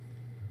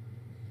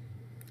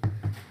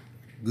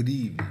Good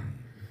evening.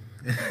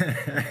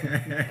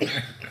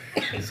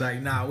 It's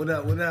like, nah, what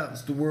up?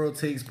 It's the World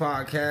Takes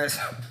Podcast.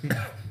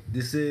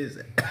 This is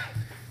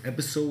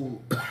episode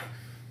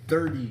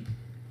 30.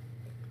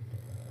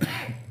 I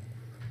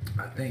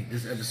think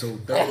this is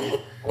episode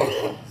 30.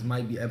 This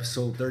might be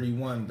episode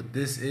 31, but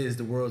this is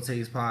the World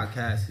Takes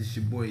Podcast. It's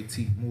your boy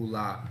Teek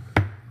Moolah.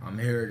 I'm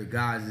here. The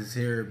guys is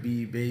here.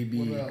 Beeb,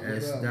 baby,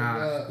 S.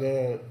 Dot.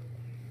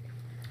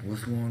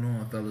 What's going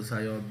on, fellas? How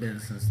y'all been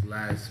since the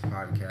last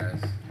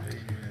podcast? Hey,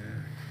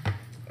 man.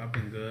 I've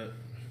been good.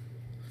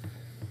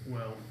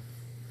 Well,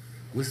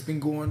 what's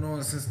been going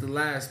on since the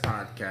last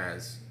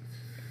podcast?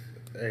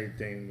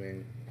 Everything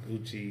been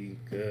Gucci,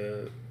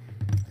 good.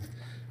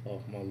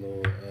 Off my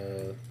little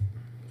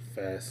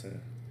fasting.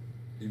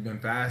 You been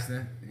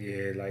fasting?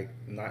 Yeah, like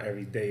not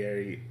every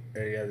day,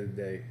 every other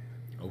day.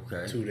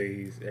 Okay. 2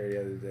 days, every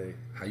other day.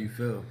 How you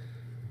feel?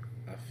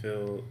 I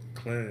feel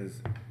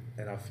cleansed,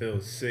 and I feel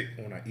sick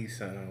when I eat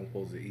something I'm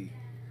supposed to eat.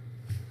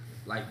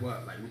 Like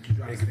what? Like what you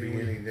trying It to could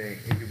be anything.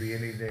 It could be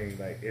anything.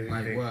 Like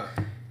anything. Like what?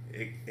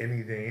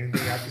 Anything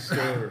at the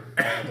store,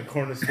 at the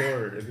corner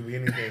store. It could be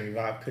anything. If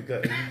I pick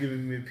up, if you give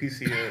me a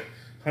piece of your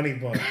honey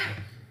bun,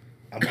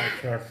 I might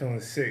start feeling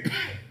sick.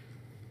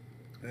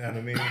 You know what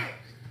I mean?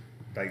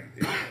 Like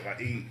if I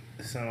eat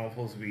something I'm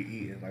supposed to be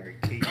eating, like a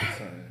cake or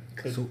something.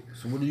 So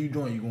what are you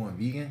doing? You going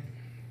vegan?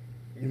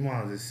 You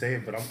might as well just say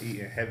it, but I'm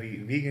eating heavy.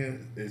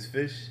 Vegan is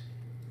fish.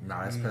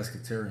 Nah, that's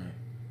pescatarian.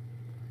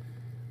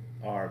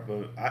 Alright,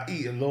 but I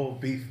eat a little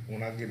beef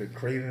when I get a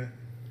craving.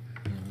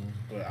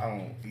 But I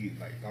don't eat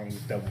I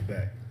don't double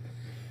back.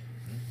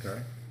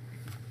 Okay.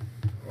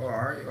 All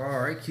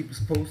right. Keep us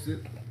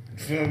posted.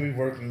 Feel me?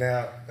 Working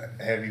out,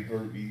 heavy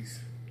burpees.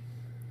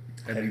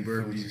 Heavy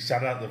burpees. Fuji.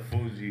 Shout out to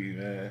Fuji,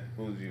 man.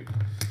 Fuji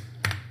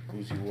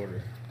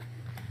water.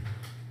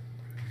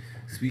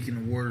 Speaking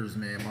of waters,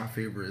 man, my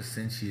favorite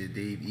Essentia,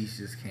 Dave East,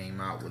 just came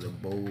out with a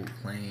bold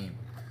claim.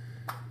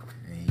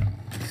 And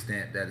he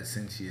stamped that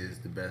Essentia is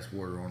the best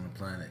water on the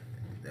planet.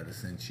 That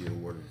Essentia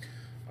water.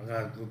 I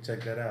gotta go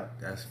check that out.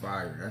 That's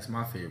fire. That's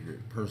my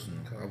favorite, personal.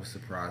 Okay. I was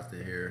surprised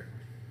to hear.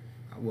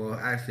 Well,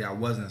 actually, I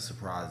wasn't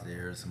surprised to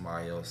hear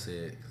somebody else say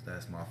it, because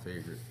that's my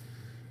favorite.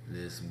 It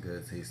is some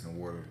good tasting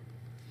water.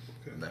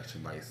 Okay.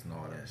 Electrolytes and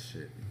all that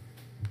shit.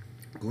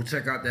 Go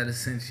check out that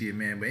Essentia,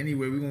 man. But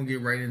anyway, we're going to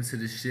get right into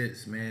the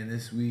shits, man.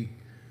 This week,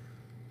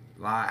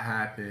 a lot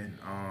happened.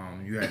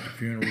 You had the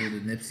funeral,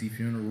 the Nipsey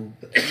funeral.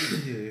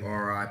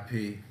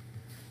 R.I.P.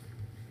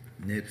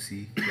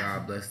 Nipsey.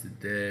 God bless the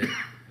dead.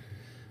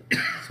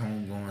 It's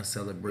homegoing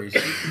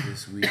celebration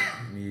this week.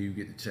 You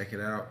get to check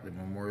it out. The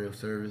memorial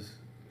service,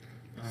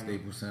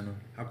 Staples Center.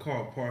 I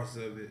caught parts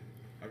of it.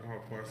 It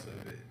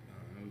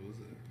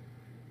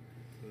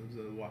was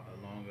a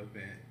long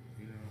event,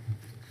 you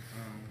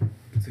know.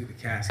 They took the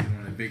casket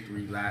on a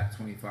victory lap,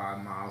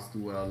 25 miles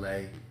through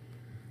LA,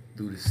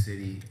 through the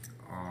city.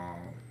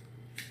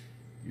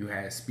 You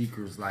had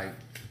speakers like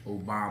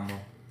Obama,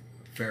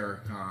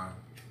 Farrakhan.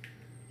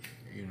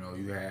 You know,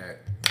 you had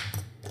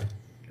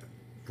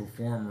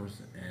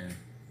performers and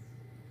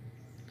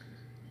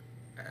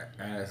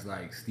as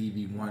like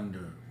Stevie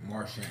Wonder,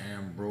 Marsha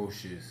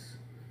Ambrosius,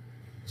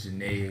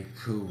 Janae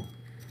Koo,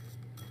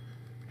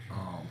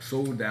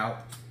 sold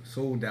out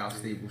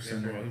Staples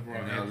Center in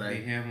LA.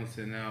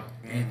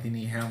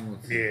 Anthony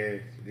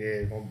Hamilton.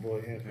 Yeah, my boy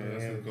Anthony.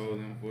 That's a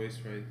golden voice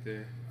right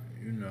there.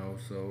 You know,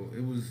 so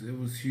it was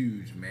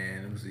huge,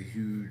 man. It was a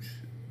huge,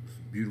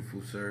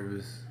 beautiful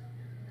service.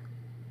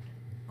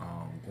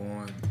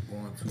 Going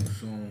too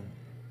soon.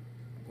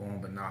 Gone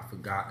but not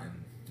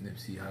forgotten,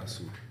 Nipsey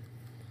Hussle.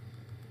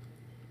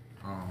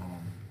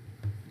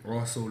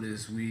 Also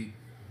this week,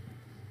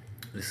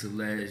 it's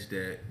alleged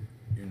that,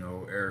 you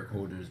know, Eric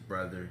Holder's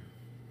brother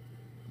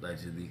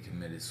allegedly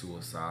committed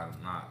suicide.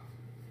 I'm not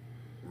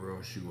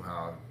real sure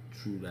how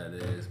true that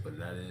is, but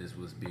that is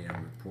what's being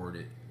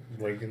reported.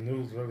 Breaking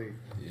news, really.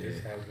 Yeah.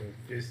 Just happened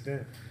just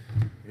then.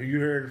 You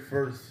heard it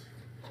first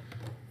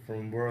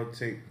from World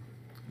Takes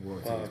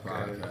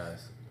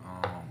Podcast.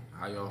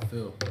 How y'all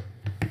feel?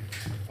 I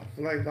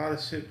feel like a lot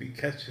of shit be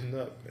catching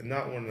up, and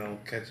not when they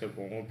don't catch up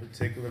on one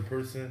particular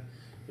person,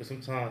 but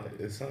sometimes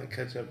if something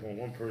catch up on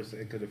one person,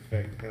 it could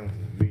affect him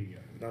and me. You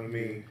know what I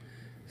mean?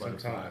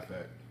 Butterfly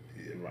effect.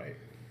 Yeah, right.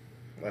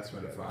 That's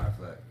butterfly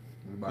effect.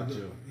 What about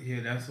you?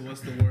 Yeah,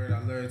 what's the word I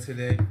learned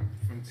today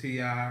from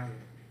T.I.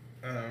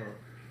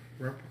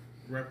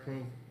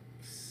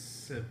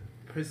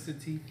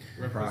 Reciprocity.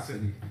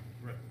 Reciprocity.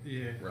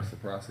 Yeah.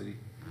 Reciprocity.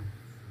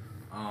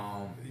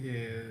 Yeah,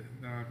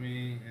 know what I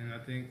mean, and I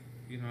think,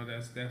 you know,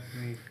 that's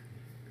definitely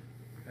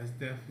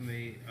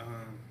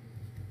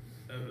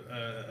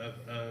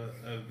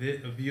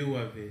a view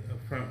of it, a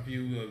front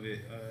view of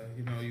it.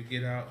 You know, you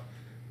get out,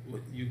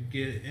 you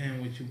get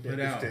in what you put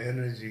out. It's the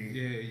energy.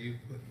 Yeah, you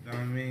know what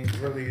I mean.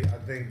 Really, I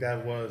think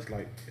that was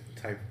like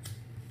type,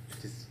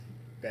 just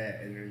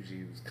bad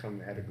energy was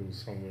coming, had to go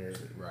somewhere.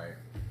 Right.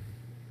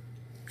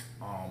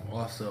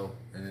 Also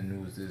in the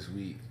news this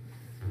week,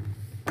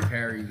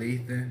 Harry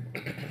Lathan,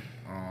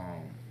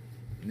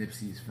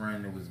 Nipsey's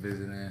friend that was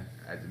visiting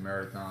at the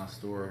Marathon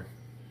store,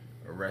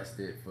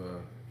 arrested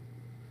for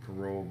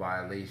parole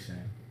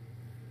violation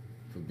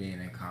for being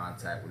in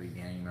contact with a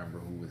gang member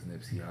who was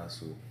Nipsey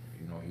Hussle.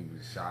 You know, he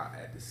was shot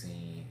at the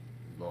scene.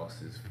 He lost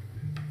his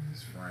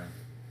friend,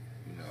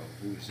 you know,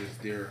 who was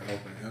just there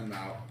helping him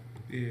out.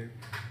 Yeah.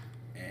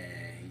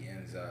 And he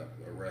ends up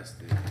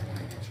arrested. I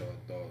want to get your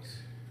thoughts.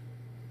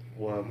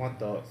 Well, my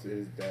thoughts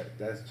is that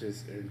that's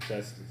just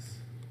injustice.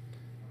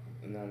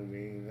 You know what I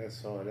mean?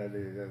 That's all that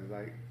is. That's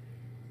like,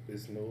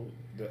 there's no,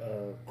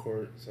 the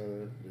courts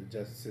or the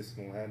justice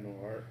system don't have no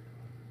heart.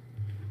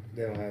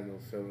 They don't have no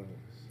feelings.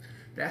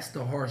 That's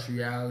the harsh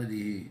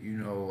reality, you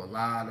know, a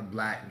lot of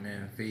black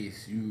men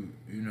face. You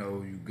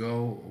know, you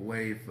go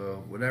away for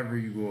whatever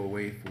you go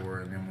away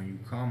for, and then when you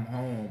come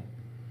home,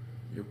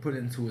 you're put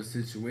into a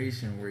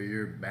situation where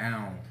you're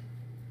bound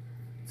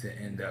to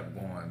end up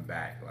going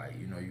back. Like,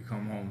 you know, you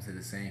come home to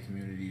the same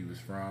community you was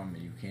from,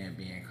 and you can't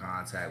be in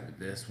contact with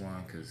this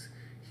one because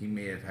he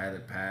may have had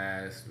a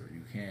past, or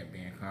you can't be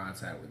in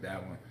contact with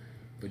that one.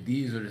 But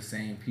these are the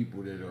same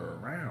people that are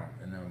around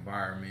in the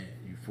environment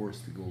you're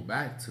forced to go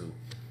back to.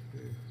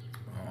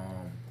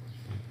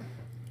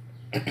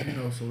 You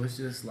know, so it's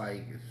just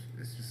like,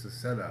 it's just a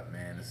setup,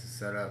 man. It's a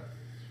setup.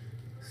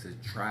 It's a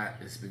trap.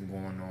 It's been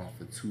going on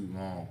for too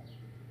long.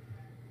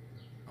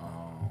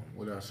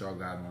 What else y'all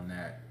got on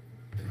that,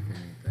 if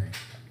anything?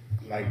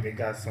 Like, they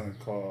got something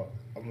called,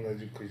 I'm gonna let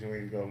you, cause you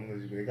ain't go, I'm gonna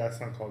let you go. They got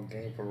something called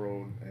gang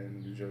parole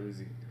in New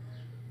Jersey.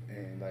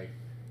 And like,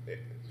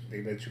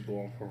 they let you go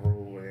on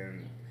parole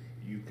and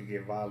you could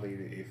get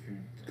violated if you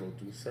go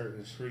through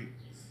certain streets.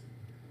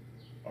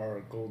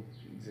 Or go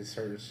to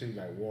certain streets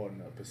like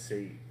Walnut,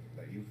 Passaic.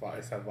 Like,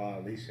 it's a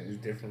violation. It's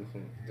different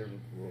from different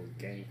paroles,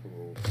 gang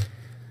parole.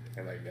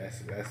 And like,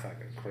 that's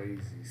like a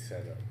crazy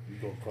setup. You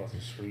go across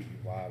the street, you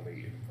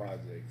violate in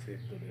projects.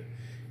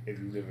 If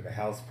you live in a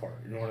house part,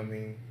 you know what I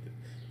mean?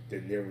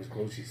 The nearest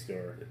grocery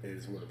store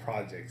is where the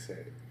project's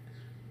at.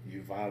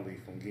 You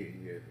violate from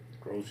getting your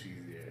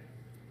groceries there,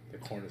 the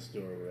corner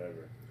store or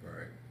whatever.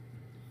 Right.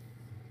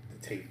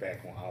 The take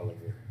back on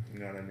Oliver. You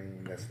know what I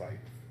mean? That's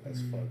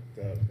fucked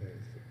up.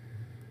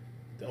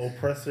 The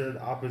oppressor,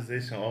 the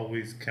opposition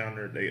always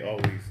counter. They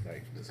always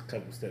like just a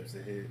couple steps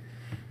ahead.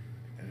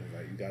 And it's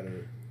like, you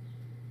gotta.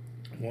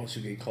 Once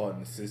you get caught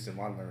in the system,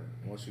 I learned.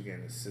 Once you get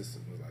in the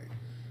system, it's like,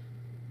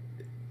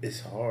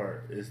 it's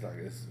hard. It's like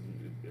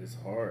it's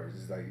hard.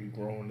 It's like you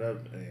growing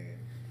up and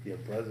your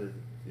brother,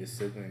 your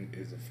sibling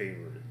is a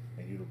favorite,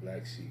 and you the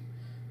black sheep.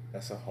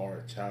 That's a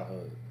hard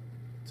childhood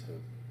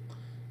to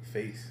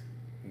face.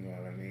 You know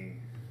what I mean?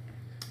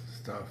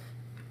 It's tough.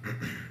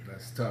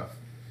 That's tough.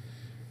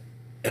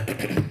 Hey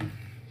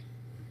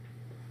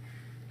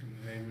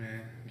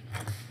man,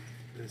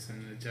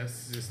 listen, the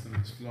justice system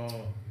is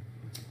flawed,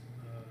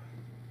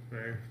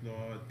 very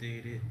flawed,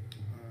 dated.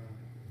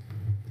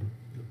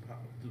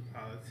 The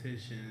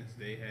politicians,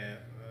 they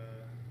have,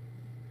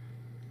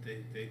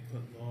 they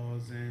put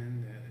laws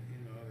in that, you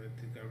know, that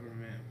the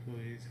government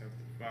employees have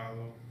to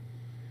follow.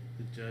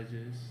 The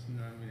judges, you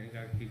know what I mean, they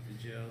gotta keep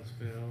the jails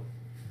filled.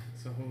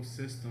 It's a whole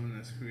system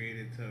that's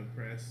created to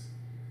oppress,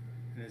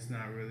 and it's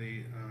not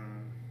really,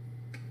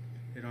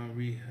 they don't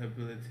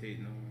rehabilitate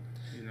no one,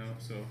 you know.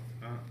 So,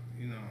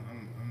 you know,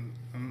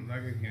 I'm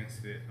like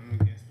against it. I'm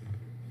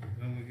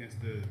against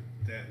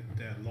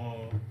that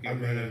law. Get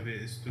rid of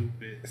it. It's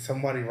stupid.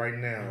 Somebody right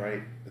now,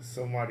 right?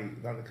 Somebody,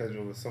 not the country,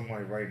 but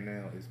somebody right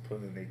now is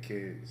putting their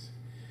kids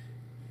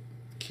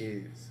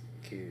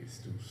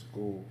through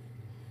school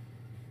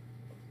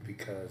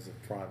because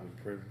of private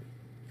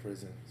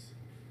prisons.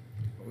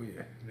 Oh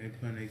yeah. They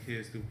putting their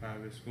kids through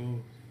private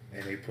schools.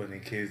 And they putting their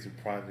kids through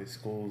private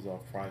schools or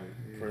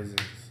private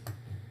prisons.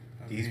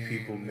 These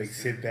people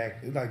sit back.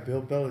 It's like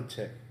Bill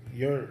Belichick,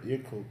 your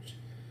coach,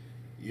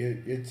 your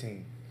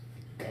team.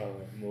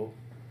 Mo,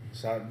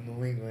 shout out to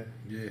New England.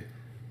 Yeah.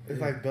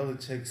 It's like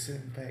Belichick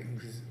sitting back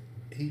and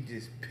he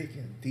just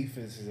picking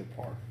defenses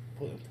apart,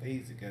 putting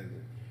plays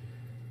together,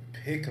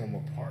 pick them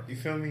apart. You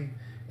feel me?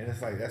 And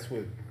it's like, that's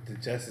what the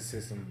justice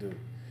system do.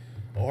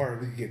 Or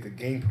we can get the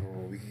gang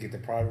parole. We can get the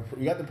private.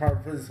 We got the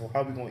private prison. So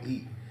how we gonna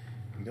eat?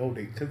 You know,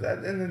 because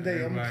at the end of the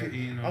day, I'm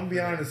gonna be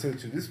honest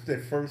with you. This is their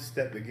first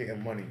step to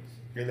getting money.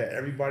 They let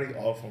everybody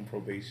off on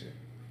probation.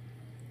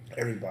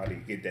 Everybody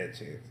get that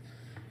chance.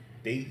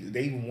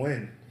 They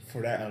win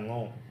for that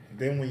alone.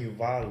 Then when you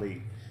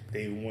violate,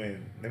 they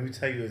win. Let me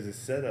tell you, it's a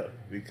setup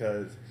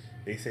because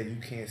they say you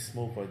can't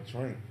smoke or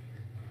drink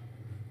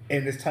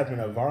in this type of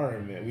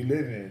environment we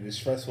live in, this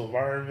stressful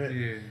environment.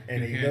 Yeah,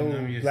 and they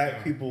know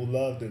black people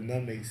love to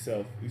numb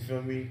themselves. You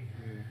feel me?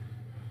 Yeah.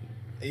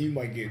 And you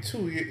might get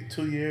 2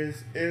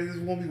 years. And this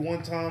won't be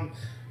one time.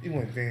 You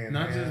went damn.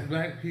 Not just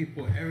black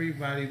people.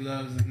 Everybody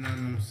loves to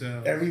numb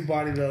themselves.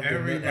 Everybody loves.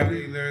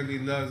 Everybody literally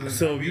loves. It.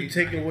 So if you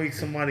take away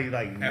somebody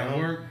like at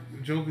work,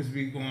 jokers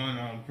be going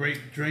on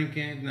break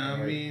drinking. You know what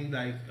I mean?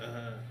 Like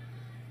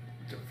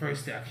the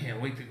first day, I can't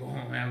wait to go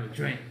home and have a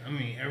drink. I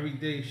mean,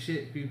 everyday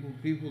shit.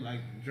 People like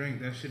to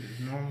drink. That shit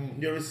is normal.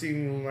 You ever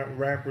seen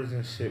rappers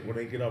and shit when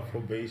they get off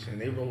probation?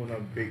 They rolling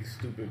up big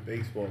stupid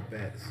baseball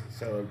bats,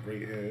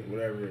 celebrating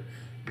whatever,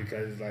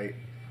 because like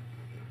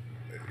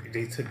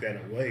they took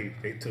that away.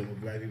 They took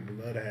what black people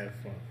love to have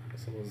fun.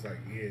 So it was like,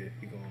 yeah,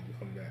 he gonna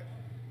come back.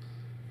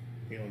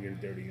 He don't get a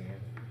dirty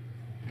arm.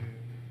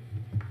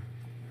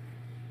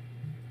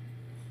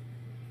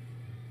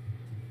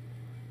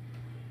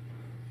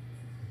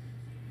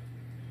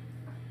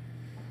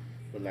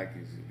 But like,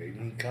 they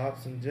need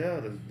cops in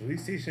jail. The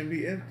police station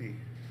be empty.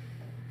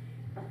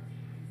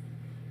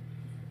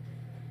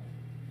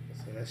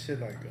 So that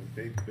shit like a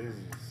big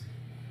business.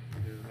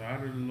 A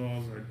lot of the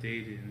laws are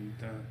dated and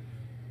done.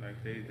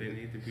 Like they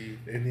need to be.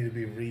 They need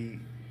to be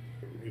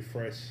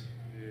refreshed.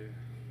 Yeah.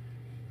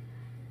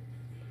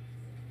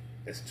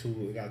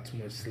 It got too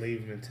much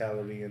slave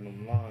mentality in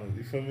them laws.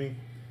 You feel me?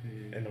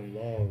 Yeah. And them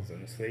laws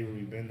and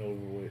slavery been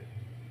over with.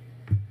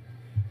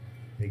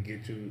 They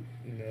get you,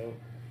 you know,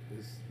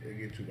 they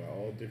get you by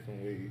all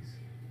different ways.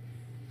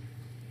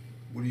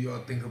 What do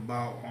y'all think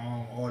about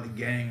all the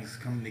gangs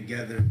coming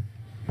together?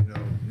 You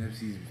know,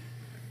 Nipsey's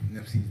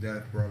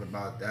death brought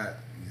about that.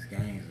 These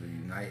gangs are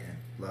uniting.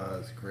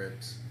 Bloods,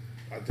 Crips.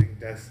 I think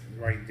that's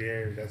right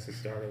there. That's the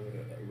start of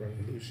a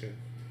revolution,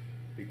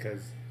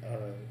 because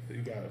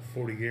you got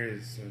 40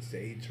 years since the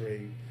A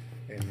Trade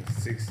in the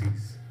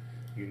 60s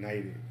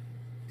united.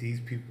 These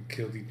people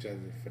killed each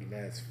other for the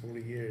last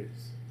 40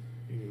 years.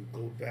 You would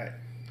go back.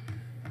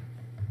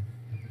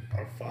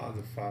 Our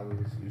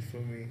fathers, you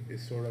feel me?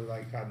 It's sort of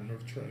like how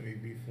North Trent be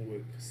beefing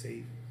with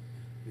Safe.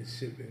 This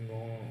shit been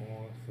going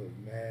on for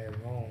mad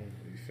long.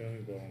 You feel me?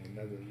 But on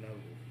another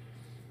level.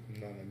 You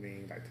know what I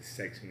mean? Like the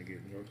section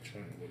against North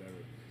Trent,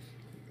 whatever.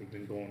 It's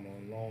been going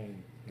on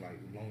long, like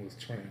longest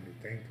Trent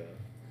to think of.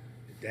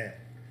 That.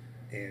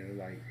 And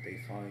like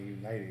they finally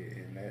united,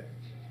 and that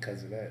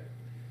because of that,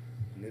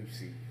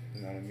 Nipsey.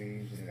 You know what I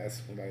mean? And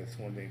that's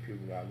one thing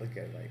people gotta look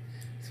at. Like,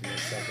 it's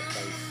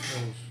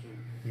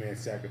man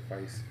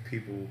sacrifice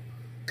people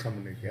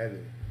coming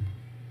together,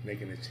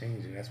 making a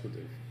change, and that's what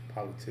the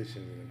politicians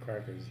and the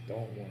crackers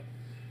don't want.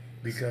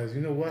 Because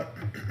you know what?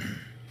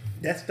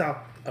 That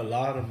stopped a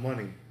lot of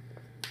money.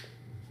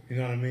 You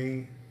know what I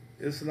mean?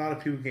 There's a lot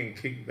of people getting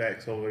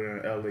kickbacks over there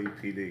in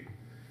LAPD.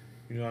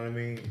 You know what I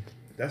mean?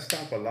 That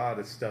stopped a lot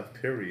of stuff,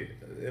 period.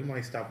 It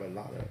might stop a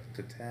lot of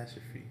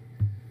catastrophe.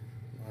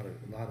 A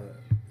lot of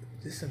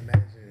just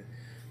imagine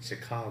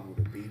Chicago,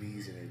 the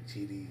BDs and the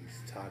GDs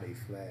tie their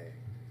flag.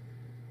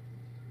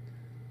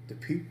 The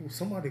people,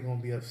 somebody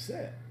gonna be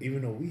upset,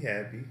 even though we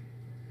happy.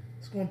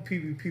 It's gonna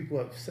be people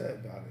upset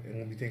about it, and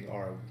when we think, all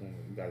right,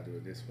 we gotta do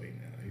it this way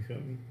now. You feel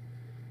me?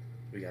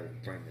 We gotta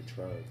bring the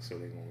drugs so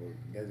they gonna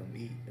let them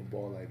eat and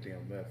ball like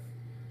damn meth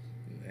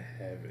and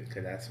have it,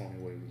 cause that's the only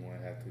way we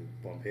gonna have to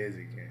bump heads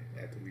again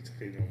after we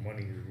take their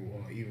money to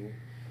rule on evil.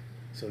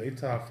 So they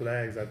tie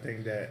flags. I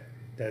think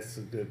that's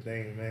a good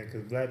thing, man,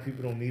 because black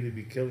people don't need to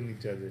be killing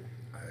each other.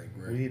 I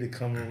agree. We need to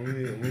come.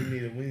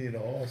 We need to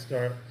all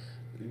start.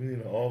 We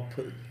need to all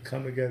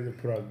come together,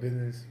 put our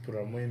business, put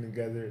our money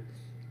together,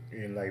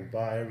 and like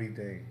buy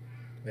everything.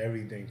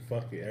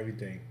 Fuck it,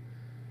 everything.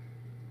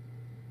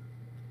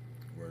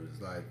 Where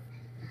it's like,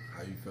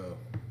 how you feel?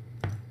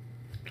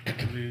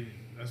 Really,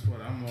 that's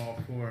what I'm all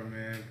for,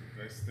 man.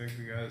 Let's think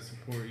we gotta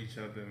support each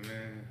other,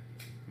 man.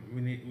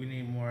 We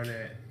need more of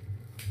that.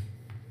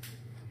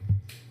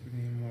 We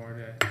need more of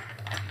that.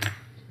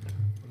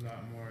 A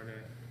lot more of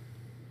that.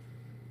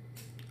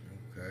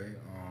 Okay.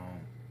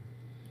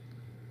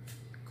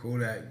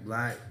 Kodak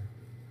Black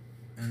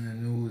in the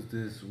news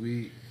this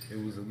week. It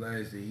was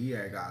alleged that he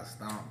had got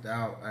stomped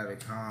out at a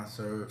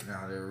concert.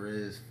 Now there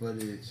is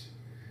footage.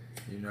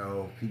 You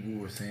know, people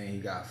were saying he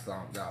got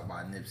stomped out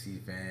by Nipsey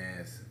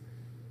fans.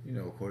 You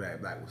know,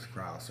 Kodak Black was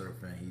crowd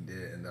surfing. He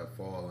did end up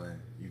falling.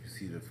 You can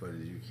see the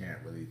footage. You can't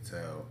really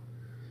tell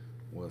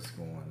what's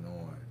going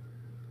on.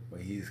 But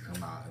he's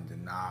come out and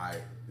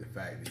denied the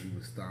fact that he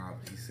was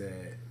stomped. He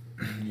said,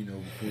 you know,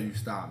 before you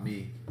stop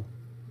me,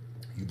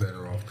 you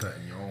better off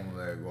cutting your own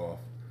leg off.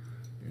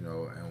 You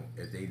know, and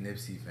if they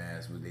Nipsey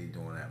fans, what they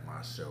doing at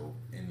my show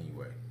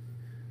anyway?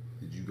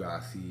 Did you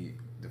guys see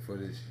the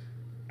footage?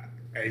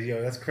 Hey,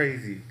 yo, that's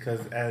crazy.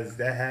 Cause as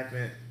that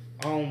happened,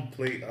 I don't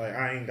play. Like,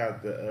 I ain't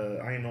got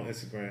the. I ain't on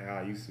Instagram how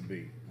I used to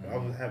be. I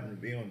was happened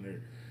to be on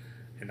there,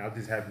 and I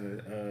just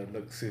happened to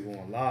look see who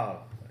on live,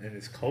 and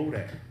it's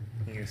Kodak.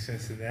 He in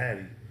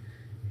Cincinnati.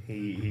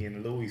 He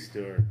in the Louis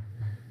store.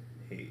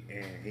 He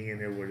in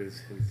there with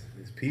his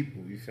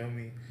people. You feel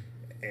me?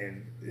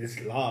 And it's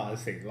live.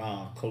 It's like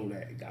live.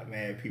 Kodak got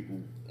mad people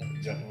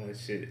jumping on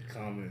his shit,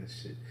 commenting and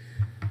shit.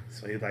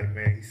 So he's like,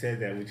 man, he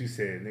said that, what you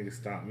said, niggas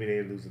stomp me,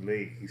 they lose a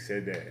leg. He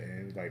said that, and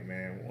he was like,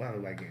 man, why do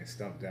I like getting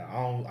stumped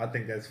out? I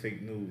think that's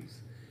fake news.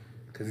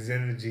 Because his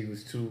energy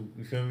was too,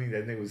 you feel me?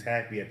 That nigga was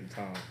happy at the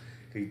time.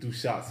 He threw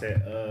shots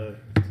at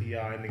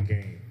T.I. in the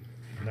game.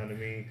 You know what I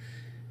mean?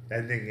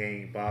 That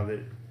nigga ain't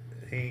bothered.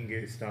 He ain't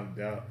get stumped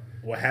out.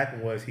 What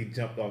happened was he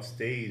jumped off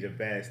stage, a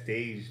bad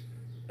stage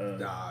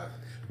dive.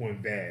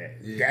 went bad.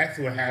 Yeah. That's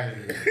what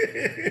happened.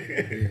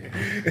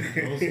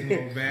 Those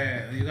go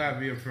bad. You gotta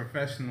be a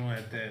professional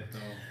at that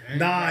though.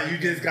 Nah, you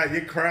just got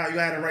your crowd. You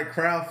had the right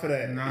crowd for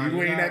that. Nah,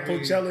 you ain't at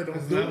Coachella,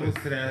 don't do levels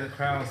it. to that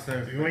crowd If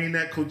surfing. you ain't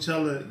at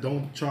Coachella,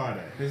 don't try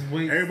that.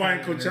 Everybody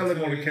in Coachella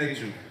gonna catch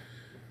you.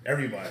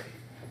 Everybody.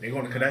 They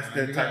gonna, cause that's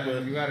the type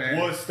of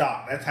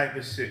Woodstock, that type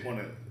of shit.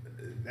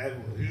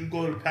 You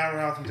go to the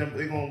Powerhouse and jump,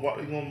 they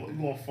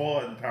gonna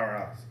fall in the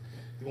Powerhouse.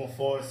 You gonna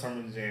fall at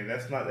Summer Jam.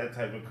 That's not that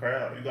type of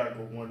crowd. You gotta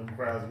go one of them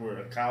crowds where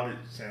a college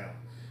town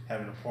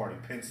having a party,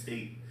 Penn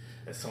State,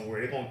 or somewhere.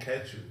 They gonna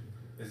catch you.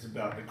 It's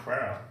about the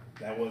crowd.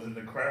 That wasn't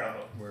the crowd.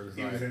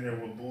 He was in there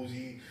with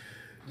bougie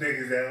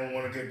niggas that don't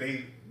want to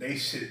get they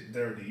shit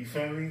dirty. You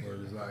feel me?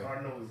 Word is life.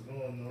 I know what's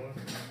going on.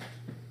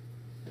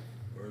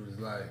 Word is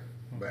life.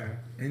 But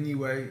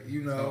anyway,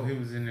 you know, So he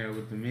was in there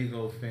with the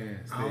Migo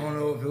fans. I don't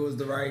know if it was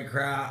the right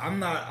crowd. I'm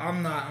not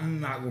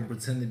gonna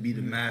pretend to be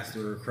the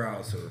master of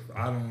crowd surf.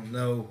 I don't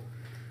know.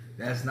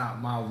 That's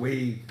not my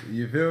way.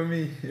 You feel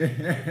me?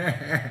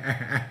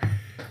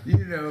 You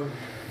know,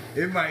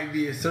 it might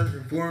be a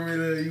certain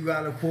formula you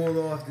gotta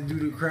pull off to do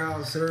the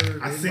crowd surf.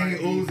 I seen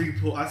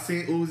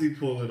Uzi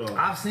pull it off.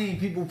 I've seen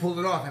people pull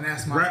it off, and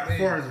that's my thing. As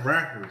far as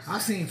rappers,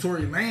 I've seen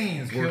Tory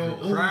Lanez Kill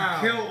work a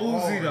crowd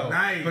Uzi though.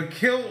 night. But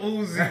kill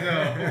Uzi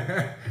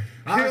though.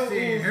 I've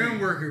seen him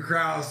work a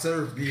crowd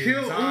surf the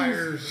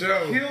entire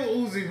show. Kill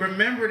Uzi.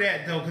 Remember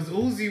that though, because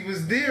Uzi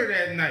was there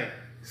that night.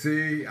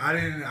 See, I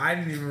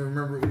didn't even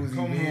remember Uzi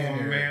Come being on,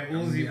 there. man.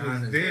 Uzi was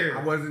Honest. there.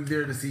 I wasn't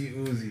there to see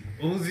Uzi.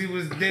 Uzi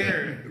was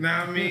there.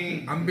 Now I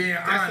mean, I'm being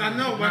honest. I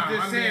know, but I'm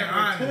just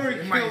saying.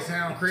 It might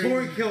sound crazy.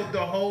 Tory killed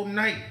the whole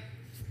night.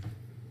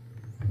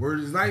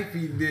 Word is life,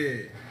 he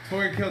did.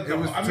 Tory killed the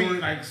whole. I mean,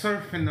 like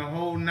surfing the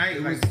whole night.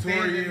 It like was Tory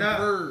standing and up,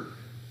 Bird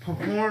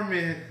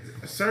performing,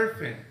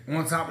 surfing.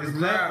 on top of His the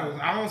crowd.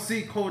 levels. I don't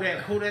see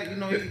Kodak. Kodak, you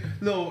know, he a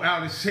little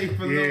out of shape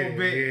a little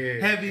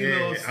bit, heavy,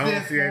 little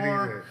stiff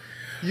form.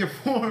 Your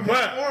form,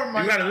 but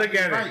you gotta look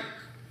at right.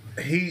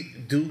 it. He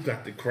do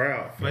got the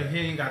crowd, But he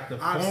ain't got the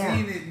form. I've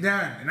seen it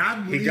done, and I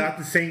believe he got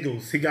the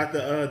singles. He got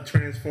the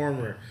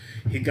Transformer.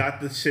 He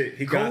got the shit.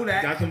 He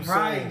Kodak got can them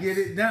probably songs. get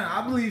it done.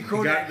 I believe He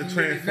Kodak got the can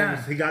get it done.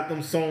 Transformers. He got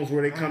them songs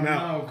where they come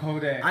out. No,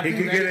 Kodak. I He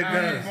think can get it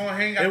that-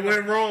 done. It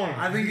went wrong.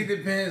 I think it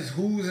depends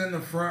who's in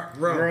the front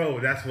row. Bro,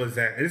 that's what's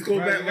that. Let's go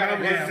back to what I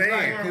was yeah, saying.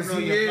 right. 'Cause Bro,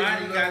 he your is body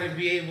a little- got to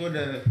be able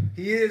to.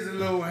 He is a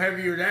little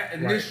heavier. That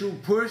initial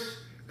push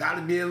got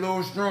to be a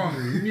little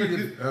stronger. You need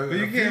you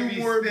a can't few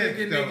be more stiff,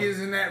 bigger though.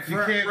 niggas in that You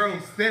front can't row be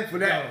stiff, for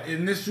that though.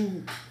 initial.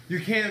 You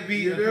can't be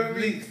You a know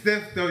complete me?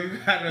 stiff though. You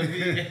gotta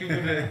be able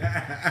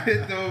to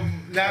hit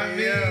them. Know what I mean?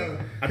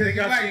 Yeah. I think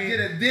you I might seen- get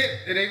a dip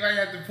and they might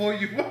have to pull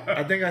you up.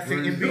 I think I seen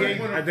Word is NBA.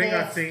 life. I think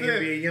I seen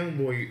Stiff. NBA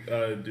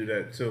YoungBoy do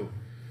that too.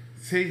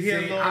 See, he a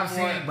See, little I've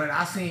more. seen, but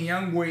I seen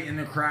YoungBoy in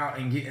the crowd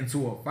and get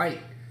into a fight.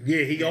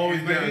 Yeah, he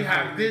always But he been.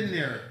 hopped in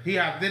there. He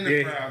hopped in the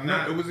Yeah. crowd. No,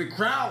 Not it was a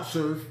crowd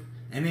surf,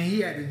 and then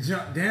he had to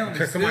jump down.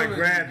 Because somebody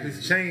grabbed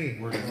his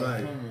chain. Word is Come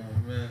life.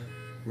 on, man.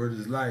 Word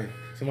is life.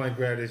 Somebody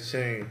grabbed his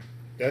chain.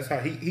 That's how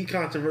he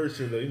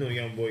controversial though. You know,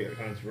 YoungBoy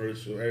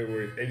controversial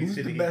everywhere. Any Who's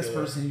city the best he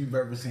go. person you've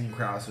ever seen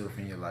crowd surf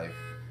in your life?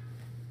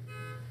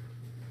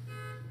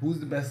 Who's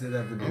the best that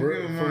ever did? For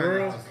real, For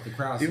real? The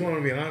crowd You surf. want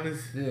to be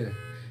honest? Yeah.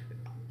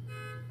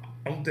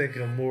 I'm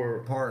thinking more.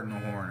 Pardon the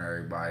horn,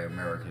 everybody.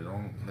 America,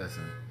 don't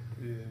listen.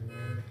 Yeah,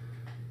 man.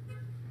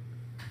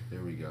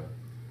 There we go.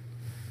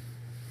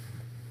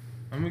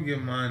 I'm gonna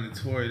give mine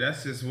to Tory.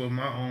 That's just with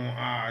my own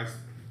eyes.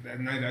 That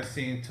night I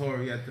seen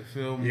Tory at the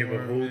Fillmore. Yeah,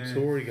 but who man.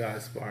 Tory got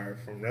inspired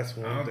from? That's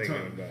what I'm I'm thinking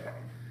talking- about.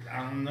 I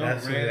don't know,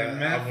 That's man.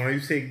 what when you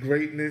say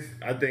greatness,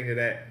 I think of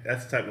that.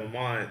 That's the type of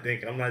mind. I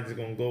think I'm not just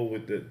gonna go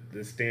with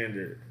the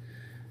standard.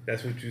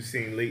 That's what you've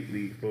seen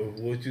lately, but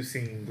what you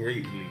seen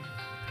greatly.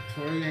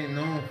 Tory ain't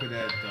known for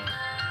that though.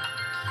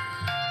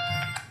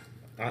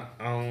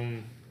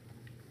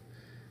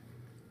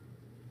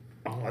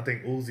 I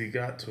think Uzi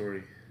got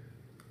Tory.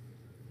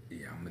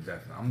 Yeah,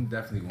 I'm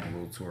definitely gonna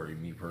go Tory.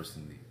 Me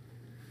personally,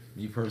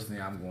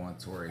 I'm going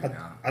Tory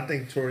now. I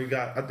think Tory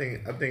got. I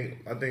think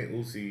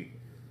Uzi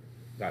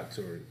got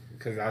Tory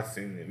because I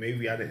seen it.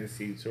 Maybe I didn't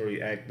see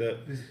Tory act up,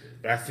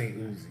 but I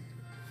seen Uzi.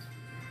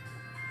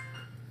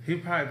 He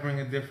probably bring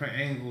a different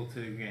angle to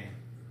the game.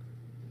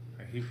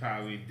 Like he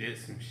probably did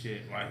some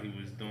shit while he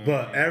was doing.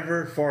 But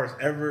it. far as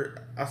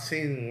ever, I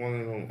seen one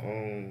of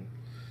them.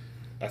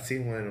 I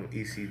seen one of them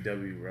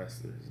ECW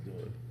wrestlers do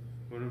it.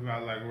 What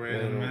about like Red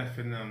and Meth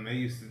and them? They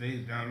used to.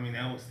 I mean,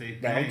 that was they.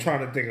 Like, I'm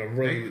trying to think of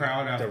really They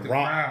crowd out the the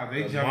rock, crowd.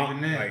 They the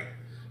jumping in. like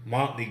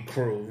Motley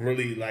Crue,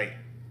 really like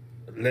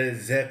Led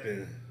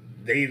Zeppelin.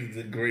 They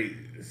the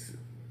greats.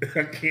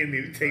 I can't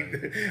even take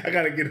the. I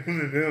gotta get them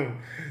to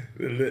them.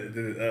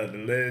 The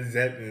Led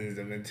Zeppelins,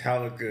 the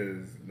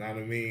Metallicas. Know what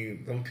I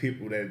mean? Some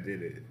people that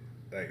did it,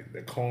 like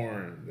the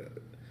Korn,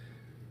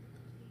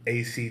 the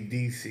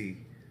AC/DC.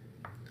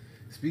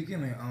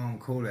 Speaking of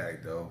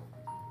Kodak though,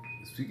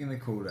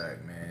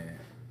 man,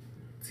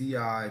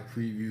 T.I.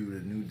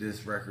 previewed a new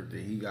disc record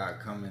that he got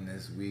coming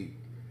this week.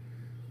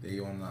 They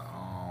on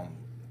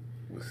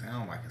the would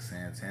sound like a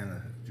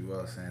Santana,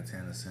 Joel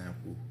Santana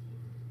sample,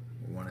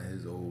 one of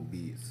his old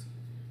beats,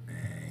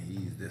 and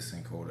he's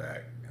dissing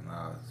Kodak, and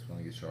I just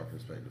want to get your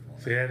perspective on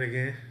Say that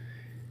again.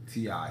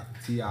 T.I.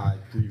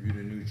 previewed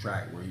a new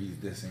track where he's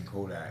dissing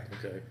Kodak.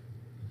 Okay.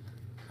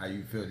 How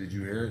you feel? Did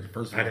you hear it?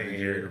 First of all, I didn't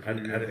hear it. I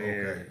didn't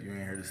hear it. You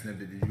ain't heard the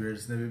snippet. Did you hear the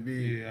snippet, B?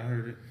 Yeah, I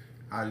heard it.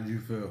 How did you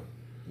feel?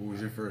 What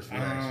was your first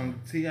reaction?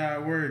 T.I.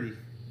 wordy.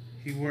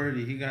 He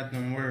wordy. He got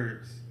them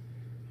words.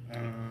 I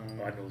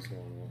know what's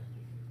going on.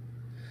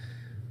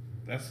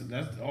 That's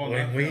all.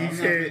 When he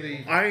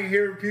said, I ain't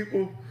hear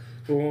people,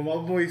 but when my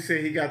boy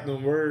said he got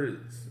them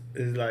words,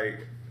 it's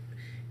like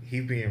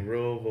he being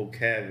real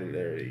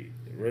vocabulary,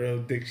 real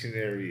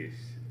dictionary-ish.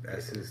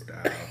 That's his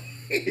style.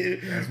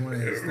 That's one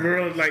of his styles.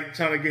 Real, like,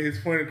 trying to get his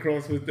point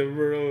across with the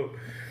real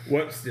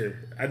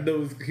Webster. I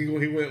know he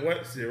went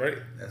Webster, right?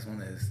 That's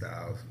one of his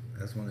styles.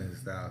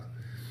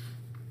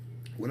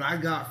 What I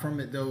got from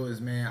it though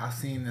is, man, I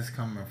seen this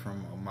coming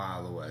from a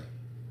mile away.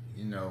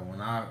 You know,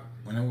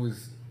 when it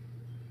was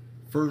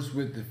first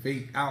with the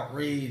fake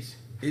outrage,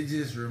 it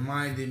just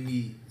reminded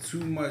me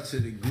too much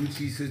of the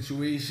Gucci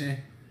situation,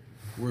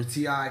 where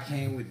T.I.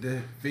 came with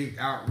the fake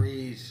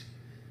outrage.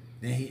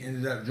 Then he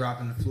ended up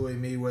dropping the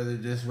Floyd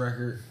Mayweather diss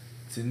record,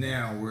 to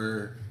now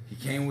where he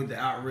came with the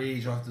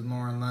outrage off the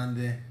Lauren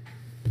London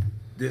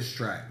diss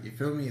track. You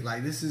feel me?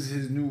 Like, this is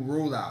his new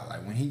rollout.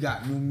 Like, when he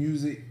got new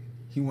music,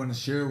 he want to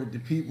share it with the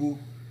people.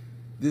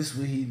 This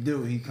what he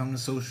do. He come to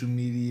social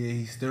media,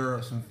 he stir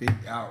up some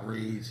fake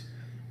outrage,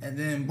 and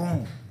then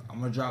boom, I'm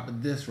gonna drop a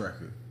diss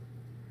record.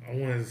 I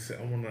wanna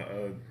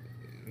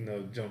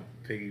jump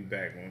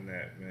piggyback on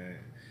that, man.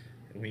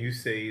 When you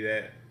say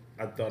that,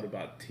 I thought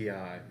about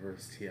T.I.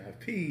 versus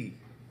T.I.P.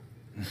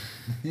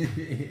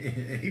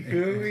 You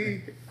feel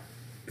me?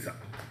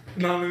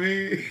 Know what I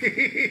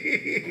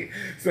mean?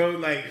 So,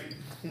 like,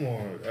 come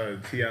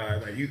on, T.I.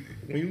 Like,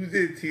 when you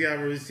did T.I.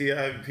 versus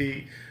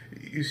T.I.P.,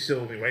 you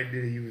showed me right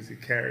there you was a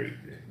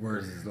character.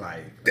 Words is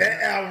life.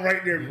 That album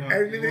right there. You want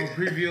to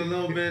preview a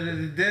little bit of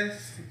the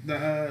diss,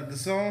 the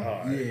song?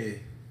 All right. Yeah.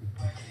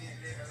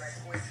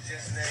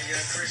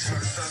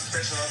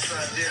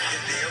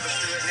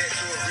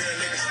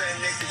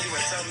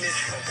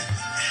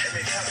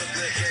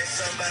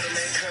 Somebody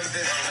may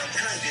convince I'm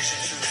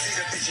conditioned to see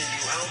the pitch in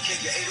you. I don't care,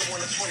 you're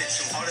 81 or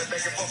 22. All that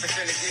back and forth is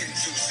finna get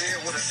into. Say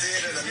what I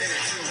said in a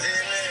minute too.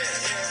 Yeah, man.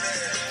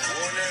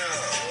 War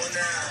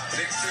now.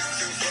 Niggas took it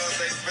too far,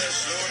 they better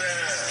slow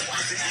down.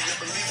 See your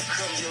belief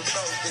come your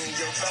thought, then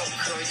your thought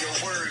come your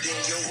word, then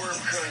your word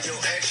come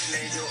your action,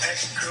 and your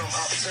action come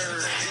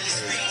absurd. Do you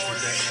speak more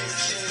than you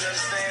didn't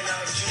understand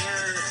all that you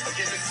heard?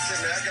 Okay, listen to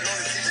me, I can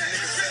only teach you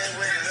niggas same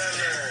way that I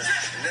learned.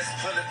 And that's a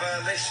public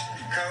violation.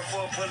 Call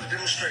for a public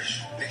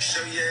demonstration. Nigga,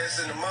 show your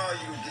ass in the mall,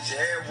 you get your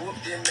hair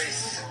whooped in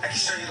Macy's. I can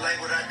show you life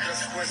without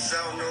consequences,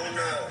 I don't know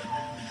none.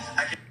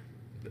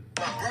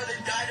 My brother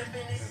died up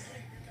in this.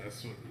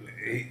 That's what.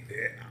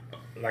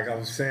 Like I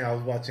was saying, I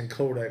was watching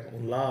Kodak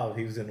on live.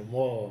 He was in the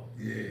mall.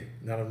 Yeah. You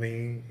know what I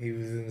mean? He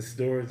was in the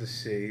stores and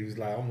shit. He was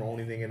like, I'm the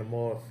only thing in the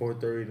mall at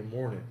 4:30 in the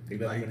morning. He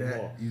You like in the that?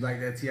 mall. You like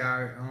that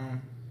T.I.?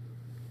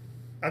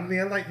 I mean,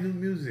 I like new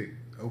music.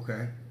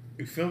 Okay.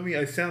 You feel me?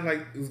 It sound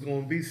like it's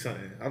gonna be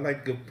something. I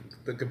like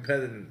the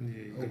competitive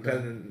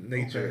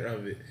nature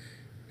of it.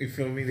 You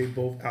feel me? They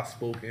both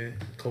outspoken.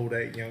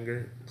 Kodak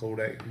younger.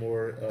 Kodak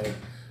more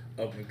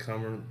up and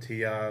coming.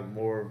 T.I.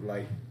 more of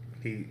like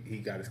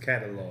he got his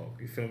catalog.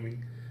 You feel me?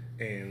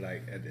 And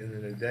like at the end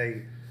of the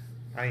day,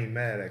 I ain't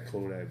mad at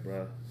Kodak,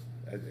 bro.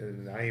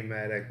 I ain't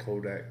mad at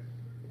Kodak.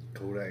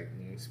 Kodak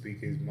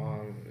speak his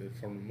mind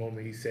from the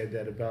moment he said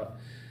that about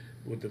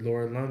with the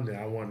Lauren London.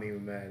 I wasn't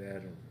even mad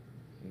at him.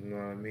 You know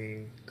what I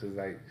mean? Cause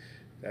like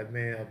that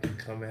man up and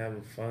coming,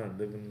 having fun,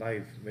 living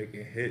life,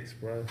 making hits,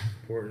 bro,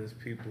 supporting his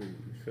people.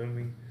 You feel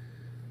me?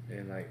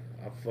 And like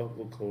I fuck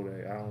with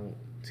Kodak. I don't.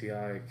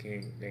 T.I.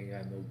 ain't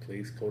got no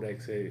place.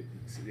 Kodak said,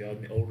 y'all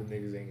older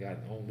niggas ain't got.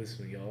 I don't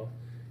listen to y'all.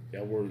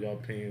 Y'all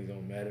opinions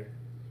don't matter.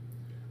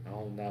 I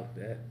don't knock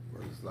that.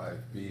 Words life,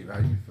 Beeb. How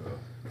you feel?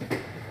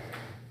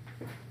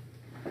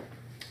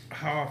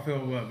 How I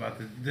feel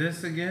about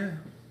this again,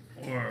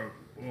 or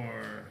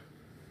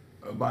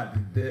about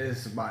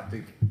this, about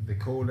the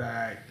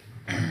Kodak.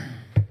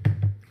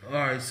 All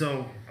right,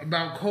 so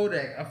about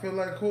Kodak, I feel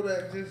like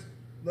Kodak just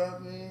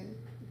left me.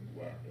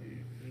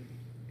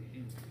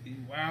 He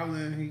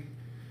wilding.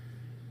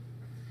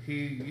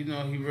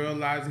 He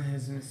realizing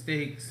his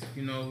mistakes.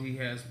 You know, he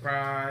has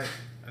pride.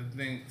 I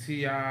think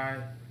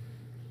T.I.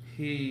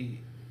 he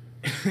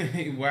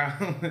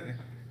wilding.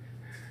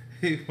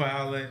 He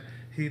wilding.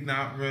 He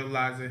not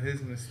realizing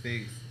his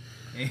mistakes.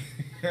 And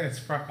he has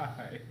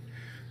pride.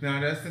 Now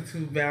that's the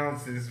two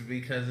balances,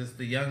 because it's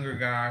the younger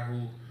guy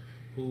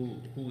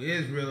who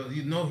is real.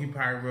 You know, he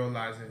probably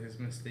realizing his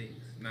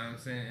mistakes. You know what I'm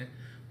saying?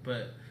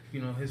 But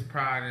his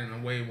pride in a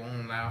way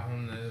won't allow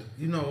him to.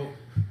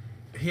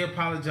 He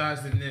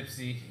apologized to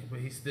Nipsey, but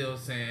he's still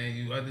saying,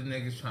 "You other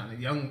niggas trying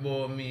to young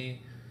boy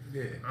me."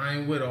 Yeah. I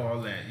ain't with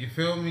all that. You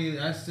feel me?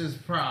 That's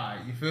just pride.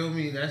 You feel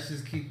me? That's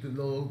just keep the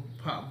little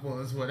pop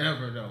boys,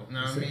 whatever though.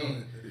 Know what I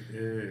mean?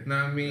 Yeah. Know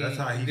what I mean? That's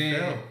how he then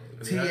felt.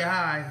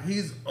 T.I.,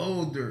 he's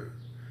older.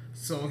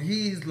 So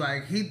he's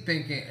like, he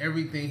thinking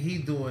everything he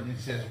doing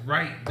is just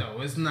right,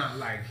 though. It's not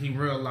like he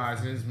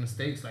realizing his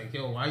mistakes. Like,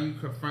 yo, why you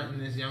confronting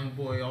this young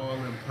boy all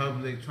in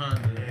public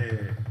trying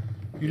to,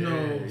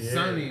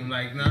 son him?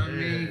 Like, know what I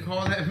mean?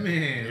 Call that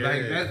man. Yeah.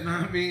 Like, that's know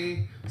what I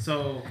mean?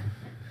 So,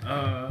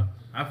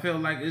 I feel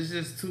like it's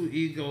just two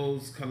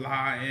egos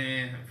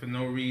colliding for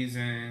no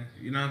reason.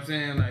 You know what I'm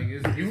saying? Like,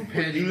 it's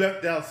petty. You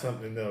left out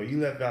something, though. You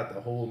left out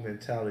the whole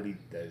mentality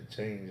that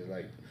changed,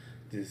 like,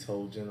 this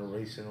whole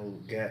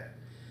generational gap.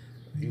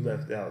 You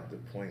left out the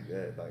point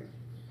that, like,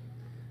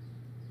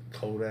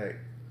 Kodak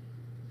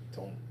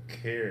don't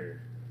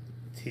care.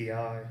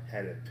 T.I.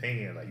 had an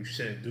opinion. Like, you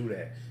shouldn't do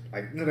that.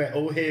 Like, you know that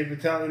old head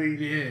mentality?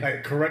 Yeah.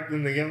 Like,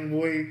 correcting the young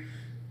boy.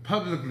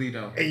 Publicly,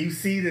 though. And you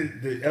see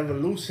the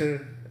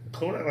evolution.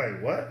 Kodak,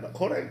 like, what?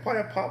 Kodak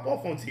probably pop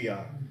off on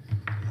T.I.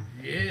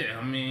 Yeah,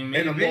 I mean,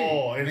 maybe. And the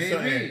ball and maybe.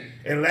 something.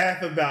 And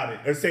laugh about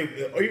it. Or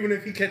say, or even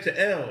if he catch an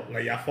L,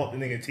 like, y'all fought the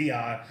nigga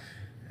T.I.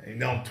 And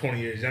now I'm 20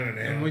 years younger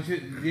than him. And But,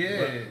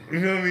 you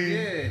know what I mean?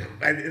 Yeah.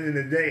 At the end of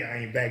the day, I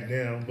ain't back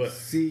down. But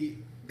See,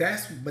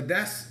 that's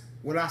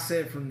what I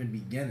said from the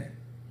beginning.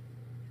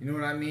 You know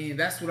what I mean?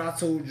 That's what I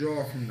told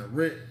y'all from the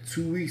rip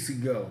 2 weeks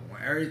ago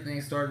when everything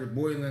started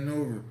boiling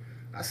over.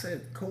 I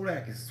said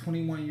Kodak is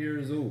 21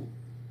 years old.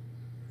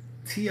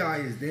 T.I.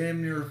 is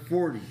damn near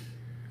 40.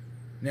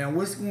 Now,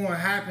 what's going to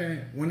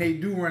happen when they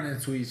do run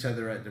into each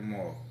other at the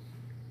mall?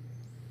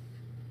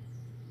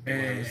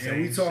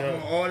 And we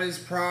talking all this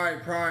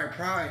pride.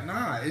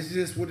 Nah, it's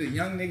just what a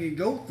young nigga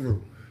go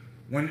through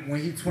when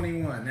he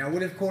 21. Now,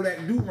 what if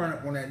Kodak do run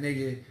up on that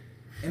nigga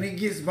and it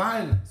gets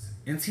violence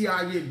and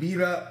T.I. get beat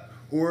up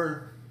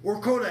or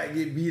Kodak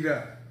get beat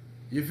up?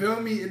 You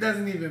feel me? It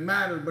doesn't even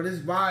matter, but it's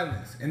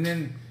violence. And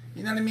then,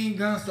 you know what I mean?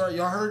 Guns start.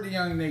 Y'all heard the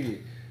young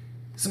nigga.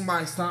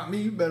 Somebody stomped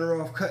me. You better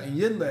off cutting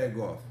your leg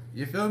off.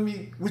 You feel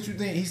me? What you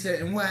think? He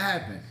said, and what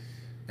happened?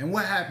 And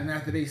what happened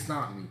after they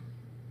stomped me?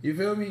 You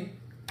feel me?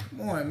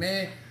 Come on,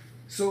 man.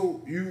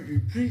 So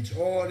you preach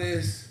all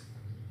this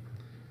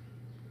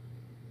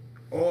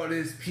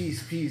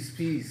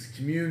peace,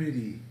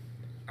 community.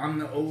 I'm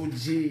the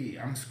OG.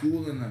 I'm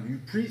schooling them. You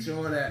preach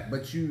all that,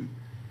 but you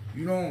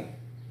don't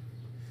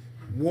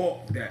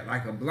walk that.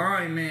 Like a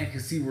blind man can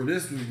see where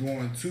this was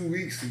going 2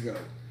 weeks ago.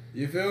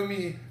 You feel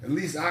me? At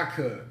least I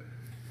could.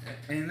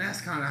 And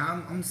that's kind of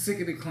how I'm sick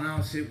of the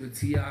clown shit with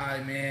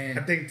T.I., man.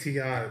 I think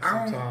T.I.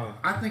 sometimes.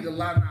 I think a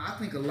lot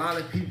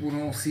of people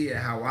don't see it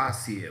how I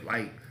see it.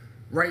 Like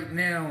right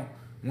now,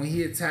 when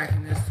he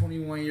attacking this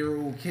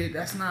 21-year-old kid,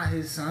 that's not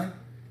his son.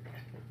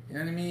 You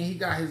know what I mean? He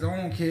got his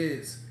own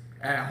kids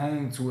at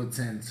home to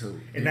attend to.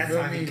 And that's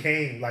how he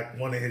came, like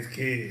one of his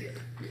kids.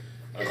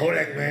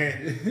 Kodak,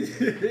 man.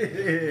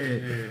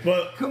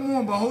 But come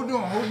on, but hold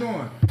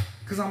on.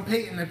 Cause I'm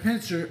painting a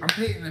picture.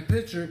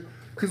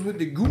 Cause with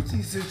the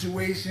Gucci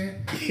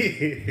situation,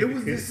 it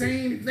was the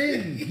same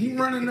thing. He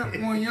running up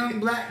on a young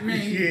black man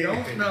he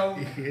don't know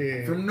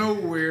from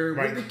nowhere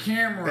with the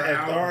camera the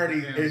out.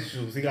 authority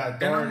issues. He got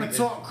authority. And I'm gonna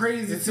talk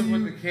crazy It's to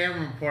with you. the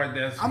camera part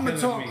that's I'm gonna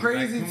talk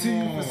crazy like, to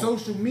you for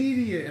social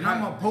media, and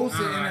I'm gonna post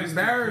it and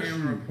embarrass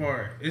you.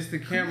 It's the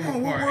camera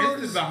Come on,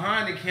 part. It's the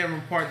behind the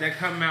camera part that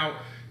come out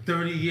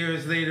 30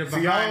 years later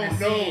behind the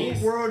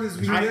scenes. What world is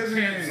we living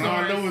in?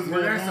 I know what's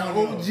going That's an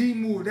OG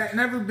move. That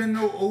never been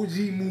no OG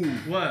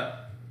move. What?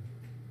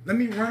 Let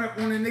me run up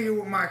on a nigga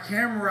with my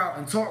camera out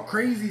and talk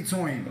crazy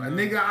to him. A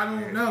nigga I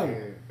don't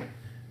know.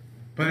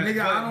 But I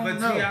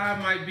don't know. T.I.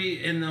 might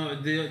be in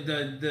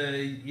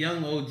the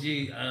young OG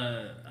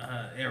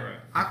era.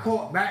 I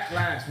caught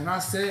backlash when I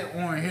said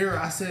on here.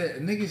 I said a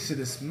nigga should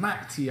have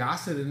smacked T.I. I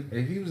said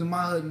if he was in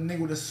my hood, a nigga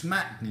would have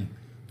smacked him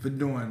for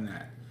doing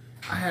that.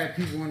 I had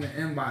people in the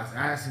inbox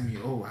asking me,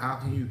 "Oh, how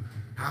can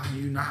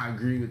you not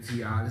agree with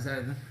T.I.?"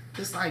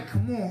 It's like,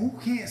 come on, who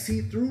can't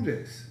see through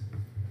this?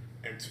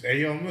 Hey,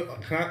 yo,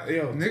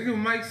 Nigga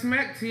might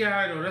smack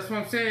T.I. though. That's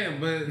what I'm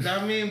saying. But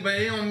I mean, but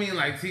it don't mean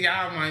like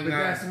T.I. might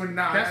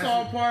not. That's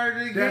all part of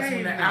the game. That's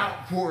when the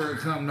outpour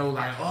come though.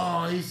 Like,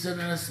 oh, he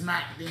shouldn't have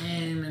smacked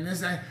him and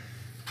this.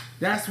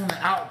 That's when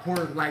the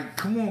outpour. Like,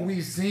 come on,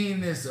 we've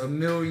seen this a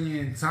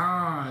million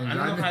times. I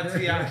know how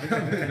T.I.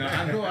 coming. Though.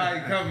 I know how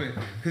he coming.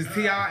 Cause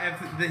T.I.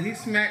 after he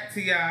smacked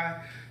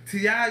T.I.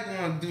 T.I.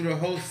 gonna do the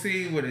whole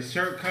scene with his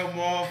shirt come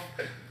off.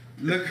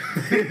 Look,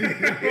 trying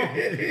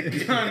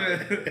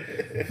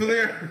to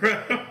flare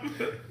up,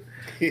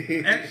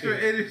 extra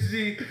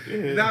energy.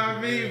 Know what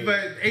I mean?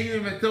 But ain't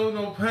even throw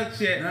no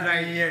punch yet.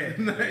 Not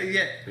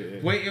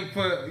yet. Waiting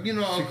for a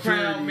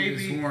crowd,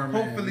 maybe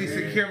hopefully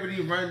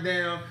security run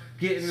down,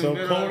 get in the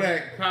middle,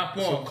 Kodak pop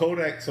off.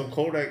 So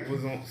Kodak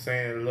was on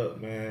saying,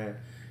 "Look, man."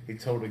 He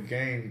told the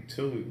gang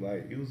too,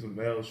 like he was a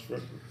male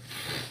stripper.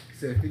 He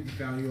said 50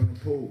 found you on the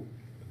pole.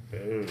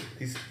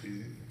 He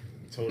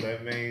told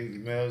that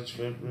man male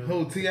stripper.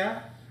 Who,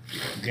 T.I.?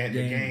 The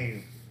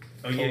game.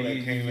 Oh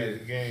yeah, came at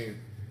the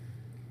game.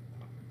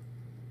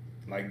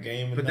 Like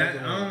game But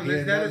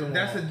another one.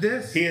 that's a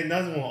diss. He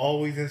another one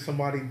always in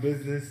somebody's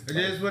business. It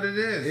is what it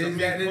is. Is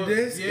that the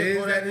diss?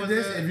 Is that the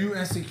diss? If you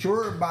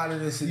insecure about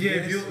it, it's a diss. Yeah,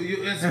 if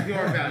you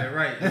insecure about it,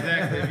 right?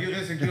 Exactly. If you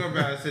insecure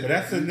about it, it's a But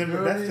that's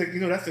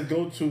the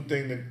go-to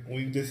thing that when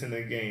you diss in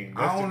the game.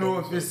 That's I don't know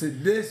if it's a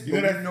diss,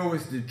 but we know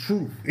it's the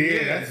truth.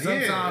 Yeah,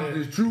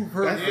 sometimes the truth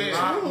hurts a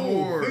lot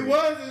more. He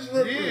was a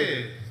stripper.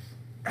 Yeah.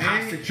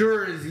 How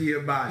secure is he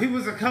about it? He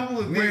was a couple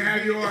of When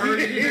have you heard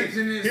him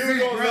mention it? He was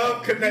gonna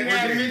love He connection.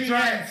 had many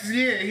hats.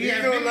 Yeah, he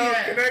had gonna many love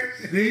hats.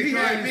 connection. He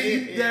tried to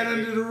keep that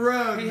under the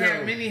rug. He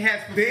had many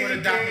hats before Then the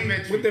he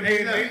documentary. with the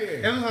Hey, big-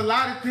 look, there was a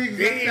lot of things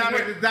Then left he out of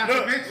went- the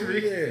documentary.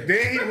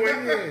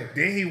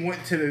 Then he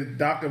went to the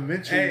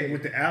documentary Hey.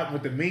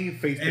 with the mean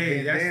face.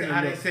 Hey, that's bandana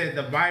how they look. said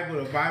the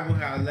Bible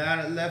had a lot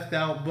of left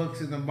out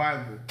books in the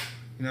Bible.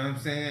 You know what I'm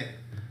saying?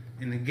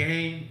 In the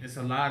game, it's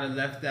a lot of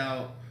left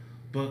out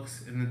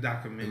books in the There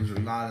was documentary.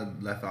 a lot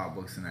of left out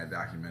books in that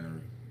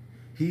documentary.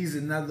 He's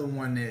another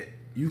one that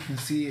you can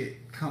see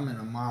it coming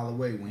a mile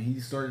away. When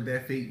he started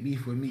that fake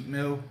beef with Meek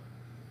Mill,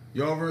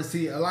 y'all ever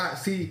see a lot?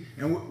 See,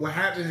 and what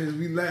happens is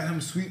we let him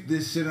sweep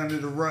this shit under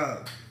the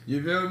rug.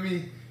 You feel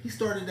me? He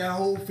started that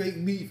whole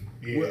fake beef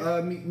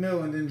with Meek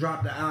Mill and then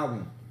dropped the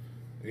album.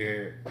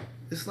 Yeah.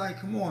 It's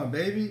like, come on,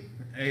 baby.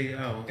 Hey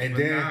yo, And but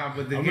then nah,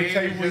 but the I'm game gonna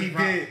tell you is what he just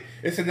rock. did.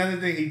 It's another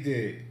thing he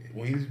did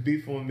when he was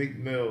beefing with Meek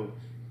Mill.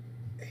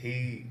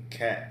 He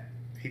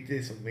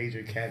did some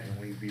major capping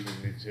when he beat him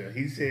in jail.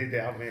 He said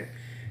that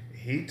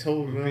he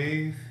told him.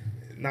 Beans.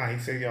 Nah, he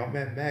said y'all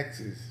met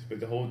Max's,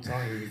 but the whole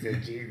time he was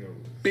at Gino's.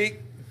 Big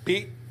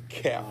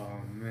Cap. Oh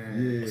man.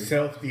 Yeah.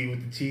 Selfie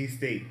with the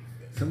cheesesteak.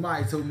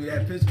 Somebody told me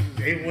that picture was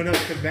They went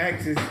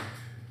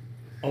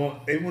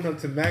up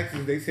to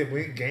Max's. They said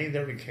when Game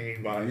never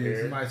came by Yeah,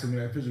 here. somebody told me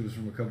that picture was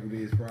from a couple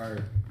days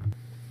prior.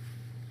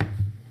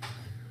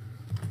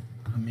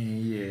 I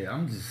mean, yeah,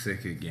 I'm just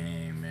sick of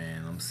Game,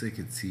 man. I'm sick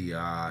of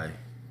T.I.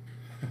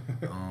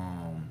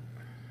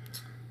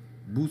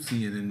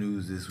 Boosie in the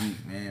news this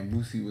week, man.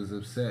 Boosie was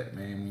upset,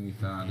 man, when he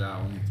found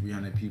out only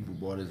 300 people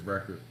bought his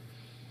record,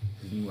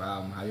 his new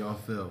album. How y'all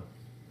feel?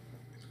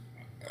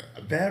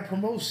 Bad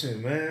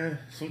promotion, man.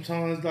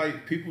 Sometimes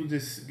like people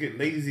just get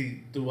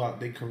lazy throughout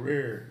their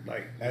career.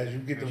 Like as you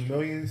get the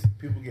millions,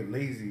 people get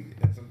lazy,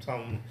 and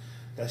sometimes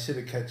that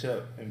shit'll catch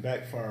up and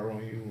backfire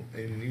on you.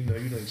 And you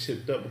done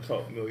chipped up a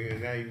couple million,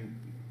 and now you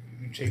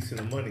chasing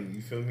the money.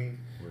 You feel me?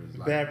 Whereas,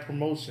 like, Bad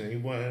promotion. He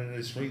wasn't in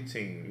the straight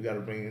team. You got to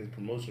bring in his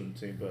promotion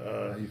team. But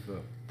how you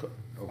feel?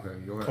 Okay,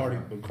 go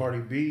ahead. Cardi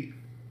B,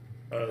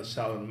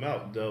 shouted him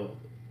out though.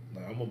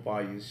 Like I'm gonna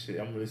buy you shit.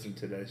 I'm gonna listen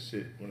to that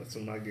shit when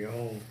soon I get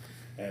home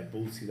at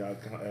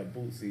Bootsy.com at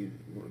Bootsy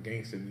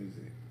Gangsta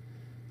Music.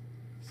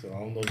 So I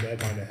don't know if that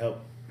might have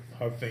helped.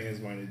 Her fans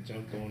might have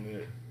jumped on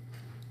it.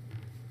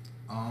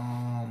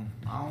 I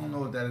don't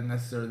know if that'll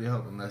necessarily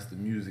help unless the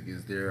music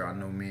is there. I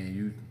know me and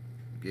you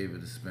gave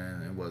it a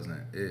spin. It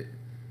wasn't it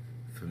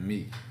for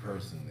me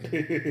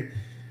personally.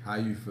 How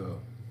you feel?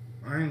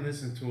 I ain't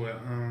listened to it.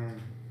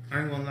 I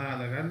ain't gonna lie,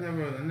 like I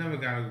never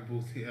got a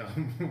Boosie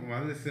album.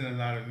 I listen to a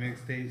lot of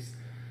mixtapes.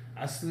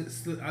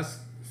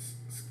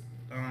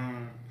 I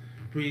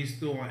breezed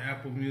through on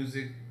Apple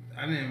Music.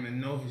 I didn't even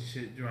know his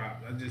shit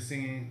dropped. I just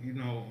seen,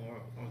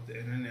 off the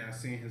internet, I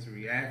seen his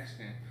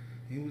reaction.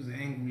 He was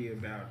angry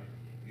about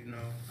it,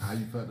 How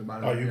you felt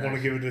about it? Oh, you want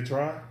to give it a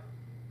try?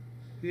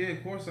 Yeah,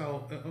 of course I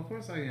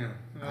am.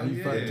 How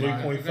you felt?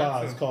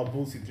 3.5. It's called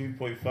Bootsy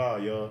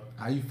 3.5, y'all.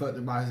 How you felt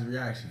about his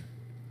reaction?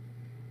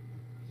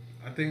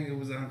 I think it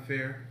was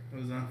unfair. It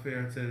was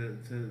unfair to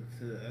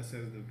us as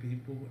the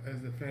people,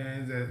 as the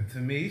fans, to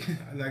me.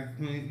 Like,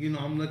 when,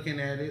 I'm looking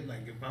at it,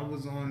 like, if I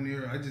was on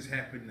there, I just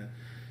happened to,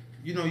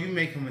 you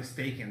make a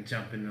mistake and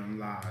jump in them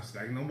lives.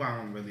 Like, nobody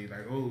don't really,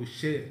 like, oh,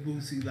 shit,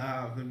 Boosie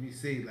live, let me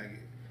see. Like,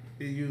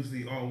 it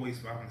usually always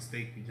by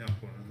mistake you jump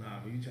on a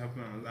live. But you jump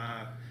on a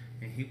live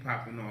and he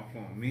popping off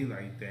on me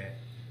like that,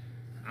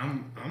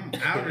 I'm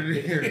out of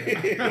there.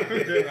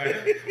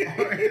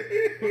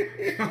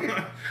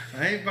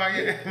 I ain't buy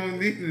your album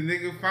neither,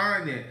 nigga.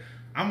 Find it.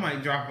 I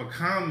might drop a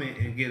comment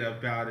and get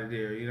up out of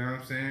there. You know what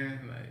I'm saying?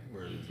 Like,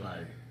 Where it's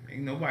like,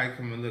 ain't nobody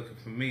coming looking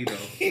for me though.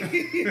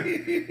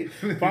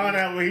 Find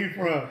out where he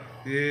from.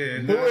 Yeah,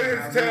 Who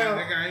is town?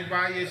 Nigga, I ain't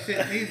buy your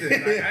shit neither.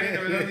 Like, I ain't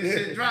never let this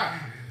shit drop.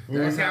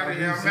 That's That's how out of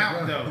here. I'm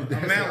out though.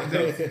 I'm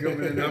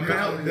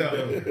out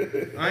though.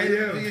 I ain't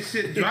never let your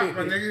shit drop,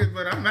 my nigga,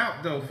 but I'm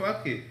out though.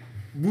 Fuck it.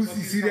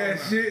 Boosie see that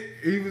shit,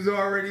 he was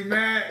already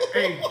mad.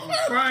 Hey,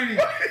 find him.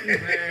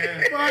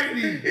 Man, find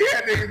him.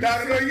 Yeah, nigga,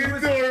 knocking on your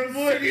door,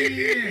 boy.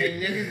 Hey,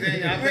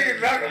 Nigga,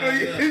 knocking on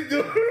your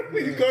door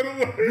when you go to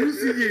work.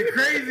 Boosie get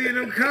crazy in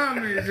them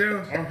comments,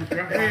 yo.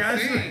 Hey, I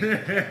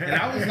swear. And I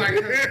was like,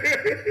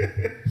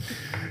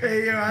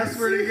 Hey, yo, I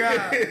swear to God.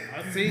 I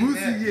seen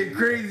Boosie that. get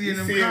crazy in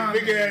them See a comments.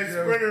 big ass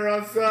yo. sprinter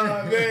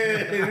outside,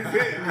 man.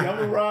 I'm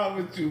gonna ride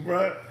with you,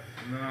 bro.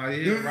 Nah,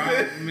 yeah, ride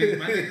with me.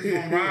 My niggas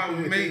gonna ride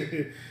with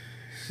me.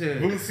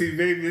 Shit. Boosie,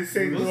 baby, this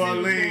ain't New Boosie was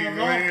Orleans, going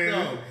off, man.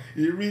 though.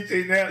 You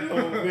reaching that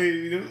low,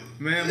 baby.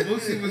 Man,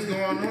 Boosie was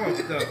going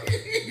off though.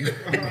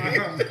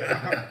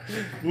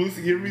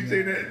 Boosie, you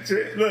reaching that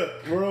shit.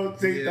 Look,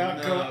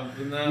 worldtake.com.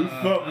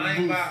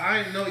 I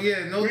ain't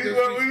no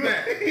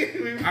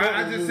disrespect.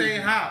 I just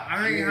ain't hot.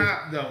 I ain't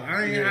hot though.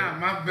 I ain't hot.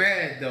 My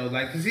bad though.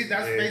 Like, cause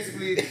that's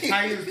basically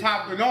how he was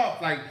popping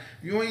off. Like,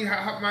 you ain't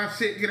hot my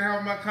shit. Get out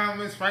of my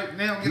comments right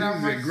now. Get out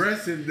of my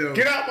aggressive though.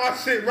 Get out my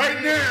shit right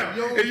now.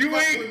 Yo, and you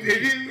ain't.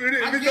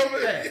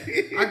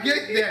 I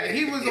get that.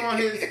 He was on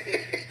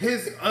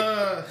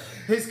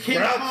his King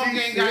Kong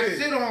ain't got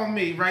shit on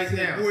me right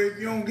now. Boy, if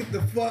you don't get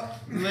the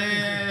fuck,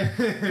 man,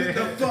 get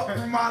the fuck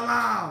from my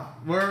live.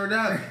 Word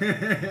up.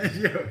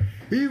 Yo,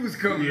 he was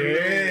coming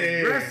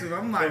aggressive.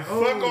 I'm like,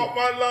 fuck off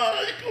my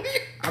line.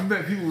 I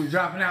bet people were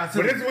dropping out too.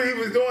 But this is what he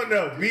was doing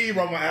though. Beeb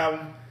on my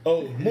album.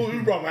 Oh, Moo,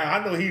 you brought my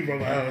album. I know he brought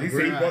my album. He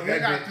said he brought that. He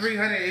got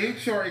 300. He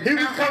short. He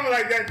was coming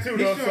like that too,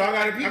 though. So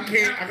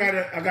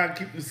I gotta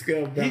keep the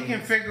scale balanced. He can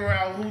figure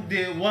out who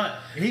did what.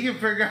 He can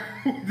figure out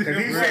who did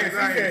what. He said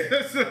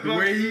the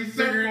way he's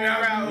figuring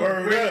out.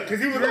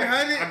 Because he was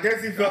 300. I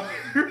guess he felt.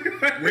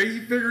 Where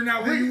you figuring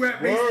out where you at?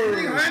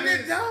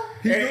 300 though.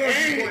 He knows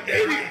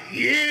yeah.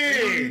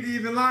 Ain't no need to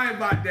even lie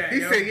about that.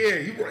 He said,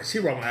 yeah, she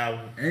brought my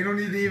album. Ain't no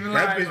need to even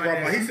lie That bitch about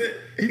brought my. that. He said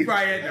he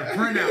probably had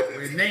the printout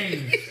with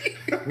names,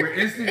 with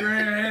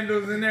Instagram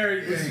handles and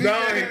everything.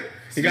 no,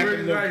 he got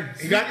them.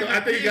 He got them. I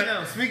think he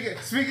got.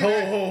 Speaking.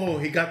 Ho.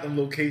 He got them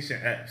location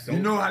apps. You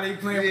know how they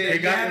playing with They their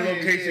got data. the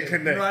location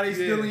connect. You know how they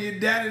stealing your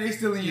data? They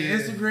stealing your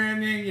Instagram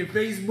name, your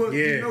Facebook.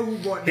 Yeah. You know who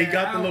bought that. He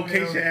got the album,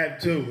 location yo. app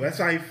too. That's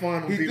how he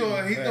fun. He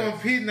throwing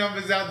P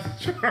numbers out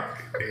the truck.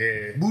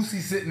 Yeah. Boosie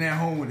sitting at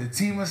home with a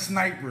team of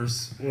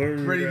snipers,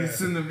 Word ready to up.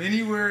 send them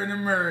anywhere in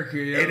America.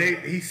 Yo. And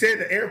he said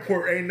the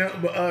airport ain't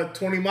nothing but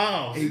 20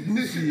 miles. Hey,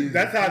 Boosie is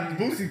That's how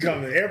Boosie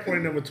coming. Airport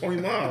ain't nothing but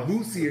 20 miles.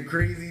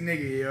 Crazy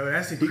nigga, yo.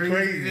 That's a He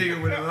crazy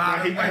nigga with a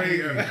lot He of money.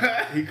 crazy. Yo.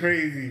 He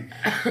crazy.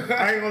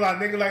 I ain't gonna lie,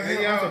 nigga like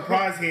him, I'm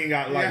surprised he ain't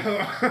got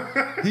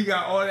life. He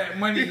got all that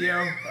money,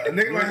 yo. A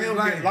nigga like him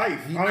get life.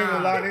 I ain't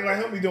gonna lie, nigga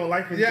like him be doing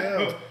life in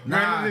jail.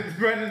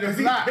 Running the Cause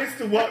he block.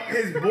 pistol up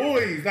his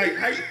boys. Like,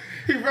 how you,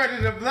 He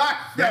running the block.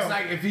 That's though.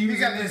 like if he was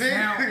got in the this big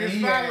town and niggas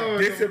he had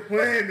following him.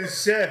 discipline the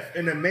chef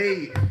and the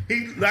maid. I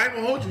ain't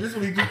gonna hold you. This is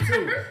what he do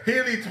too.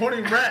 He'll need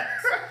 20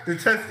 racks to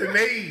test the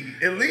maid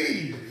and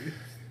leave.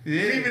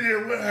 Yeah. Leave it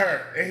there with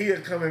her. And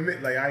he'll come and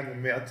admit, like, I ain't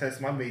gonna I'll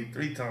test my maid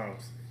 3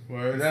 times.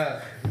 Word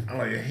up. I'm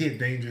like, yeah, he a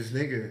dangerous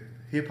nigga.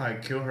 He'll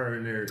probably kill her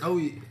in there. Oh,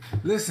 yeah.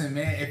 Listen,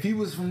 man. If he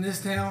was from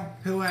this town,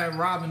 he'll have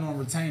Robin on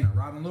retainer.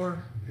 Robin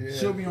Laura,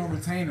 she'll be on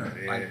retainer,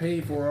 like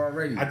paid for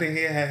already. I think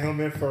he had him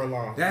in for a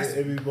long. That's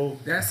It'd be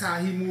both. That's how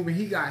he moving.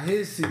 He got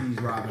his cities,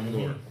 Robin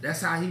Laura.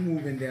 That's how he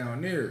moving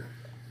down there.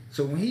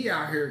 So when he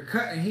out here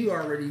cutting, he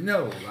already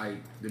know. Like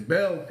the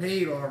bell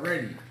paid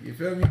already. You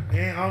feel me?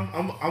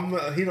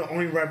 And he the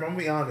only rapper. I'm gonna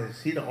be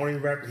honest. He the only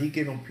rapper. He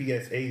get them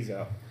PSAs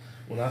out.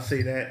 When I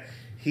say that,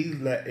 he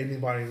let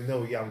anybody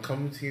know, yeah, I'm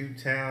coming to you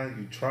town.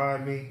 You try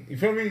me. You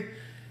feel me?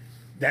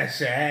 That's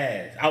your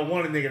ass. I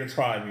want a nigga to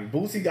try me.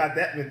 Boosie got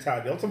that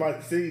mentality. I'm talking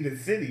about city to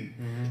city.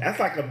 That's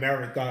like a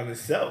marathon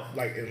itself.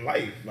 Like in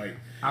life. Like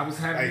I was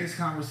having this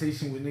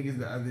conversation with niggas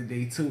the other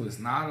day too. It's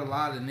not a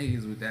lot of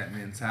niggas with that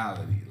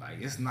mentality.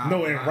 Like it's not.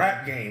 No, a in lot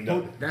rap of, game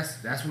though.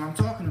 That's what I'm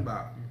talking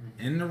about.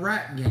 In the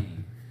rap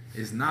game,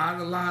 it's not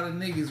a lot of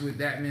niggas with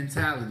that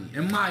mentality.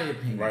 In my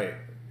opinion, Right.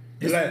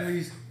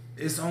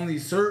 It's only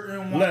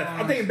certain ones. Left.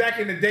 I think back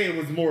in the day it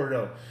was more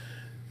though.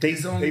 They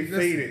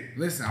faded.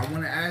 Listen, I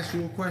want to ask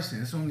you a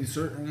question. It's only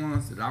certain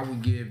ones that I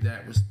would give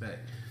that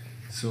respect.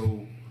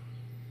 So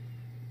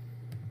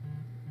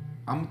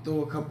I'm gonna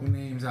throw a couple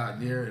names out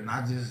there, and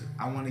I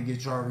want to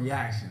get your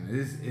reaction.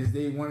 Is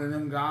they one of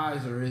them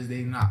guys or is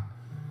they not?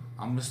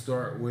 I'm gonna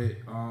start with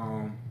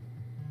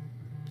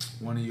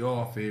one of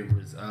y'all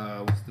favorites.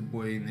 What's the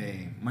boy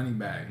name?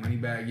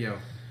 Moneybag Yo.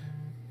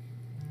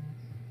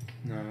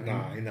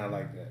 Nah, he not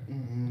like that.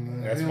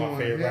 That's He my don't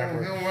favorite want-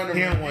 rapper. he don't want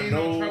He don't he want ain't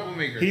no no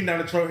troublemaker. He not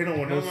a trouble. He don't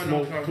want no He don't want no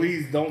smoke. trouble.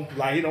 Please don't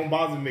he don't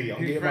bother me. I'm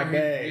He getting my friendly.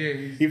 bag. Yeah,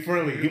 he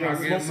friendly. He He want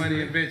about to getting smoke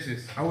money some. and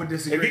bitches. I would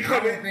disagree. If he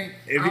come in,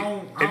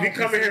 if he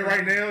come in here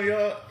right now. now,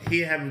 y'all, he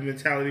have a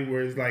mentality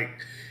where it's like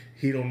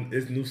he don't.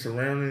 It's new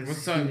surroundings.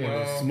 What's up, he want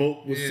y'all? to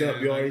smoke. What's Yeah,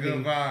 up, y'all? like He good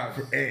can- vibes.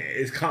 And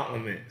it's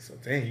compliments. So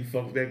dang, you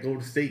fuck with that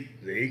Golden State.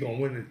 He gonna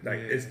win it. Like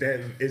it's that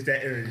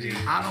energy.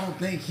 I don't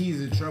think he's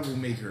a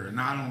troublemaker,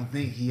 and I don't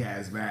think he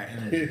has bad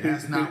energy.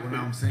 That's not what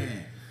I'm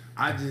saying.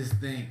 I just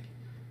think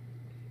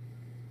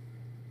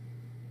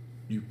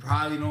you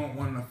probably don't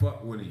want to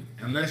fuck with him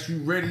unless you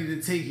ready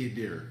to take it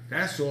there.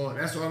 That's all.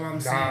 That's all I'm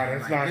saying. Nah,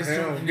 that's Like, not it's him.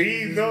 certain He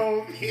niggas-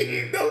 know.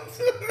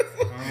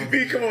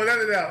 B, come on, let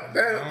it out.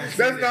 That's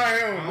not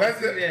him.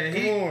 That's it.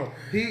 Come on.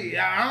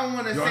 I don't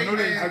want to Y'all say know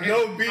they- nothing. I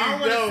know B I don't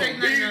want know. to say B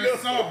nothing know. to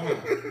assault him.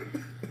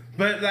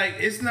 But like,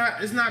 it's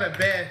not a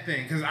bad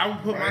thing because I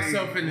would put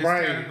myself in this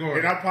category.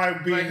 And I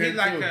probably be but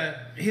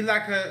he too.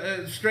 like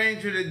a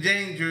stranger to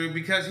danger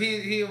because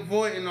he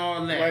avoiding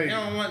all that. Right. He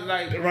don't want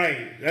like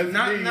That's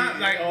not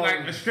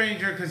like a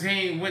stranger because he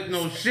ain't with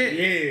no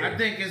shit. Yeah. I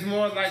think it's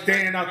more like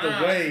staying out the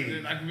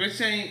way. Like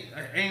bitch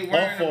ain't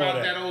worrying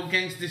about that old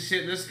gangster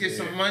shit. Let's get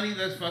some money.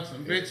 Let's fuck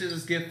some bitches.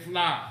 Let's get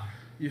fly.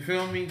 You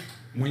feel me?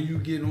 When you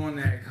get on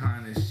that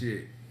kind of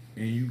shit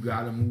and you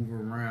gotta move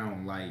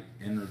around like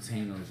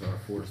entertainers are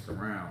forced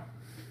around,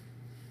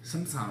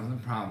 sometimes the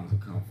problems will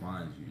come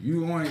find you.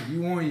 You on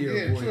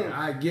your boy. True.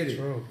 I get it.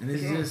 True. And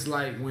it's just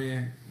like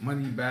when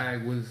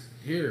Moneybagg was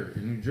here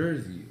in New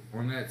Jersey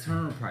on that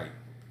turnpike.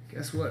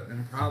 Guess what?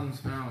 Them problems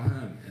found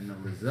him, and the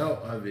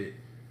result of it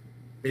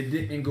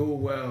didn't go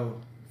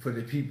well for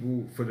the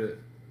people for the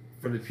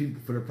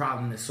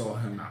problem that saw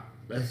him out.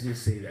 Let's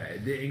just say that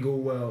it didn't go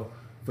well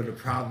for the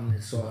problem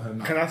that saw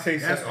him out. Can I say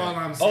something? That's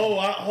all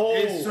I'm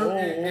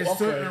saying. It's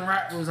certain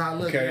rappers I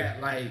look at,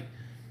 like,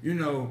 you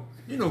know,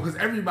 because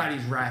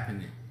everybody's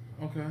rapping it.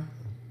 Okay.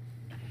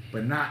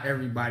 But not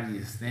everybody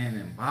is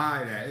standing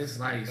by that. It's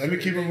like, Let me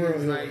keep it real.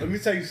 like, Let me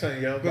tell you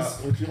something, yo.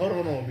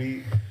 Hold on,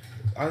 B.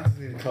 I just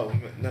need a couple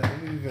minutes.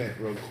 Let me vent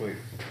real quick.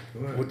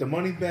 With the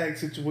Moneybagg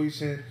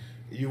situation,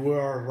 you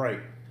were right.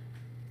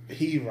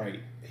 He right.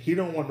 He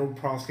don't want no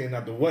problems getting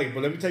out the way.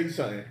 But let me tell you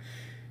something.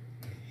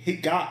 He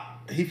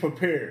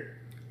prepared.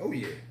 Oh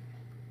yeah.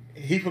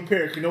 He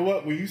prepared. You know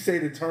what? When you say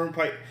the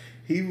turnpike,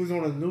 he was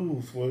on the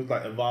news where it was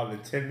like involving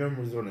 10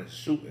 members on a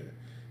shooting.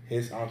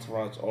 His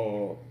entourage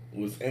all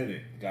was in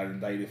it. Got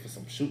indicted for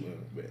some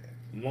shooting. But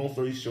long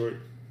story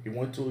short, he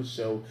went to a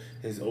show.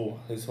 His whole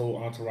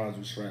entourage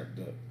was strapped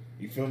up.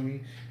 You feel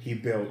me? He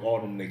bailed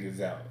all them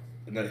niggas out.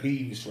 No,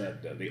 he was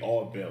strapped up. They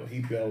all bailed. He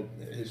bailed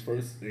his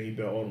first, and he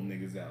bailed all them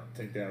niggas out.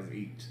 10,000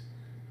 each,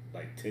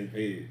 like 10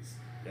 heads.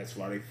 That's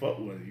why they fuck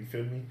with him. You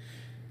feel me?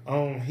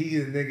 He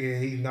is a nigga.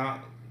 He's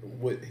not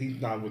with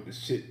the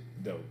shit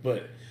though,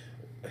 but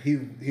he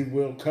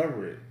will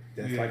cover it.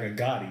 That's like a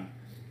Gotti.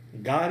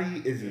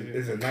 Gotti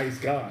is a nice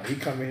guy. He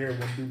come in here and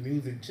want to do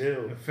music,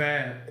 chill.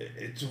 Fab.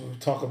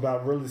 Talk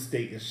about real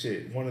estate and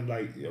shit. Want to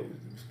like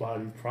buy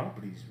these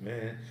properties,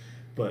 man.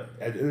 But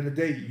at the end of the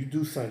day, you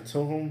do something to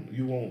him,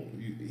 you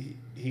won't.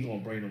 He gonna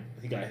bring them.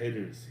 He got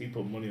hitters. He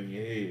put money on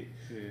your head.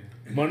 Yeah.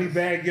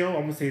 Moneybagg, yo.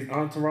 I'm gonna say his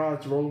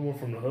entourage rolling one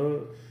from the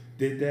hood.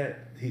 Did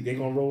that? They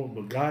gonna roll him.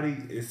 But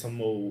Gotti is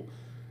some old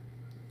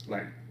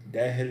like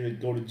that hitter to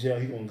go to jail.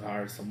 He gonna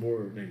hire some more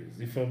niggas.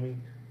 You feel me?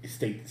 It's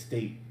state to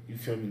state. You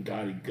feel me?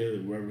 Gotti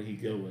good wherever he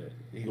go at.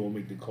 He gonna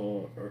make the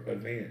call or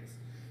advance.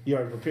 You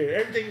already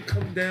prepared. Everything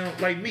comes down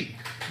like Meek.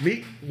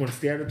 Meek want to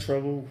stay out of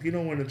trouble. He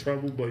don't want in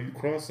trouble, but you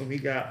cross him, he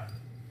got.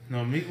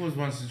 No, Meek was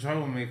once a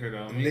troublemaker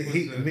though.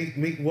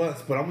 Meek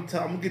was, but I'm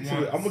gonna get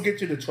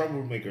you the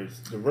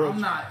troublemakers. The real. I'm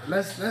not.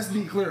 Let's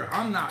be clear.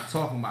 I'm not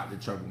talking about the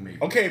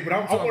troublemakers. Okay, but I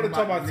want to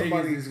talk about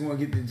somebody who's going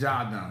to get the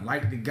job done,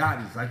 like the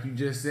Gottis, like you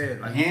just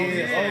said. Like, the way he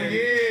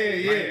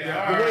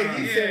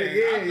said it,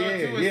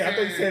 yeah. I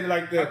thought you said it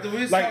like the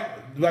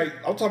like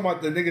I'm talking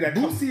about the nigga that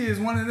Boosie is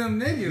one of them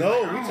niggas.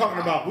 No, we talking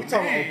about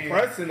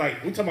oppressing.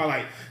 Like we talking about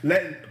like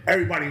letting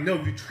everybody know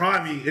if you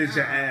try me, it's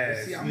your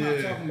ass. See, I'm not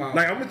talking about.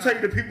 Like I'm gonna tell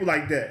you the people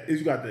like that. Is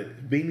you got the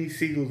Beanie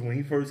Siegels when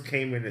he first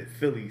came in at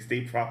Philly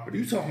State Property.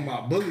 You talking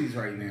about bullies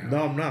right now?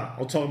 No, I'm not.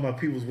 I'm talking about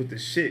people's with the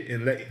shit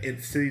and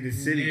city to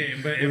city. Yeah,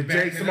 but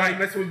when somebody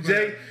messed with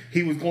Jay,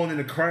 he was going in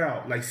the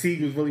crowd. Like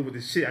Sieg was really with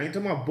the shit. I ain't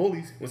talking about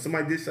bullies. When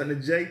somebody did something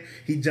to Jay,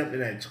 he jumped in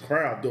that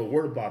crowd, threw a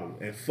water bottle,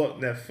 and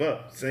fucked that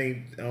fuck.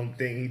 Same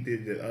thing he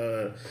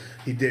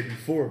did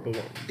before. But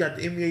you got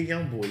the NBA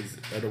young boys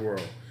of the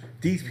world.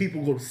 These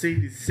people go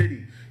city to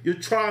city. You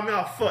try them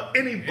out for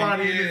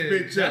anybody in this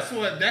bitch. That's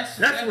what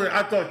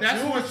I thought you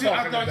was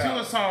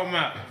talking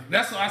about.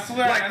 That's what I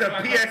swear. Like the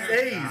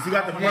PSAs, you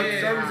got the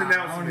public service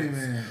announcements.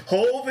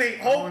 Whole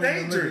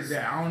dangerous.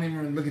 I don't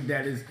even look at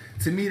that as.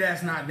 To me,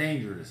 that's not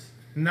dangerous.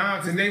 No,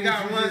 because they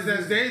got ones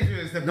that's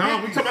dangerous.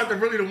 No, we talking about the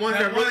ones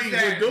that really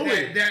will do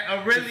it. That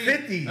are really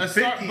 50.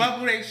 Start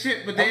bubble they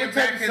shit, but they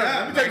back it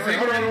up. Let me tell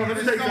you something. Let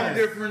me tell you some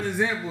different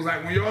examples.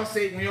 Like when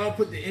y'all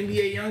put the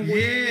NBA young boys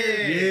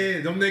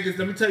yeah, them niggas.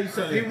 Let me tell you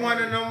something. He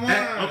one of them ones.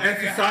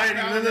 At society,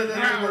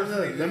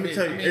 let me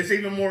tell you, it's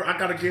even more. I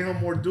gotta give him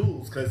more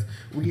duels because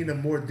we in a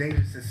more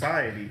dangerous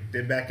society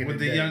than back in the day.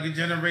 With the younger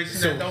generation,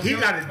 so he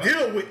got to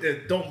deal with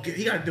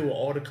he got to deal with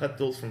all the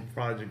cutthroats from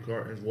Project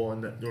Gardens,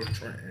 Walnut, North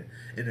Trenton,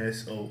 in the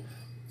SO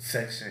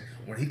section.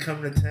 When he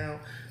coming to town,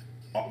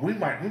 we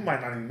might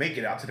not even make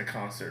it out to the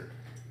concert.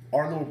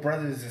 Our little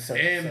brothers and such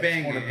want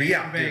to be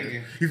out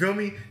there. You feel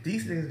me?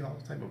 These niggas got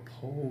all type of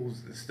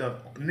poles and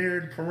stuff near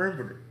the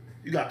perimeter.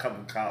 You got a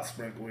couple of cops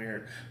sprinkled in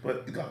here,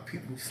 but you got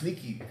people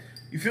sneaky.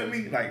 You feel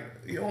me? Like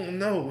you don't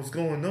know what's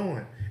going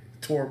on.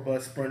 Tour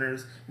bus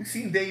sprinters. We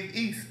seen Dave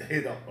East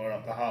hit up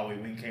the highway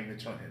when he came to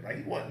Trenton.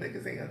 Like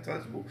niggas ain't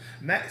untouchable.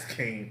 Max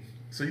came.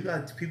 So you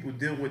got people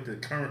deal with the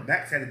current.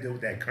 Max had to deal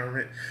with that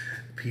current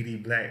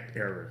PD Black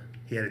era.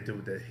 He had to deal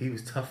with that. He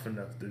was tough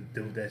enough to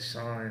deal with that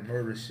shine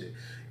murder shit.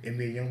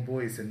 NBA young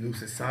boy, it's a new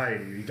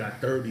society. You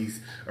got 30s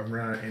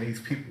around, and these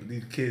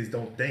kids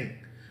don't think.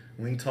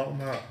 We ain't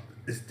talking about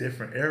it's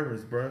different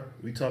eras, bro.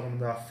 We talking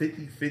about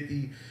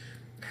 50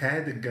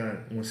 had the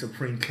gun when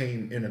Supreme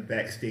came in the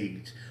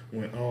backstage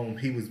when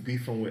he was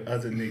beefing with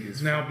other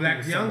niggas. Now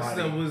Black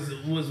Youngster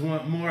was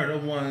one more of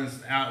the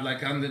ones out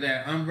like under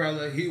that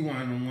umbrella. He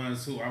one of the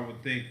ones who I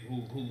would think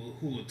who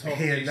would talk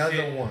He that another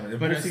shit. one.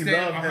 But stand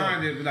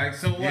behind it, like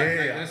so what?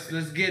 Yeah. Like,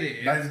 let's get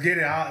it. Let's get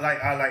it.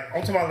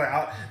 I'm talking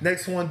about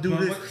next one do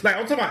this. Like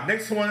I'm talking about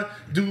next one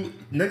do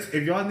next.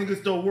 If y'all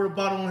niggas throw a water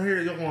bottle on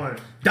here, you're going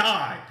to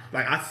die.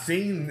 Like I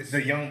seen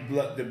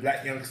the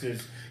black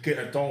youngsters get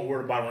a thrown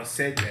water bottle and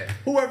said that.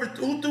 Who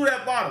threw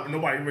that bottle?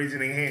 Nobody raising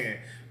their hand.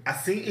 I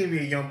seen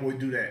NBA young boy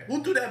do that.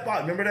 Who threw that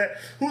bottle? Remember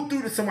that?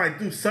 Somebody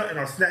threw something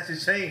or snatched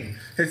his chain?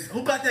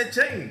 Who got that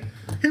chain?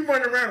 He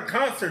running around a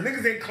concert.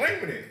 Niggas ain't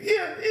claiming it.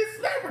 Yeah, he's a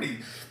celebrity.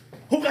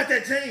 Who got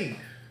that chain?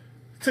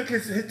 Took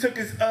his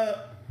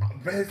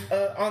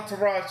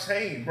entourage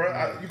chain,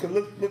 bro. You can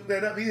look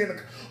that up.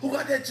 Who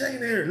got that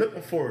chain there?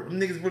 Looking for it. Them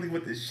niggas really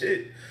with this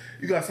shit.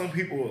 You got some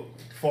people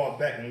fall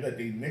back and let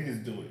these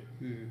niggas do it.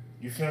 Mm-hmm.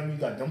 You feel me? You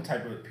got them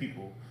type of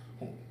people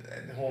who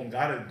don't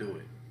gotta do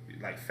it.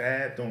 Like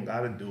Fab don't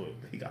gotta do it,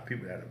 but he got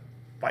people that'll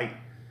fight,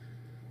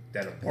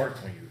 that'll bark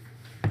on you.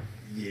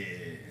 Yeah.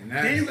 And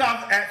Then you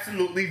got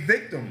absolutely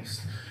victims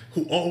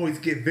who always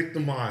get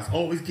victimized.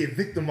 You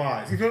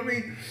feel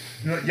me?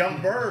 Young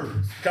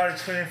Birds got a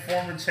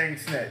transformer chain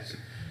snatch.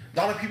 A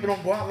lot of people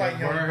don't go out like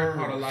Young Bird.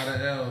 Caught a lot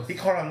of L's. He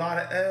caught a lot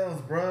of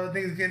L's, bro.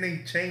 Niggas getting they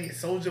chain.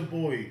 Soldier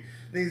Boy.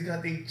 Niggas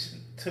got they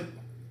took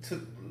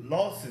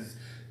losses.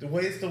 The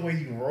way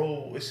you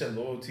roll, it's your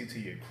loyalty to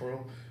your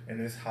crew,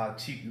 and it's how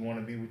cheap you want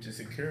to be with your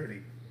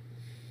security.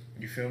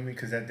 You feel me?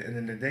 Because at the end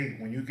of the day,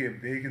 when you get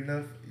big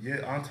enough,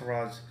 your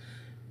entourage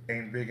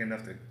ain't big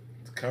enough to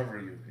cover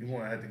you. You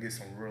want to have to get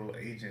some real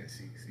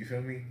agencies. You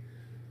feel me?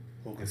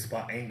 Who can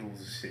spot angles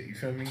and shit. You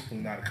feel me? Who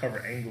know how to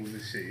cover angles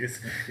and shit. It's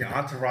your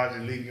entourage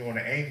will leave you on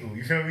an angle.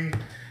 You feel me?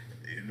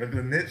 Look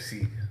at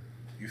Nipsey.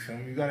 You feel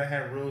me? You gotta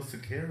have real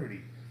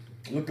security.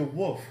 Look at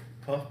Wolf,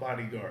 Puff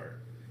Bodyguard.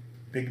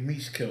 Big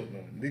Meech killed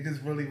them.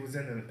 Niggas really was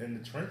in the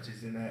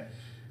trenches in that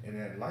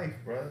life,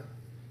 bruh.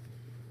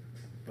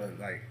 But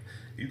like,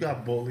 you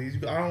got bullies.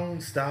 You got our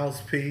own Styles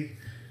P,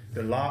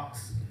 the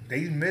Locks.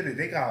 They admitted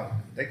they got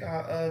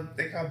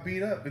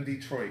beat up in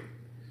Detroit.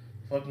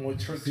 Fucking with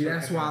Trick. See,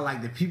 that's why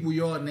like the people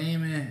y'all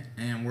naming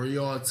and where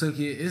y'all took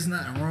it, it's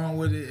nothing wrong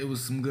with it. It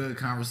was some good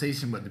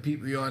conversation, but the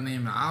people y'all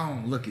naming, I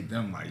don't look at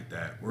them like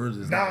that. We're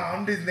just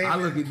I'm just naming. I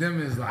look at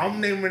them as like I'm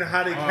naming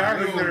how they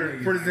character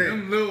present.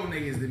 Them little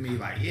niggas to me,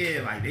 like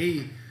like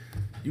you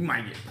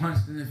might get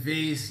punched in the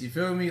face. You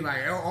feel me?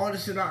 Like all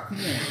this shit out. Come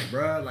on,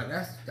 bro. Like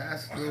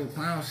that's little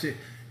clown shit.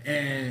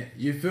 And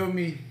you feel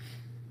me?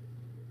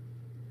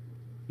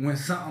 When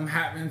something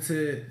happened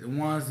to the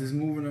ones that's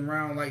moving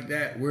around like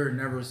that, we're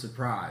never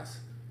surprised.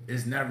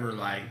 It's never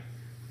like,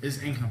 it's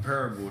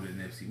incomparable to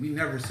Nipsey. We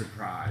never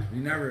surprised. We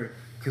never,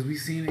 because we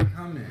seen it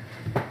coming.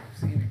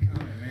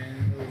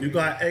 Man. You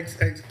got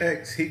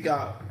XXX. He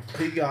got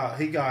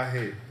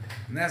hit.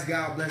 And that's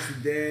God bless the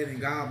dead and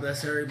God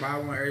bless everybody. I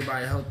want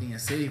everybody healthy and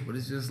safe, but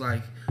it's just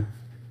like,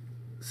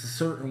 it's a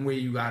certain way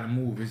you gotta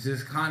move. It's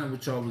just kind of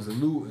what y'all was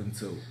alluding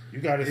to.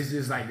 It's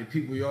just like the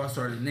people y'all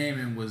started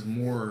naming was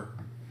more.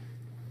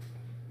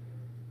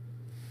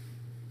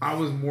 I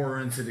was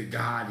more into the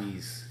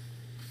Gottis,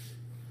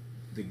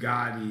 the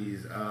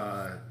Bootsies,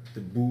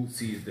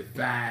 the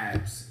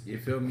Fabs. You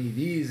feel me?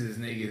 These is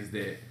niggas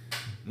that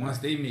once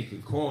they make a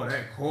call,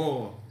 that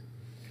call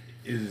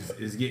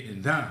is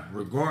getting done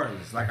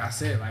regardless. Like I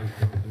said, like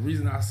the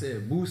reason I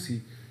said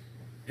Boosie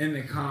in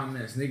the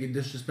comments, nigga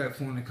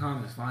disrespectful in the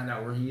comments, find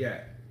out where he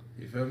at.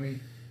 You feel me?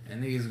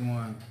 And niggas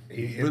going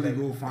really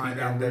go find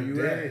out where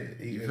you at.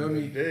 You feel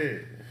me?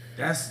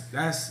 That's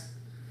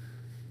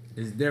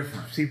it's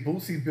different. See,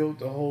 Boosie built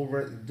the whole.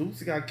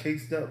 Boosie got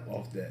cased up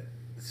off that.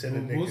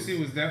 Boosie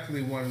was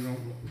definitely one of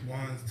them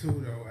ones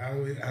too, though. I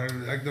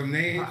like them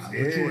names.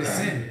 You was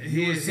sin.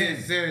 He was sin.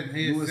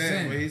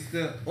 But he's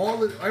still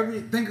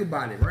think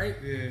about it, right?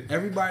 Yeah.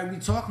 Everybody we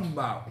talking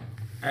about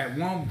at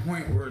one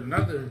point or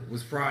another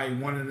was probably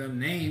one of them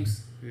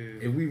names.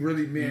 Yeah. If we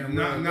really being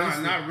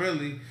not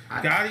really.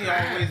 Gotti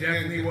always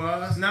definitely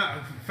was.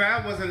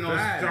 Fab wasn't no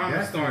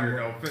drama starter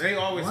though. They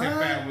always said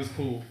Fab was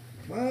cool.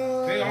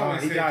 They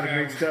always he got it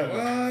mixed up.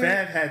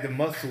 Fab had the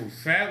muscles.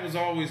 Fab was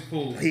always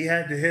cool. He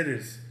had the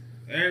hitters.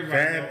 Everybody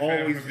Fab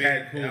always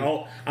had.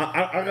 Cool.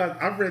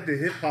 I read the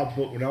hip hop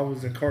book when I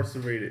was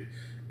incarcerated,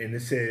 and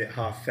it said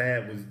how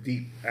Fab was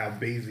deep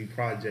out Baisley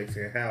projects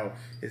and how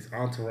his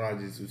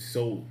entourages was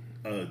so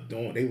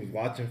they was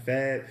watching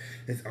Fab.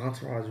 His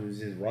entourage was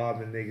just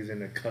robbing niggas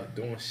in the cut,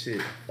 doing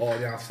shit all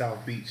down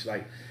South Beach,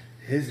 like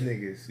his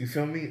niggas. You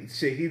feel me?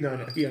 Shit he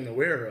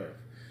unaware of.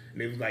 And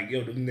they was like,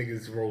 yo, them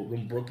niggas rolled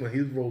them Brooklyn. He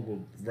was rolled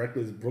with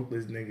reckless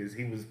Brooklyn niggas.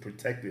 He was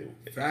protected.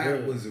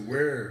 Fab was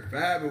aware.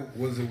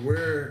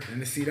 And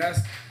to see,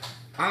 that's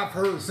I've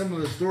heard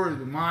similar stories,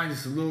 but mine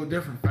is a little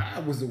different.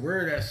 Fab was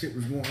aware that shit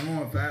was going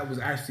on. Fab was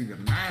actually the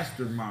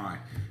mastermind.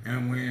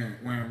 And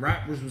when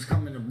rappers was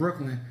coming to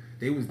Brooklyn,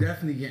 they was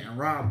definitely getting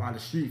robbed by the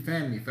street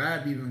family.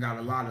 Fab even got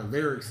a lot of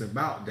lyrics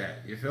about that.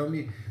 You feel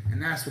me?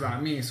 And that's what I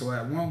mean. So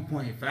at one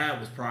point, Fab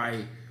was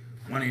probably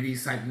one of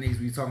these type of niggas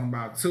we talking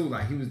about too.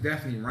 Like he was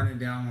definitely running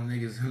down on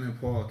niggas, him and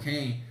Paul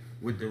Kane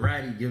with the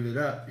ratty, give it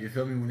up. You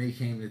feel me? When they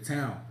came to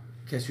town,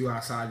 catch you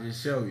outside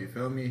this show. You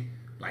feel me?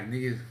 Like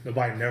niggas.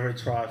 Nobody never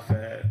tried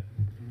Fab.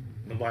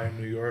 Nobody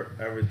in New York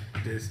ever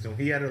dissed him.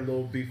 He had a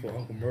little beef with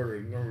Uncle Murder.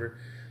 You remember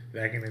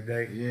back in the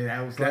day? Yeah,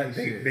 that was like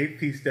shit. They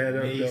pieced that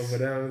up though, but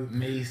that was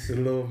Mace. the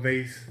little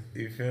Mace.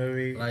 You feel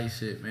me? Like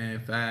shit, man.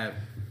 Fab,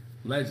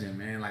 legend,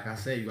 man. Like I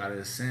said, you gotta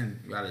ascend.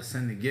 You gotta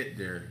ascend to get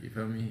there. You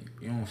feel me?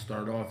 You don't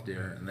start off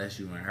there unless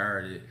you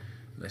inherit it.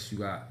 Unless you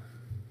got.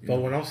 But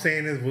what I'm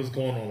saying is, what's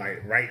going on?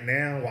 Like right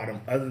now, while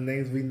them other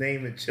names we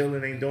named and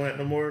chilling ain't doing it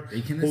no more.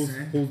 They can who's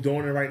ascend. who's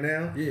doing it right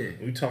now? Yeah.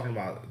 We talking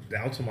about.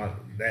 I'm talking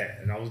about that,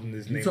 and I was in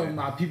this You name. talking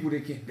about people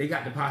that can? They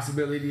got the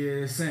possibility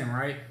to ascend,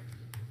 right?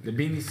 The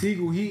Beanie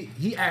Siegel,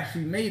 he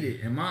actually made it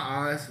in my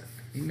eyes.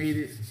 He made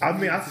it. I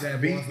mean, to that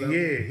boss level.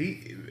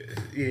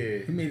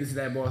 he made it to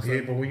that boss Yeah,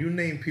 level. but when you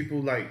name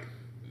people like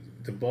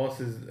the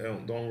bosses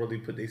don't really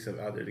put themselves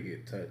out there to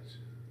get touched,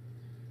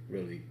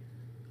 really.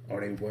 Are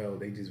they well?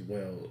 They just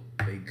well.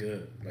 They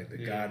good. Like the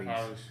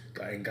Gottis.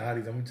 And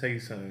Gottis, I'm gonna tell you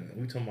something.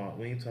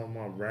 We ain't talking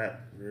about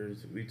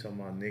rappers. We talking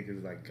about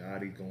niggas like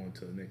Gotti going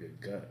to a nigga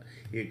gut.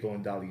 He ain't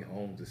going Dolly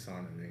Holmes to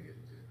sign a nigga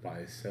by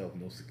himself,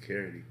 no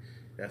security.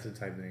 That's the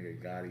type of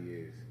nigga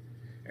Gotti is.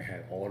 And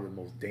had all the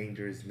most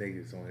dangerous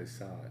niggas on his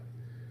side.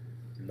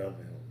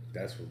 Loving him.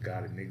 That's what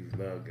Gotti. Niggas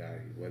love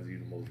Gotti. Whether you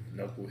the most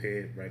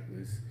knucklehead,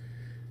 reckless,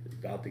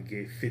 about to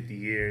get 50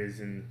 years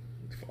and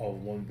off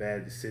one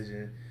bad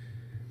decision.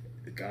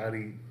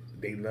 Gotti,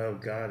 they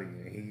love Gotti,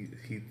 and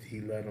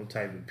he love them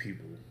type of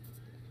people.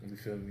 You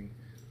feel me?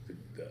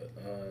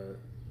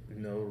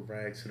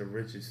 Rags to the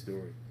riches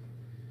story.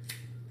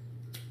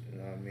 You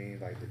know what I mean?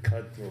 Like the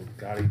cutthroat,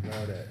 Gotti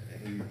know that.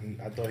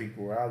 And I thought he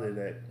grew out of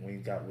that when he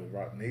got with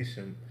Rock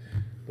Nation,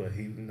 but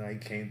he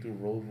came through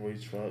Rolls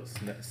Royce trucks,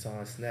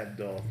 signed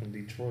Snapdog from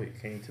Detroit,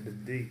 came to the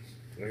D.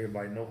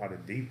 Everybody know how the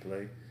D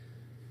play.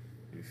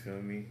 You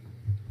feel me?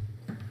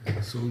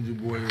 Soulja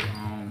Boy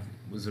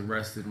was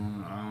arrested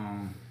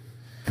on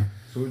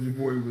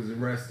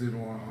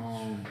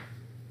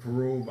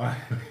parole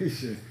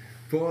violation.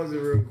 Pause it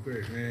real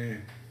quick,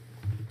 man.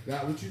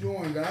 Doc, what you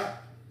doing,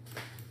 Doc?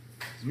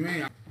 You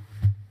ain't.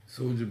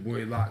 Soulja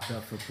Boy locked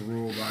up for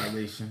parole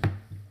violation.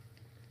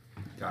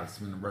 Got to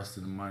spend the rest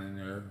of the money in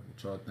there.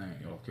 What y'all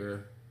think? Y'all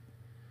care?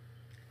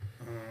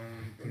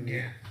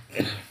 Yeah.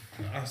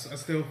 I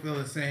still feel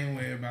the same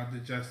way about the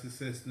justice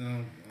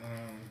system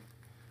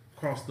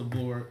across the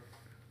board.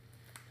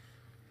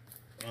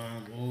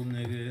 Old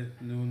nigga,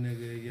 new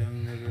nigga,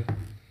 young nigga.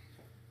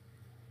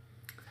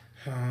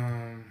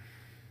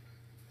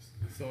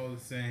 It's all the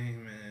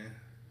same, man.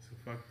 It's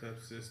a fucked up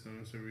system.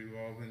 It's a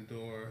revolving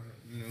door.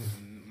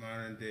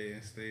 Modern day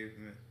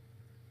enslavement.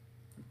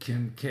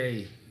 Kim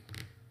K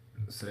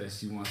says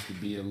she wants to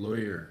be a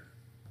lawyer.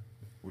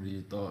 What are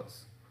your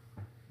thoughts?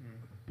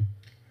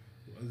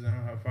 Was that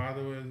her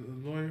father was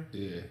a lawyer?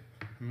 Yeah.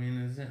 I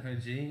mean, is it her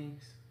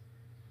genes?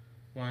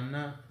 Why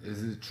not?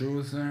 Is it true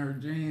it's in her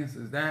genes?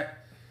 Is that...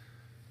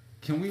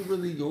 Can we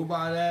really go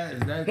by that?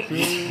 Is that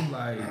true?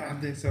 Like, I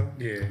think so.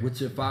 Yeah.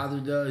 what your father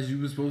does, you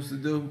were supposed to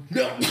do?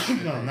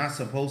 No, not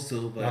supposed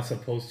to, but Not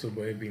supposed to,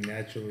 but it'd be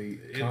naturally,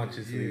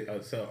 consciously. yeah.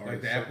 Or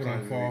Like the apple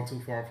don't subconsciously. fall too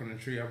far from the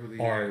tree, I believe.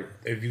 Or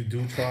if you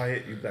do try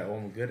it, you're like, oh,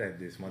 I'm good at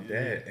this. My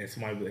dad, and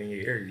somebody in your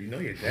ear, you know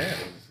your dad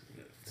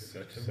was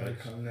such and such.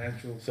 Become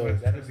natural. So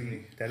that'd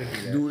be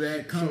that. Do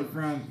that come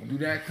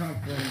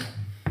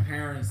from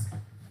parents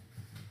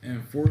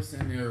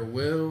enforcing their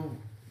will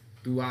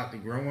throughout the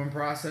growing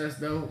process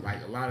though?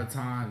 Like a lot of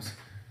times,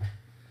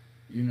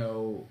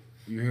 you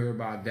hear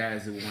about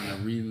dads that want to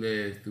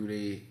relive through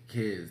their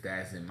kids,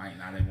 dads that might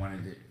not have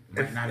wanted it,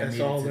 might not have That's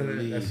made all it to the in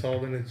league. that's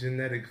all in a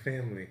genetic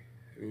family.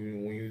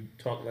 When you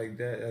talk like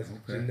that, that's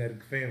a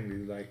genetic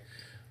family. Like,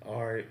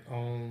 all right,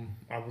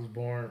 I was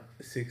born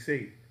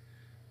 6'8".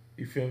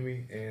 You feel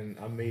me? And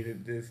I made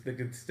it this. Look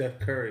at Steph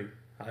Curry.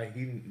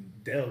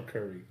 Del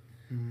Curry.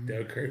 Mm-hmm.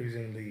 Del Curry's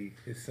in the league.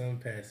 His son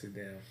passed it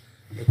down.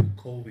 Look at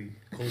Kobe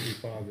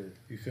father.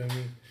 You feel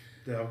me?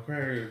 Del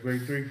Curry, a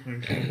great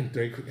 3-point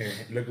shooter.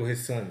 And look at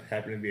his son.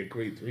 Happened to be a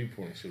great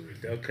 3-point shooter.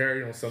 Del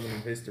Curry on some of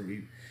them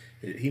history.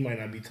 He might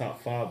not be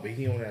top 5, but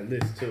he on that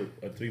list too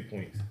of 3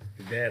 points.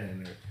 His dad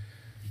on there.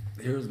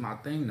 Here's my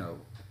thing though.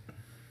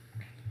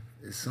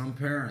 Is some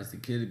parents, the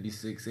kid would be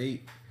 6'8",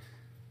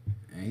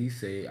 and he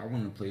say, I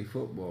want to play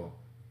football.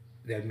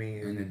 That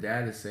means, And the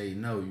dad would say,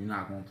 no, you're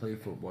not going to play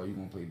football. You're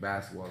going to play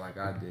basketball like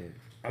I did.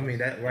 I mean,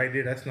 that right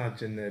there, that's not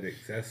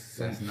genetics. That's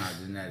not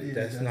genetic.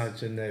 That's not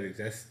genetics.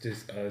 That's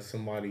just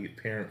somebody,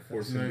 parent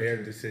forcing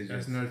their decisions.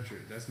 That's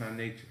nurture. That's not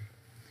nature.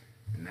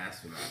 And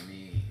that's what I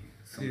mean.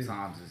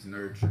 Sometimes it's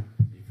nurture.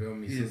 You feel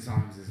me? Yeah.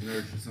 Sometimes it's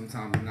nurture.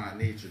 Sometimes it's not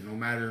nature. No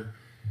matter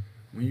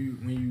when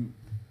you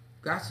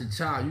got your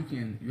child,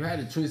 you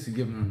had the choice of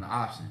giving them the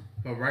option.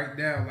 But right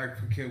now, like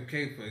for Kim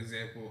K, for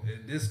example,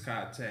 in this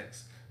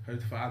context, her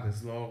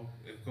father's long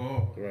is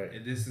gone, Right.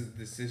 and this is a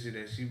decision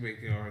that she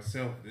making on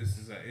herself. This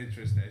is an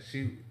interest that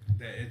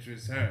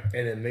interests her.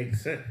 And it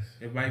makes sense.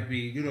 It might be,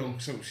 you know,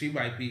 so she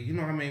might be, you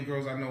know how many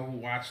girls I know who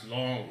watch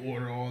Law and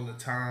Order all the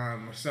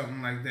time or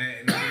something like that,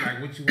 and they're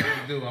like, what you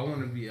want to do? I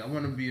want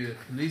to be a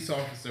police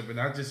officer, but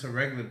not just a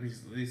regular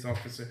police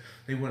officer.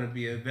 They want to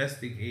be an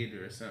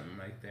investigator or something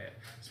like that.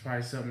 It's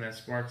probably something that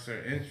sparks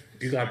her interest.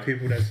 You got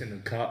people that's in the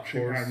cop She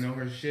force. probably know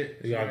her shit.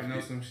 She probably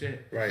know some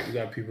shit. Right. You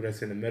got people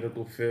that's in the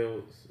medical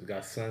field. You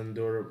got son,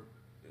 daughter,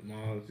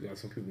 moms. You got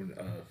some people in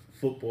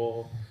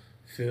football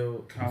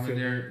field.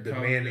 The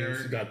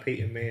Mannings. You got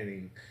Peyton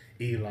Manning,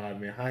 Eli,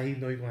 man. How he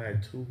know he gonna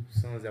have two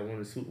sons that won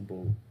the Super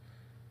Bowl?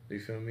 You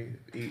feel me?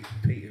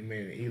 Peyton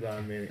Manning,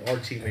 Eli Manning,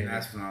 Archie Manning. And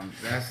that's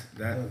what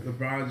that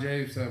LeBron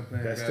James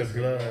something. That's the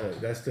blood.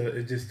 That's the.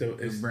 It's just the.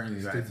 it brings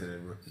me back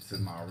to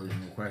my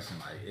original question.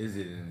 Like, is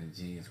it in the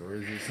genes, or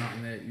is it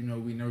something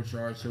that we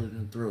nurture our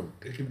children through?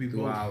 It could be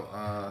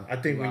throughout. I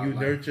think when you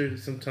life. nurture,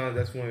 sometimes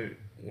that's when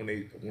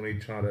they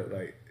try to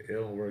like it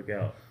don't work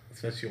out,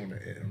 especially on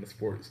the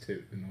sports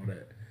tip and all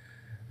that.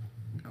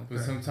 But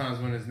sometimes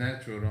when it's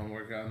natural, it don't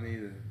work out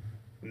neither.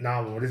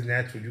 Nah, but when it's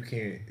natural, you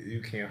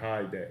can't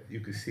hide that. You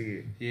can see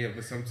it. Yeah,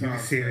 but sometimes You can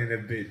see it in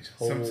the bitch.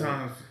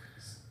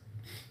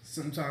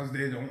 Sometimes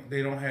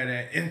they don't have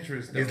that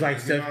interest. Though. It's like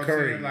You know Steph what I'm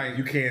Curry. saying? Like,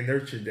 You can't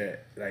nurture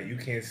that. Like you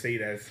can't say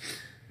that's.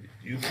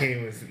 You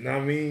can't even. Know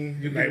what I mean?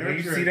 you Like can when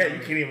you nurture see it, that, though.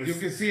 you can't even. You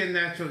can see it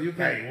natural. You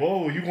can. Like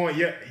whoa, you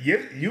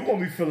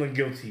gonna be feeling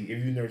guilty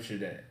if you nurture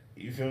that.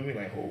 You feel me?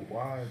 Like oh,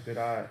 why did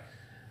I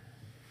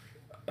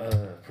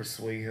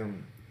persuade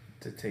him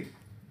to take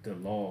the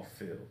law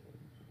firm?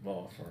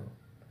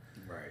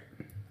 Right.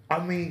 I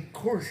mean, of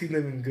course he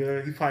living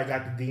good. He probably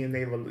got the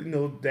DNA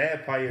of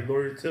dad probably a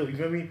lawyer too. You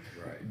feel me?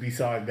 Right.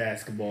 Besides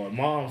basketball,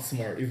 mom's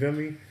smart. You feel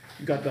me?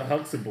 You got the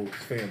Huxtables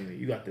family.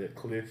 You got the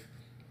Cliff,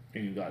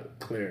 and you got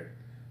Claire.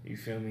 You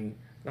feel me?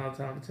 9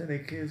 times 10, their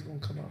kids gonna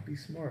come out be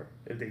smart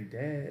if they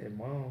dad and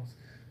moms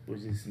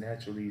was just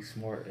naturally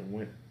smart and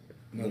went.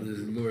 Mother's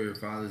a lawyer,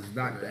 father's a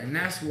doctor, and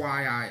that's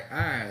why I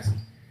asked,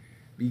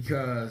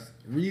 because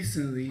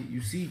recently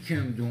you see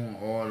Kim doing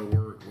all the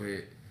work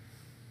with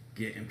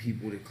getting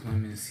people to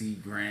clemency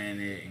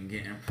granted and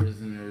getting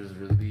prisoners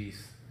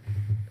released.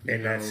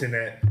 And that's in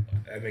that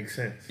makes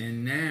sense.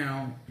 And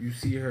now you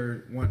see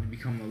her wanting to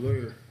become a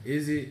lawyer.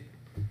 Is it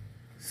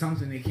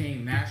something that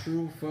came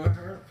natural for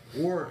her?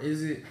 Or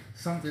is it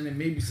something that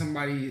maybe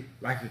somebody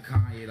like a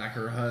Kanye, like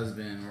her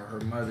husband or her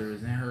mother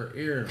is in her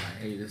ear, like,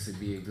 hey, this would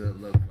be a good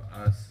look for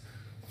us,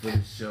 for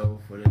the show,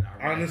 for the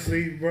direction.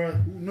 Honestly, bro,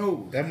 who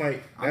knows?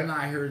 I'm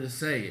not here to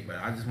say it, but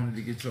I just wanted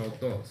to get your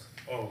thoughts.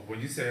 Oh,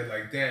 when you say it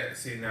like that,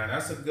 see now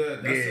that's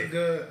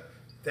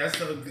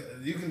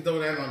you can throw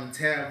that on the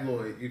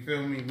tabloid. You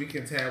feel me? We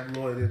can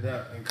tabloid it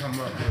up and come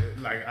up with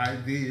like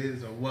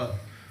ideas or what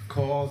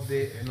caused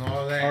it and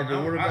all that.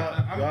 But what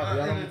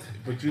about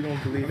but you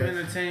don't believe I'm that?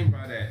 entertained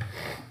by that.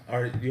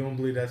 You don't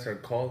believe that's her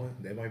calling?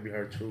 That might be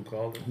her true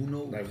calling. Who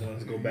knows? Like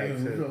let's go back to.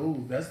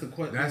 Who, that's the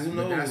question. That's who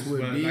knows? That's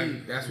what but, B.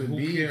 Like, That's what who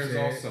B cares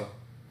said. also.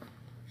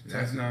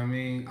 That's what I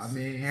mean.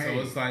 Hey. So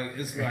it's like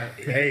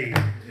Hey,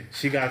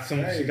 she got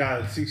she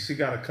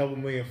got a couple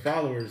million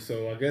followers,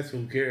 so I guess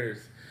who cares?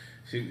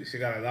 She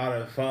got a lot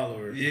of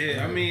followers.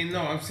 yeah. I mean,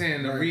 no, I'm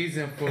saying the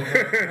reason for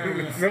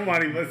her.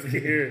 Somebody must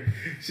care.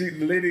 She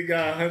lady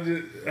got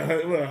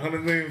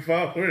 100 million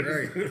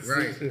followers.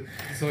 Right.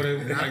 So you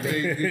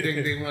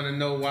think they want to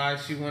know why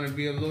she want to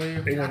be a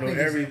lawyer? They I want to think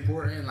know it's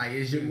important. Like,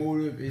 is your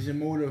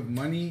motive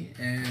money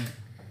and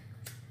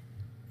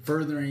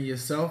furthering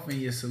yourself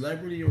and your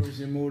celebrity, or is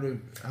your motive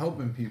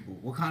helping people?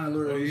 What kind of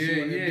lawyer is you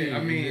want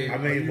to be? I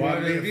mean, why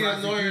to be a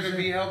lawyer prosecution? to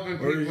be helping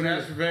people,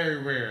 that's very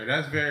rare.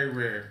 That's very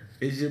rare.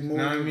 Is your motive?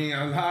 Know what I mean?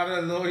 A lot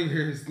of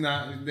lawyers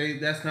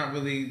that's not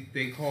really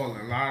they calling.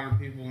 A lot of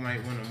people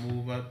might want to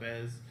move up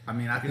as. I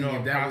mean, I think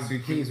if that was the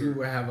case, we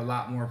would have a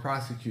lot more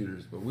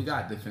prosecutors. But we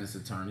got defense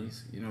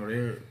attorneys.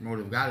 Their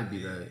motive got to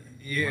be to.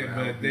 Yeah,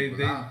 but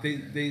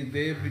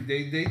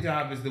they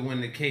job is to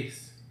win the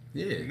case.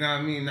 Yeah. You know what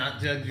I mean?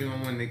 Not judge you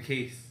on winning the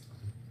case.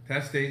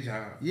 That's their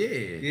job. Yeah.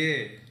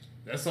 Yeah.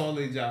 That's all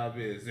their job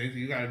is.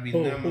 You got to be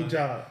who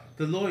job?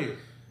 The lawyer.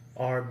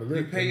 All right, but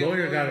look, the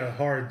lawyer got a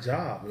hard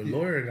job. The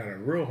lawyer got a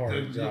real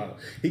hard job.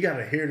 He got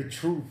to hear the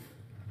truth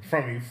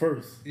from you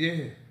first.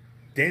 Yeah.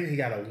 Then he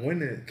got to win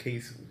the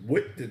case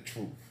with the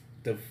truth.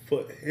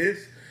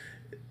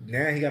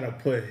 Now he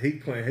got to he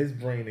putting his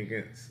brain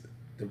against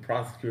the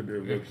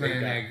prosecutor. They're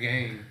playing that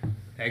game.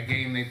 That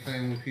game they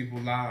playing with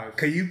people's lives.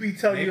 Can you be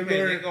telling your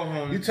lawyer? They go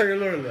home. You tell your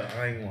lawyer, look,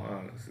 I ain't gonna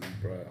honestly,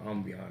 bro. I'm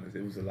gonna be honest.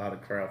 It was a lot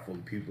of crowd full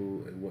of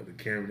people, and what the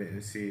camera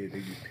didn't see it, they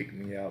just picked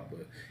me out.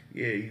 But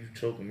yeah, you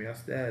choking me. I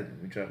stabbed him.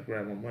 You tried to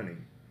grab my money.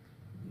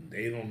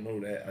 They don't know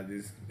that. They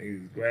just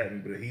grabbed me,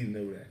 but he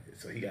knew that,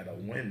 so he got to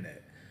win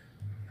that.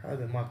 How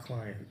did my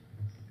client?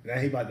 Now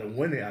he about to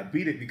win it. I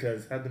beat it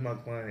because how did my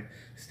client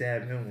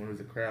stab him when there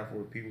was a crowd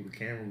full of people? The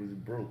camera was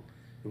broke.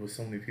 There was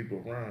so many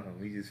people around him.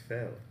 He just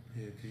fell.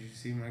 Yeah, did you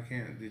see my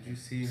camp? Did you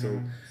see So-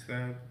 him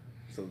stab?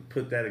 So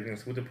put that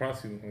against what the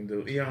prosecutor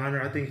gonna do. Your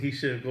Honor, I think he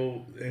should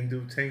go and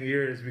do 10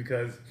 years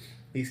because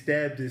he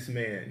stabbed this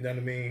man. You know what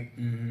I mean?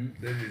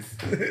 Mm-hmm. That is,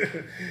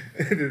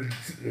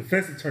 the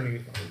defense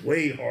attorney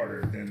way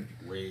harder than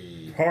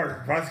Way.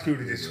 hard.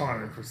 Prosecutor just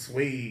trying to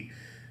persuade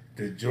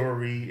the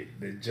jury,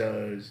 the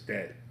judge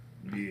that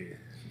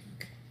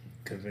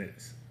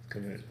convince.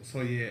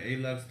 So yeah,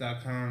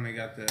 alux.com, they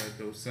got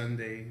those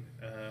Sunday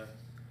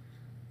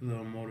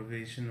little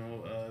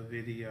motivational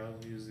video,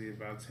 usually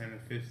about 10 or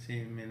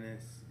 15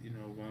 minutes. You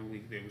know, one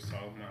week they was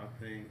talking about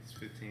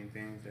 15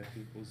 things that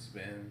people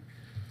spend,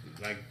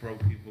 like broke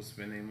people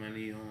spend their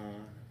money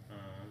on,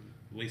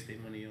 waste their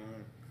money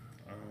on.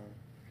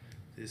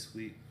 This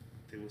week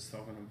they was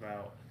talking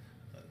about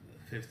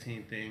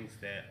 15 things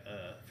that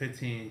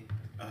 15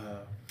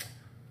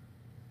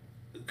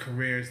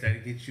 careers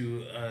that get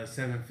you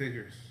 7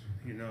 figures,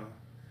 you know.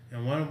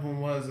 And one of them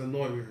was a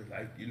lawyer,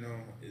 like, you know,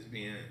 is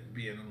being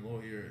a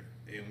lawyer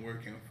and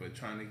working for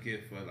trying to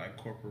get for like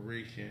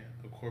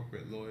a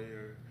corporate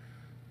lawyer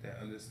that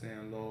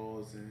understand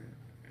laws and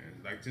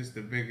like just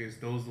the biggest.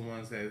 Those are the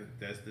ones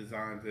that's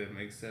designed to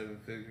make 7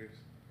 figures.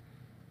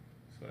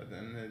 So at the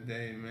end of the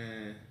day,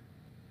 man,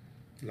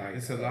 Like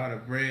it's a lot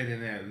of bread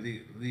in that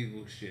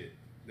legal shit,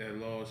 that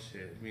law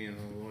shit, being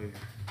a lawyer.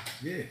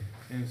 Yeah.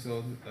 And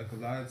so, like, a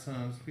lot of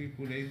times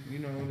people, they, you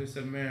know, it's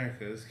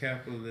America, it's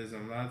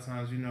capitalism. A lot of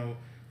times, you know,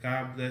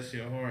 God bless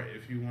your heart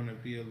if you want to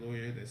be a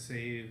lawyer to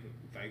save,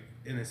 like,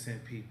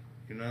 innocent people.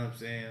 You know what I'm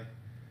saying?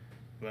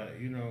 But,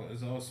 you know,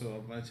 it's also a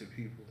bunch of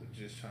people who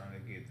just trying to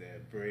get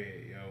that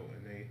bread, yo,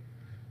 and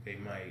they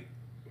might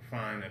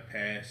find a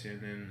passion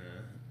in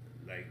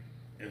the, like,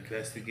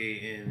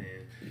 investigating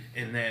and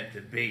in that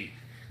debate.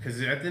 Because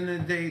at the end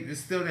of the day, it's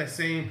still that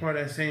same part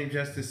of that same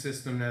justice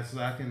system that's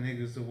locking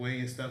niggas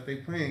away and stuff. They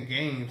playing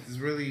games. It's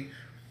really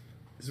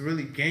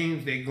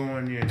games they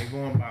going there. They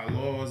going by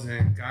laws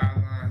and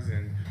guidelines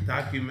and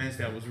documents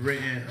that was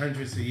written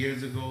hundreds of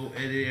years ago,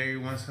 edited every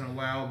once in a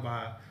while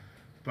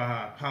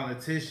by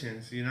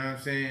politicians. You know what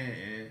I'm saying?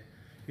 And,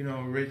 you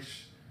know,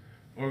 rich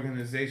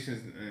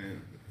organizations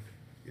and,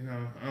 you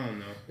know, I don't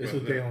know. It's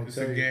But what they look, don't it's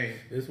tell a you. game.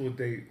 It's what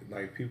they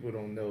like. People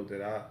don't know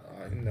that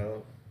you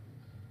know,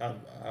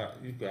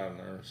 you gotta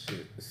learn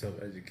shit.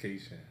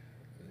 Self-education.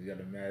 You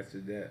gotta master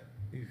that.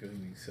 You feel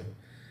me? So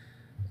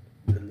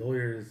the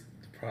lawyers,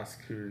 the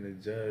prosecutor, and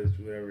the judge,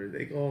 whatever,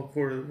 they all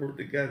work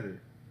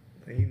together.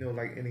 And you know,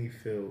 like any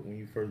field, when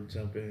you first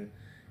jump in,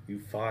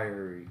 you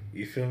fiery.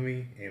 You feel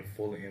me? And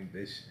full of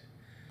ambition.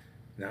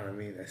 You know what I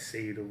mean? That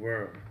save the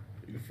world.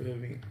 You feel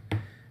me?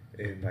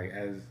 And like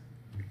as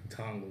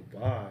time go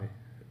by,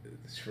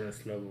 the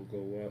stress level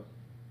go up.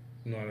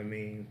 You know what I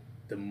mean?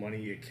 The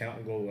money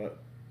account go up.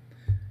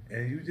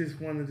 And you just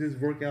want to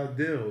just work out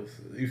deals.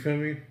 You feel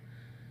me?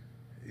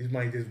 You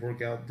might just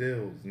work out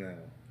deals now.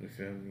 You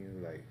feel me?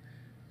 Like,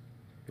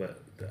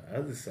 but the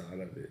other side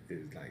of it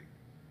is like,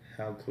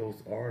 how close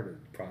are the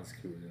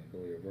prosecutor and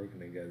lawyer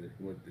working together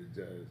with the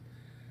judge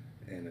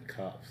and the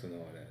cops and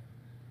all that?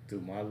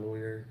 Do my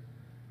lawyer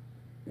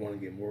want to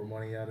get more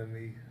money out of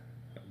me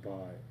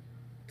by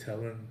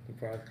telling the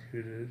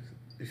prosecutors,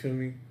 you feel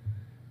me?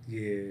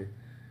 Yeah,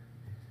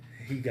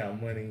 he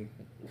got money,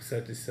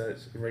 such and such,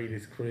 raid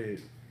his crib.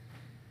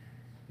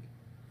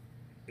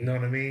 You know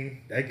what I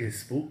mean? That gets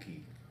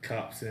spooky.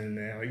 Cops in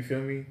now, you feel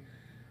me?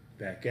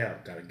 Back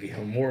out, gotta get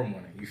him more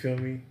money, you feel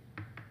me?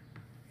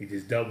 He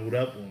just doubled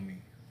up on me.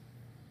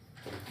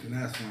 And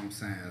that's what I'm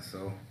saying.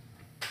 So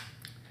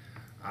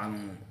I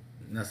don't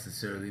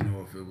necessarily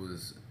know if it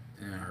was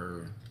in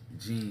her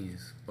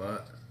genes,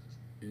 but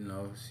you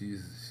know,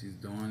 she's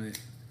doing it.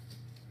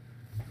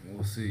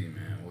 We'll see,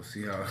 man. We'll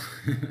see how.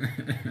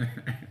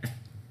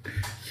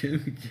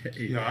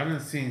 Yo, I done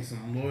seen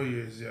some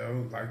lawyers,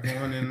 yo, like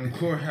going in them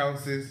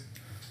courthouses.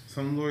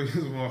 Some lawyers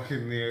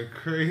walking there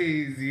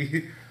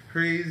crazy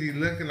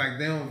looking like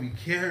they don't be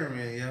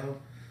caring, yo.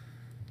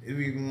 It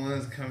be the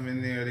ones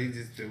coming there, they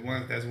just the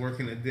ones that's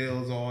working the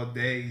deals all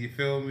day, you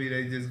feel me?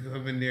 They just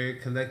come in there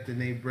collecting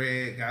their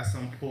bread, got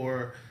some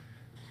poor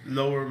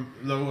lower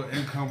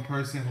income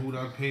person who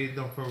done paid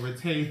them for a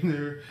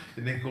retainer,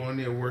 and they go in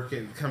there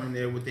working, coming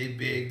there with their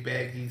big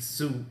baggy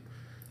suit.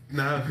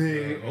 Nah,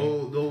 man,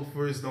 old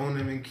loafers don't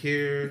even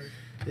care.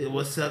 Hey,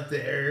 what's up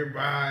to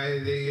everybody?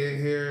 They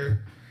in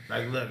here.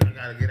 Like, look, I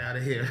gotta get out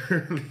of here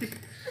early.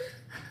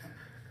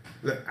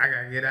 Look, I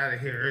gotta get out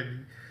of here early.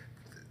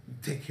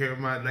 Take care of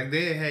my, like,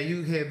 they had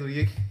you handle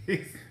your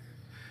case.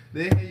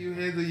 They had you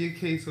handle your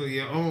case on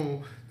your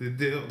own. The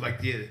deal,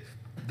 like, yeah,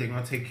 they're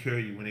gonna take care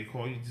of you. When they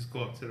call you, just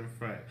go up to the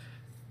front.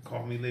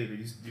 Call me later.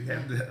 You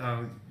have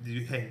the,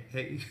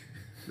 hey,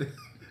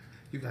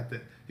 you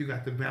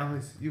got the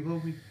balance you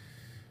owe me?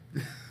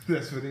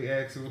 That's what they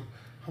ask them.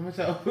 How much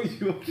I owe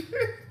you? Okay.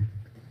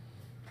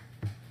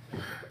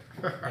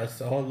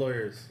 That's all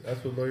lawyers.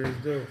 That's what lawyers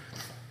do.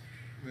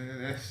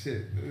 Man, that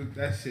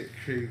shit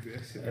crazy.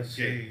 That shit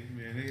game,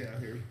 man. They out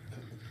here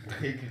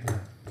taking.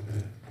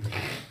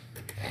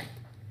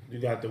 You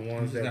got the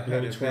ones You that got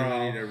blow the trial.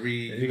 ability to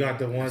read. You got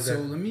the ones So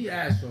that. let me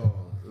ask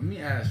y'all. let me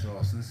ask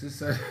y'all, since it's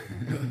such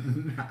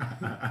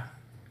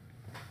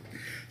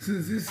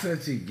since it's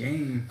such a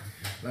game,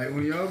 like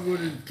when y'all go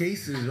to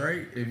cases,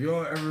 right? If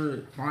y'all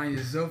ever find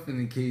yourself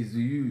in a case,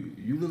 do you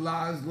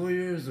utilize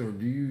lawyers or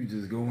do you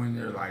just go in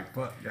there like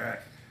fuck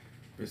that,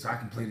 bitch? I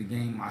can play the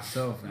game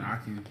myself and I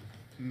can.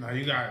 No,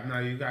 you got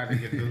to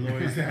get the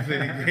lawyers that play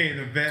the game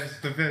the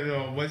best, depending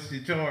on what's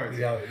your charge.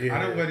 Yeah.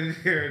 I don't want to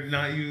hear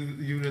not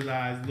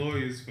utilize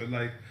lawyers for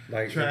like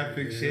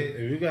traffic shit.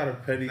 If you got a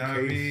petty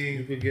case,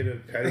 you could get a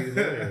petty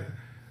lawyer.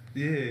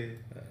 Yeah.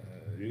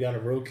 You got a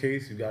real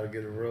case, you got to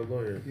get a real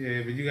lawyer.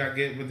 Yeah, but you got to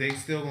get, but they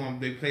still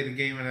they play the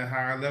game at a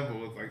higher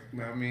level. It's like, you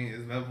know what I mean,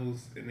 it's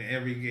levels in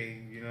every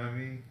game. You know what I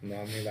mean? No,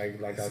 I mean,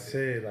 like I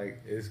said,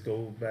 like it's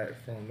goes back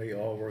from they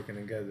all working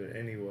together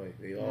anyway.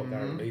 They all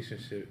got a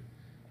relationship.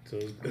 So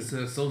it's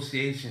an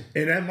association,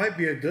 and that might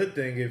be a good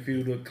thing if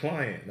you the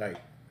client, like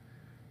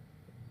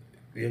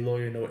your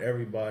lawyer know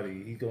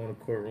everybody. He go in the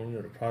courtroom, you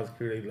know, the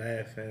prosecutor, they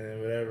laughing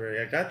and whatever.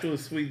 I got you a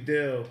sweet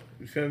deal.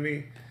 You feel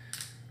me?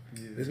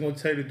 Yeah. It's gonna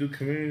tell you to do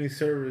community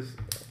service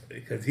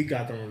because he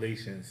got the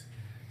relations.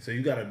 So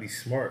you gotta be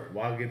smart.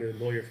 Why get a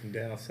lawyer from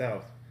down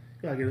south?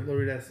 You gotta get a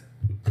lawyer that's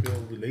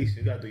build relations.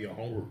 You gotta do your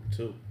homework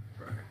too.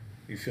 Right.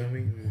 You feel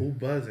me? Mm-hmm. Who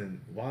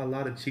buzzing? Why a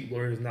lot of cheap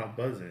lawyers not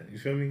buzzing? You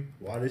feel me?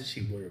 Why this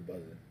cheap lawyer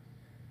buzzing?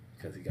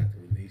 Because he got the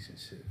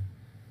relationship.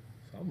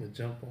 So I'm gonna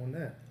jump on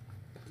that.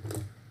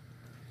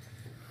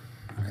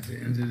 At the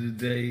end of the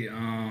day,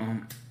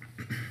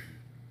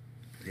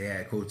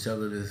 yeah,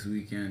 Coachella this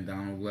weekend.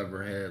 Donald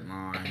Glover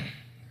headline.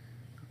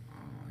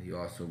 He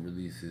also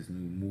released his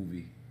new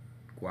movie,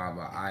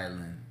 Guava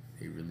Island.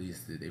 They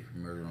released it. They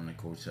premiered it on the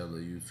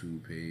Coachella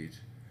YouTube page.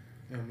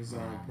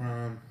 Amazon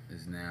Prime.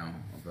 Is now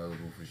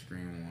available for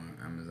streaming on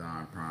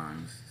Amazon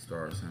Prime.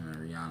 Stars him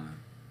and Rihanna.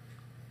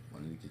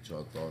 Wanted to get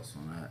your thoughts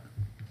on that.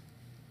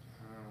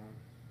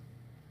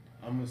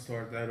 I'm gonna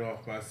start that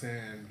off by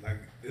saying, like,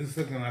 it's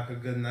looking like a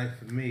good night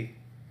for me.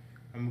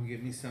 I'm gonna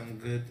get me something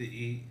good to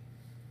eat.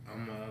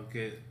 I'm gonna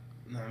get,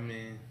 you know what I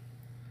mean,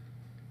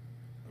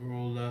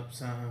 roll up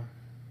something.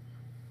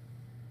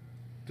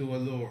 Do a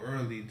little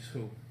early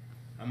too.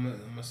 I'm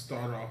gonna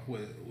start off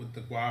with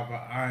the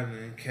Guava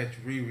Island,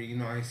 catch Riri. You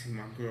know, I ain't seen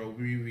my girl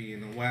Riri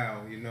in a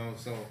while, you know,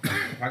 so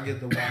if I get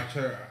to watch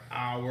her an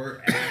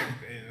hour,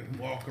 act, and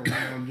walk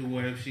around, do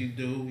whatever she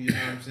do, you know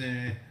what I'm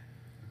saying?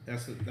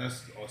 That's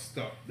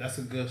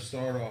a good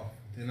start off.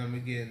 Then I'm gonna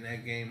get in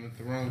that Game of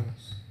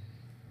Thrones.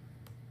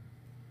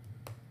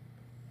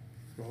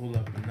 Roll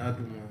up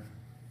another one.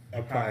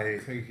 I probably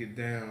take it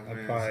down.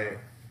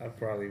 I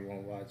probably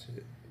won't watch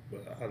it,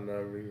 but I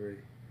love Riri.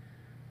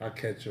 I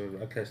catch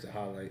the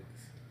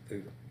highlights.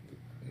 You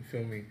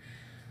feel me?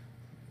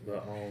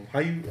 But how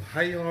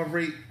y'all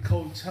rate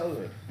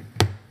Coachella?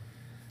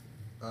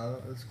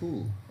 It's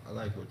cool. I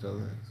like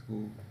Coachella. It's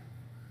cool.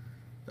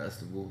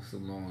 Festival. It's a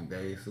long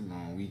day. It's a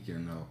long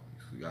weekend though.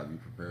 So you gotta be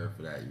prepared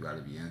for that. You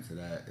gotta be into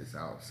that. It's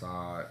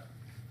outside.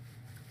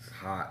 It's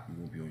hot.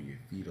 You're gonna be on your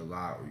feet a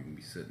lot, or you're gonna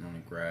be sitting on the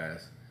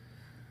grass.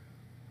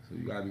 So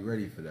you gotta be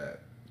ready for that.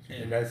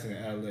 And that's in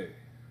LA.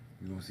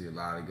 You're gonna see a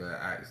lot of good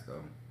acts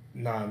though.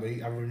 Nah,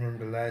 I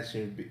remember last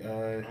year.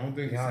 I don't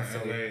think Beyonce.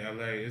 it's in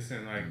LA. It's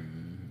in like.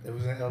 It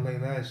was in LA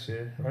last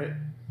year, right?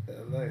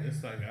 LA.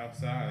 It's like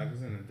outside. Like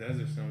it's in the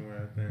desert somewhere,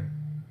 I think.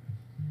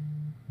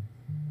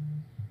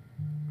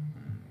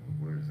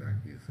 Where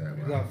exactly is that?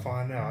 You gotta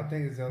find out. I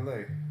think it's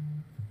LA.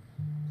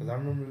 Cause I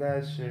remember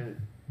last year,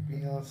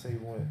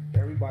 Beyonce went.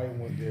 Everybody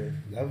went there.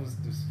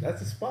 That's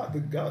the spot to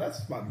go. That's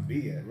the spot to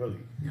be at, really.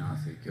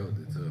 Beyonce killed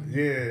it too.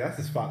 Yeah, that's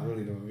the spot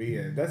really to be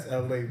at. That's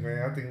LA,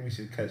 man. I think we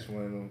should catch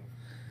one of them.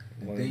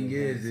 The thing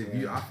is,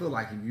 I feel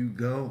like if you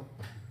go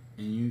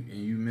and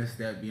you miss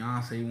that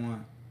Beyonce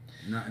one,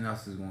 nothing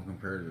else is gonna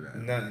compare to that.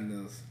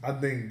 Nothing else. I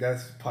think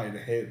that's probably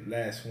the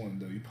last one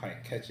though. You probably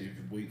catch it if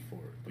you wait for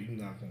it, but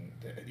you're not gonna.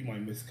 You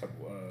might miss a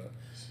couple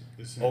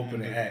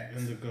opening acts.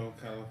 Indigo,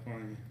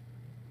 California.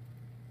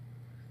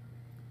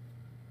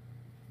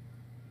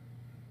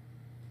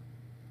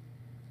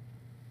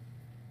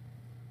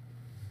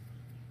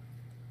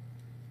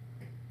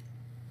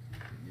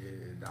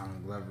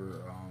 Donald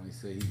Glover, he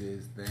said he did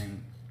his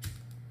thing.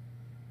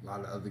 A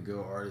lot of other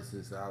good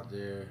artists out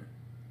there.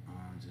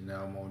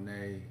 Janelle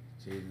Monáe,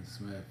 Jaden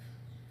Smith.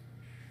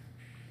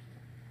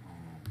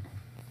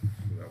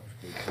 Who else?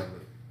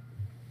 Coachella.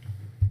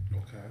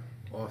 Okay.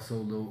 Also,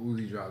 Lil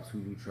Uzi dropped 2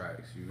 new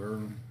tracks. You heard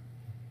them?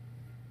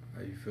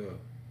 How you feel?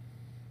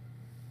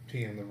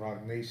 He in the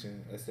Rock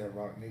Nation. That's that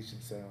Rock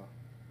Nation sound.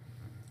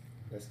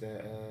 That's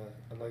that.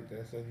 I like that.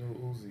 That's that new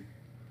Uzi.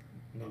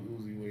 New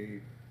Uzi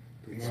wave.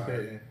 He's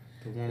spitting.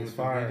 The one it's with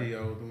fire. the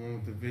video. The one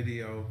with the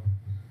video.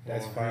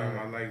 That's fire.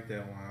 I like that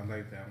one.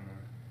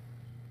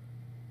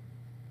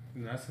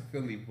 You know, that's a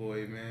Philly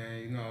boy, man.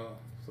 You know,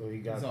 so he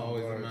got. There's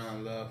always bars. a amount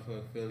of love for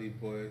a Philly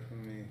boy for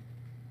me.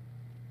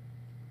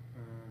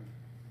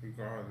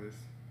 Regardless.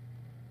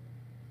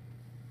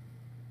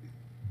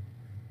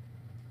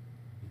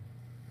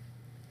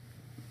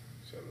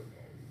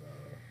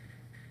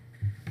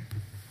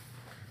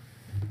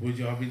 Would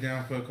y'all be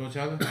down for a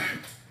Coachella?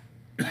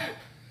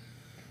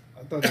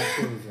 I thought that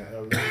shit was in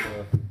LA,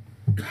 though.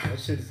 That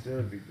shit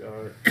still be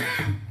hard.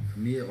 For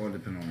me, it all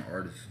depends on the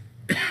artist.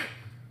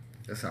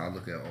 That's how I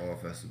look at all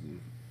festivals.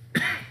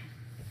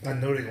 I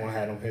know they gonna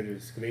have them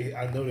hitters.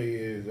 I know they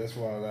is. That's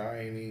why like, I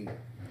ain't even.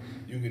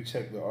 You can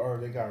check the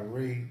art. They got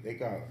Ray. They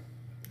gonna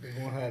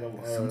have them.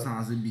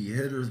 Sometimes it be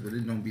hitters, but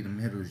it don't be them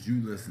hitters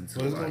you listen to.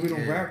 But it's gonna like, be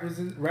them rappers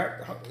and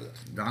rap.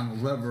 Donald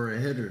Glover a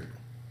hitter.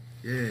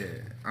 Yeah,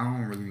 I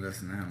don't really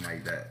listen to him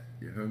like that.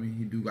 You feel me?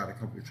 He do got a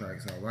couple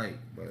tracks I like,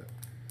 but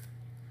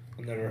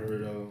I never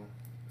heard of.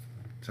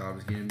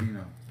 Childish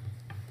Gambino.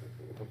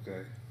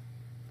 Okay.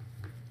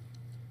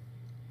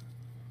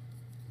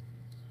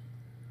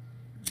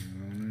 You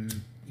know what I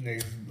mean?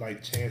 Niggas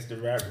like Chance the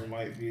Rapper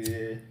might be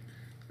there.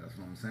 That's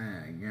what I'm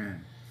saying.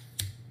 Again,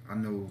 I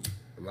know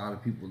a lot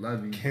of people love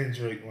him.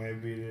 Kendrick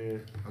might be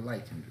there. I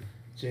like Kendrick.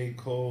 J.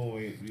 Cole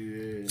might be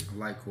there. I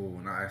like Cole.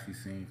 When I actually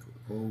seen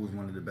Cole was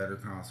one of the better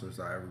concerts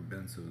I ever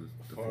been to.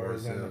 As far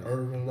as on the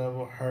urban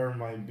level, her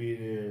might be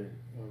there.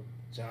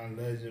 John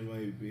Legend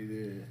might be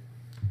there.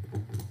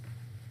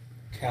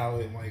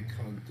 Khaled might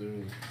come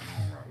through.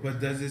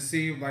 But does it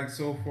seem like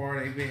so far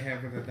they've been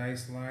having a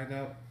nice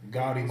lineup?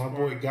 Gotti, my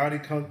boy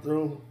Gotti come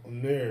through.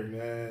 I'm there,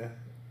 man.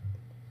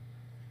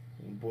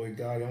 My boy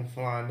Gotti, I'm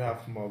flying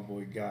out for my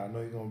boy Gotti. I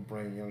know he's gonna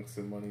bring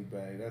Youngster money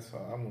back. That's why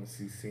I want to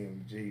see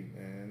CMG,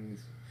 man.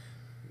 He's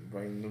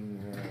bring them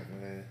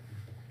around, man.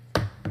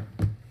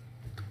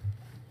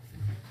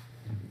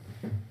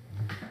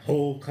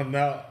 Hole come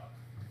out.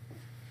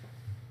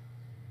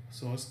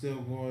 So it's still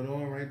going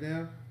on right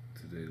now?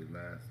 Today the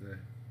last day.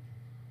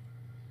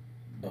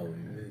 Oh,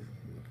 it is.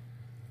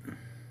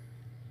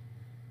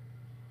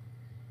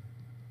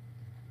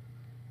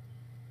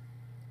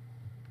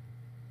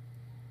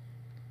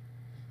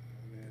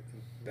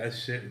 That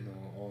shit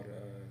on all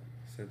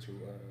the Central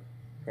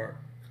Park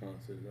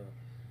concert though.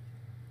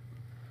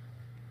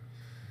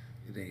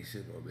 It ain't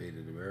shit about Made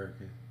in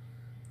America.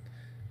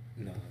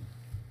 No.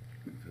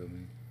 You feel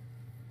me?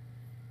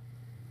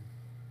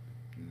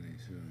 It ain't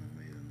shit on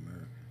Made in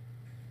America.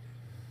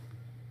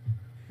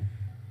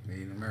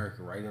 Made in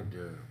America right up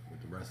there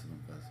with the rest of them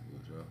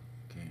festivals, yo.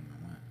 Came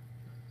and went.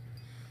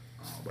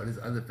 But there's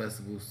other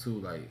festivals too,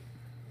 like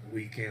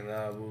Weekend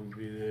Live will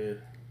be there.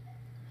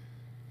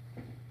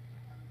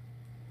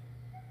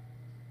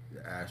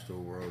 the Astro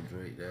World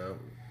Drake there.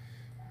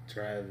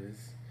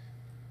 Travis.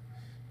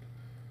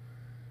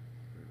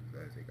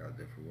 They got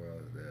different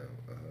worlds there.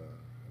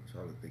 I'm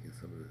trying to think of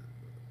some of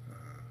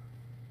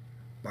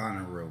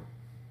the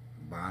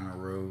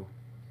Bonnaroo.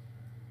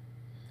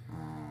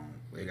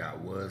 They got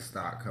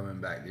Woodstock coming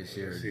back this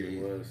year.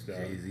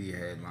 Jay-Z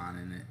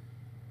headlining it.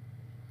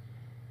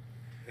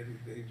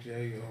 Everything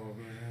Jay, oh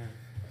man,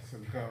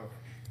 some go.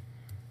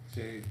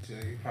 Jay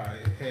probably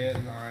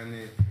headline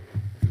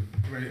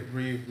it,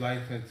 breathe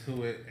life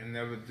into it, and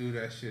never do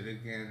that shit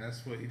again.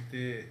 That's what he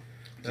did.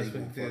 That's Jay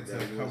what he did to a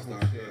gonna fuck that couple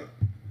Woodstock shit. up.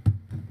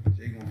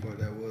 Jay gonna fuck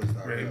that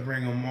Woodstock up.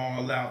 Bring them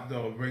all out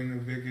though. Bring the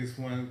biggest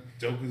one.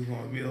 Joker's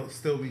gonna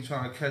still be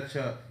trying to catch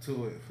up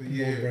to it for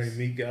You gonna years.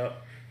 bring Meek out.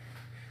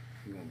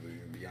 You gonna bring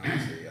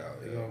Beyonce out.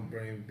 You gonna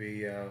bring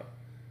B out.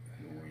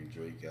 You gonna bring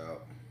Drake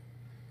out.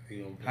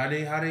 You gonna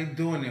bring, How they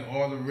doing it?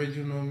 All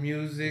original you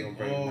music. gonna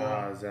bring All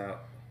Nas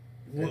out.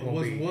 what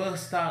was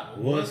Woodstock?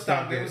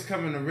 Woodstock They is- was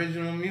coming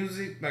original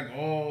music, like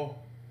all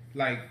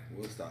like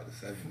Woodstock the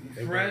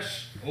 70s.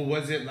 fresh, or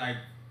was it like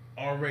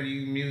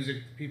already music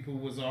people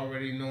was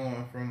already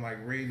knowing from like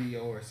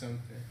radio or something?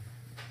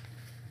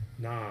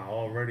 Nah,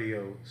 all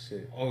radio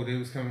shit. Oh, they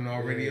was coming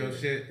all radio Yeah,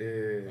 shit.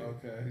 Yeah.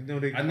 Okay. You know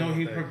they I know come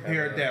he with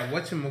prepared that.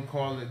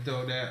 Whatchamacallit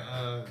though,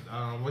 that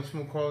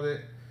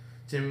whatchamacallit,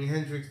 Jimi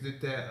Hendrix did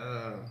that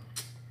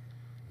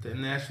the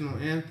national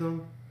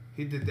anthem.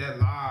 He did that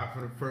live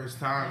for the first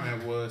time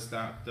at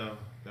Woodstock though.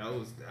 That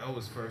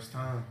was first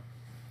time.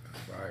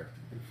 Fire.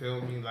 You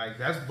feel me? Like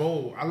that's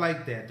bold. I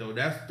like that though.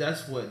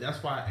 That's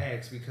why I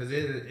asked, because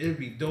it'd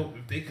be dope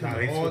if they come Nah,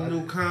 with they all should-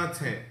 new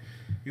content.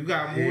 You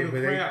got more but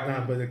the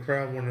crowd. but the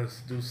crowd want to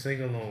do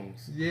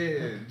sing-alongs.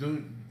 Yeah,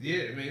 dude.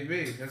 Yeah,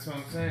 maybe. That's what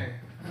I'm saying.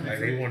 Like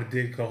they want to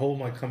dig. Cahole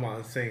might come out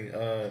and sing.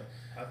 I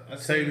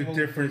Tell you seen the Hope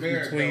difference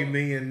Bear, between though.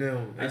 me and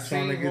them. I They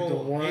trying to seen get the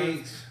Hope ones.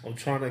 H. I'm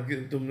trying to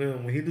get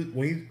them. When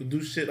he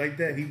do shit like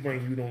that, he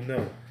bring You Don't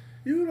Know.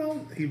 You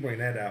don't. He bring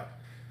that out.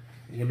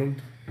 When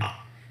them,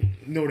 you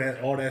know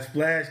that all that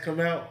splash come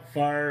out,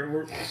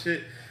 fireworks and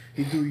shit.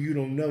 He do You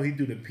Don't Know. He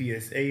do the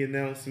PSA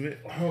announcement.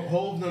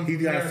 Hold them He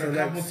got a select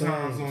couple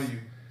songs. times on you.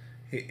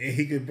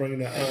 He could bring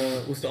the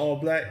what's the all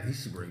black? He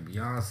should bring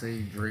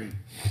Beyonce, Drake.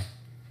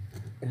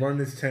 Run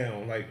this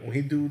town. Like when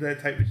he do that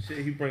type of shit,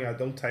 he bring out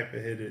them type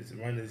of hitters.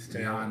 Run this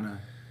town.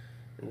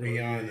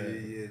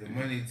 Rihanna. Yeah, the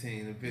money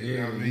team, the big.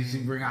 Yeah, he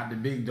should bring out the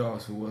big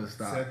dogs for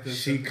Woodstock.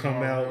 She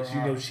come out, you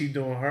know, she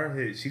doing her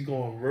hit. She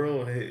going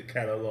real hit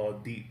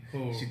catalog deep.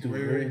 Who? She do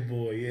Riri? Rude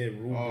Boy, yeah,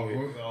 Rude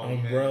Boy, Oh,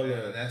 Umbrella.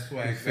 Man, that's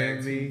why You I feel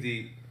back me? too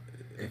deep.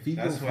 If he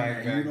That's go from why I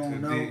that, back you too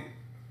don't know. deep.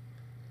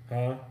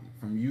 Huh?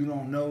 From You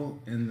Don't Know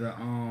in the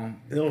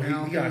No,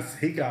 Pound he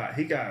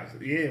got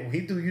yeah. When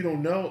he do You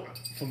Don't Know,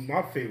 from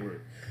my favorite,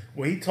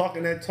 when he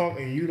talking that talk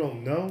and you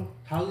don't know,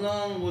 How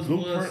long was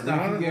Blueprint Woodstock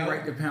Runner? He gonna ago?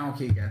 write the pound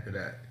cake after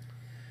that.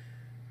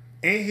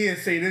 and he'll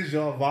say this,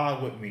 y'all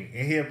vibe with me,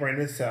 and he'll bring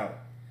this out.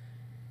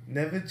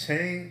 Never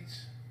change.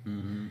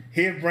 Mm-hmm.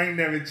 He'll bring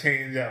Never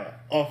Change out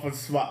off a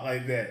spot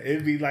like that.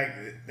 It'd be like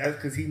that's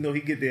because he know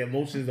he get the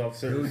emotions off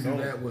He'll certain do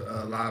songs. that with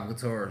live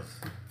guitars.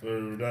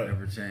 Word up.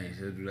 Never change.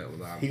 He'll do that with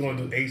live He guitars.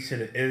 gonna do H to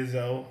the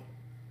Izzo.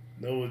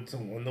 Know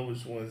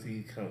which ones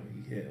he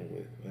hitting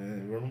with,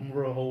 man.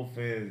 Real whole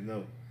fans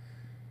know.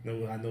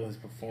 I know his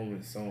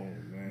performance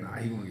songs, man. Nah,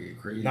 he gonna get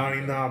crazy.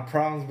 99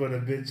 Problems, but a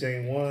bitch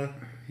ain't one.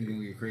 He gonna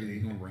get crazy. He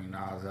gonna bring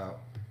Nas out.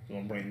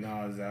 Gonna bring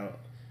Nas out.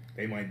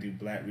 They might do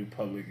Black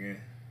Republican.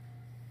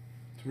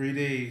 3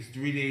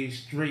 days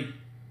straight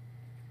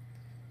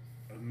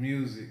of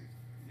music.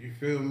 You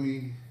feel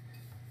me?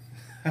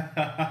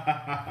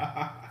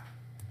 I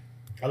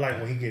like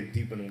when he get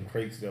deep in them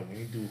crates though. When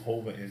he do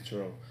Hova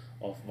intro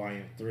off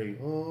Volume 3.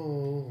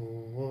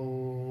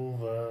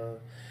 Hova.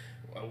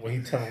 When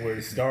he tell him where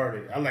it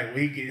started. I like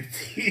when he get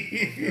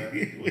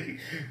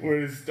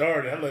where it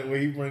started. I like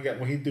when he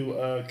when he do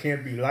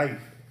Can't Be Life.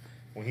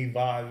 When he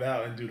vibe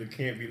out and do the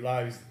Can't Be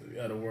Lives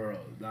of the world.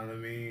 You know what I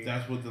mean?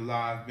 That's with the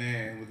live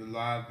band. With the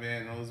live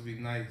band, those be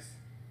nice.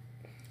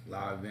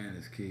 Live band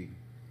is key.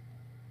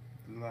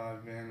 The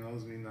live band,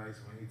 those be nice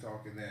when he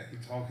talking that. He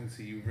talking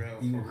to you real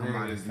He for gonna come real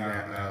out and this do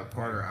time. that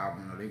Carter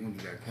album. Though. They gonna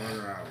do that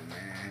Carter album,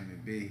 man. Him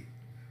and B.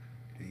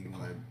 And he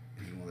gonna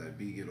let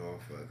B get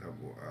off a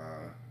couple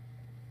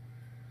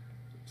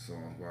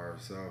songs by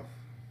herself.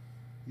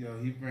 Yo,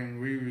 he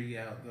bring Riri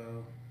out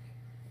though.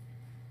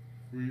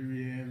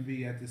 Riri and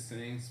B at the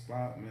same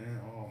spot, man.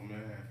 Oh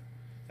man,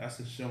 that's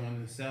a show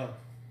in itself.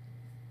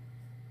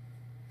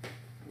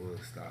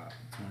 Woodstock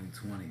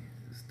 2020.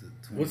 It's the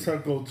 20. What's her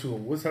go-to?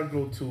 What's her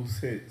go-to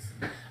hits?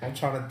 I'm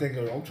trying to think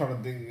of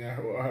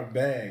her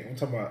bag. I'm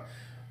talking about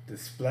the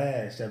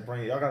splash that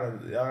bring y'all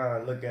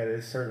gotta look at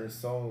it. Certain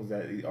songs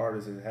that the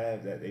artists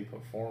have that they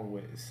perform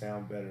with, it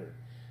sound better,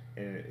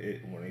 and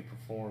it when they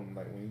perform,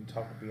 like when you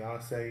talk to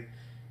Beyonce,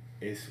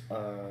 it's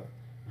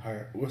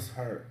her. What's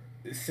her?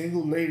 It's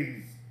Single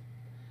Ladies.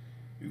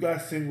 You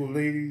got Single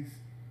Ladies.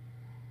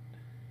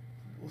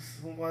 What's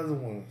some other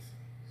ones?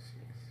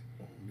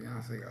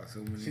 Beyonce got so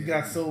many. She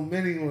got so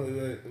many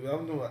ones.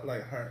 I'm doing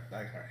like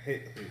her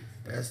hits.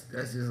 That's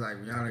just like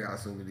Rihanna got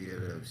so many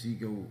of them. She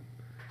go,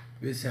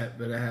 bitch,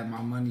 better have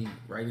my money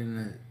right in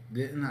the.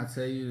 Didn't I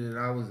tell you that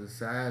I was a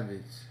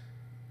savage?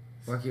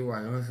 Fuck it,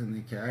 white hustling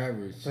the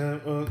cabbage.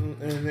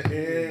 In the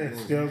air,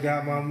 still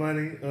got my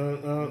money.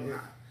 Rihanna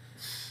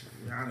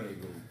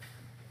go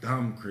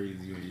dumb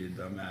crazy on your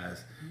dumb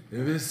ass.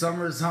 If it's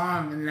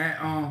summertime and that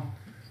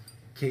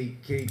cake.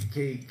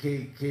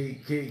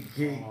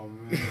 Oh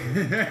man,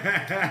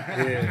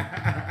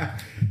 Yeah.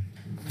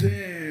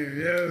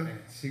 Damn, yo.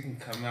 she can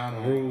come out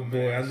on Rude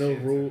Boy, I know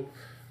shit.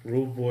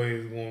 Rude Boy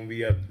is gonna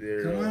be up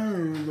there. Come on,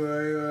 rude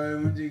boy,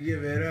 why won't you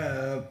give it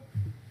up?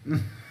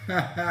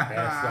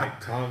 That's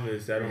like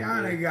Thomas. That don't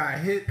Rihanna really- got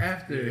hit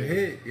after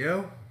hit,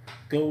 yo.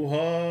 Go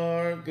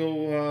hard.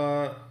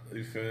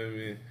 You feel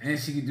me? And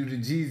she could do the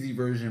Jeezy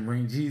version,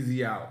 bring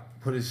Jeezy out,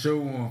 put a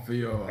show on for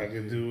y'all. I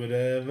can do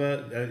whatever.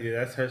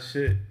 That's her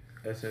shit.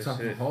 That's her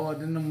Talking shit. hard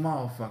than the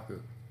motherfucker.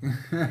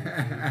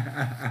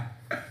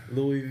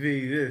 Louis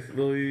V, this.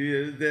 Louis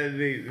V, this, that,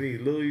 me.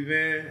 Louis,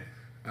 man.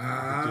 Do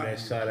Uh, that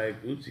shot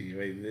at Gucci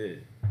right there.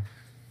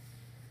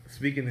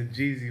 Speaking of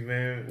Jeezy,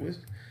 man,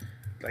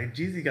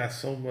 Jeezy got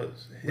so much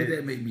what hit.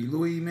 that make me,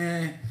 Louis,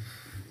 man?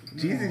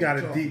 Jeezy got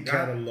a Talk, deep God.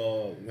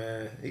 catalog,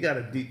 man. He got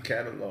a deep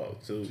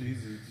catalog too.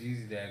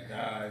 Jeezy, that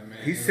guy, man.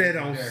 He said,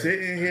 "I'm Yeah.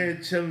 sitting here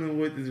chilling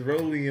with this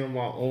rollie on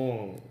my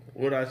arm.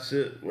 What I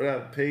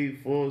paid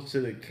for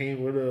should have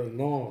came with a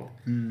alarm.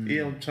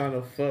 Yeah, I'm trying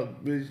to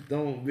fuck, bitch.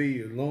 Don't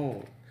be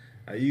alone.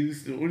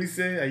 What he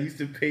say? I used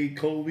to pay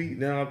Kobe.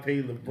 Now I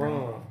pay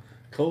LeBron.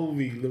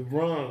 Kobe,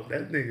 LeBron.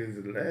 That nigga's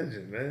a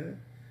legend, man.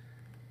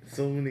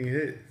 So many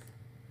hits,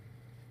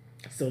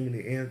 so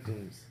many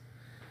anthems.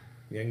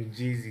 Young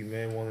Jeezy,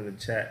 man, one in the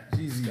chat.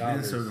 Jeezy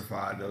been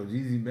certified though.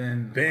 Jeezy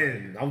been.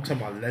 I'm talking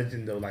about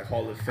legend though, like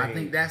Hall of Fame. I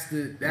think that's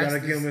you gotta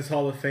give him his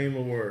Hall of Fame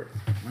award.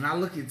 When I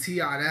look at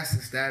T.I., that's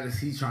the status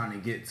he's trying to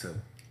get to.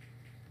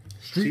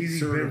 Street Jeezy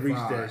certified. been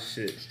reached that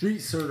shit. Street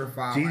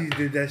certified. Jeezy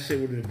did that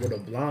shit with a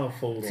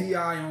blindfold on.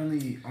 T.I.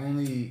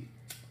 only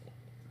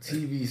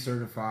TV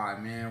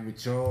certified, man,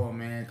 with y'all,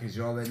 man, because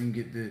y'all let him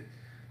get the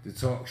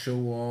talk show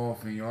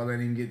off and y'all let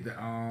him get the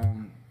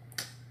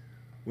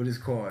what is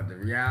called the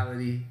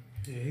reality.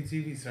 Yeah, he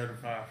TV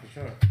certified for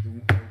sure.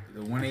 The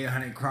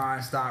 1-800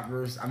 Crime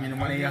Stoppers. I mean the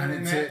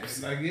 1-800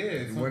 Tips. Like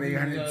yeah, The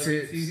 1-800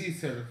 Tips. TV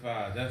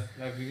certified. That's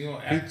like He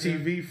actor.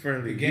 TV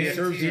friendly. The game He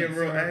a real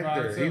certified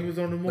actor. too. He was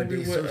on the But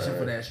movie they with searching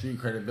for that street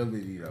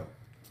credibility though.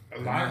 A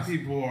lot of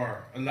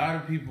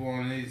people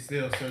on it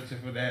still searching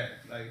for that.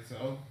 Like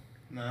so,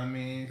 No, I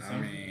mean,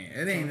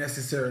 it ain't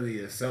necessarily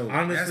a soap.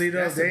 Honestly,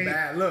 that's though, a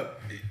bad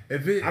look.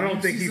 If it, I don't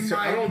think he's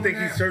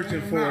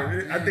searching for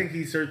it. I think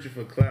he's searching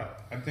for clout.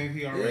 I think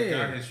he already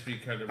got his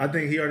street credit. I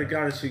think he already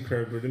got his street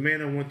credit, but the man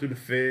that went through the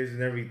feds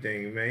and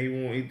everything,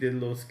 man, he did a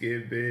little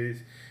skid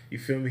biz. You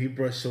feel me? He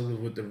brushed shoulders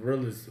with the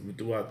realest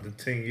throughout the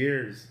 10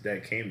 years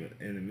that came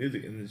in the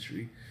music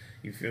industry.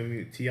 You feel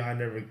me? T.I.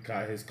 never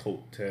got his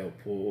coattail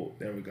pulled,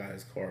 never got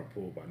his car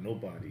pulled by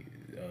nobody.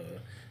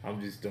 I'm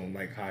just don't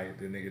like how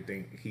the nigga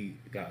think he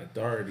got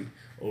authority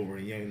over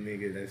a young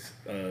nigga that's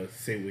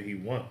say what he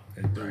want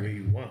and do what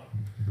he want.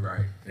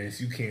 Right. And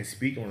you can't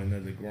speak on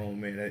another grown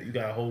man. That you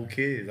got whole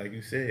kids, like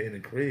you said, in the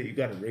crib. You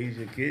gotta raise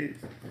your kids.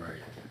 Right.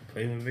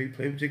 Play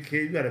with your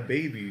kid. You got a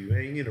baby,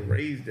 man. You need to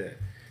raise that.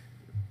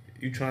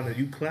 You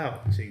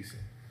clout chasing.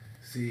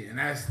 See, and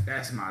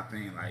that's my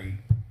thing, like,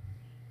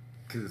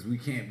 cause we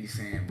can't be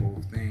saying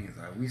both things.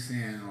 Like if we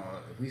saying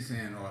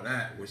all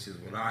that, which is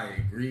what I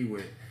agree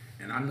with.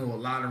 And I know a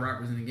lot of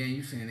rappers in the game,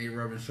 you saying they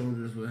rubbing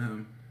shoulders with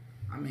him.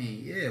 I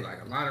mean, yeah,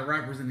 like a lot of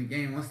rappers in the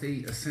game, once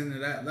they ascend to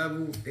that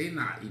level, they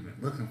not even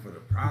looking for the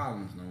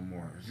problems no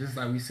more. It's just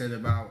like we said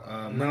about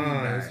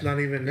it's not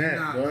even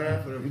that,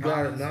 bro. You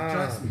got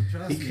trust me.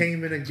 He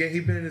came in the game.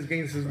 He been in this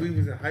game since we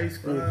was in high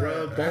school,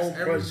 bro. Bone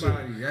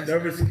crusher.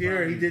 Never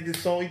scared. He did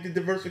this song. He did the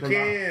verse with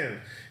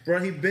Cam. Bro,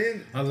 he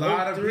been a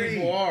lot of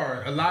people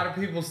are. A lot of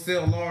people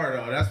still are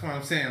though. That's what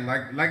I'm saying.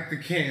 Like the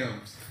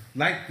Cams.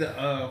 Like the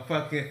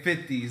fucking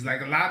 50s. Like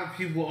a lot of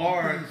people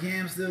are.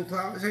 Cam still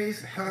clout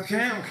chase?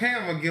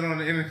 Cam will get on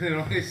the internet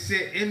on his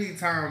shit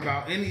anytime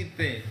about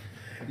anything.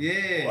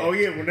 Yeah. Oh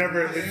yeah,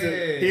 whenever he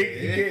get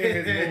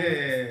his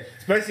movies,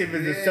 especially if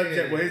it's a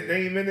subject with his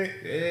name in it.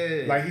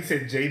 Yeah. Like he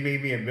said, Jay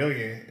made me $1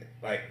 million.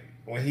 Like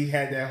when he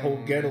had that whole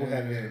ghetto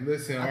heaven.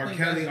 Listen, R.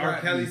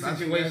 Kelly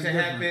situation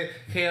happened.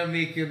 Cam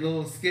making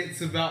little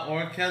skits about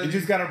R. Kelly. You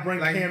just gotta bring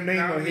like, Cam name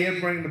up. He didn't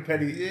bring the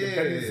petty.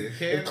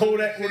 If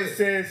Kodak would have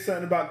said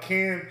something about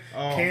Cam,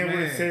 Cam would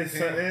have said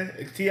something.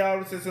 If T.I. would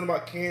have said something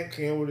about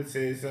Cam would have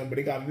said something. But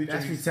they got mutual.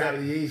 That's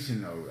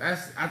retaliation though.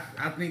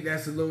 I think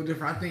that's a little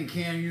different. I think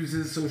Cam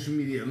uses social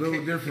media a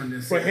little different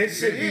than. But his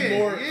shit be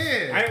more.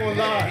 Yeah. I ain't gonna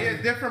lie. He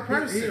a different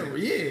person.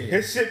 Yeah.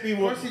 His shit be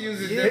more.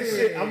 His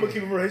shit. I'm gonna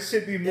keep it real. His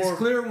shit be more. It's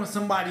clear when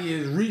somebody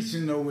is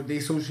reaching though with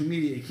their social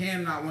media.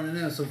 Cam not one of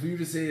them. So for you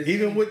to say it's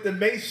even with the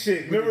Mace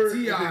shit, remember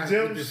the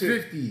gym the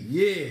shit. 50,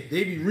 yeah,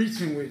 they be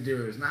reaching with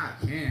theirs. Nah,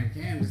 Cam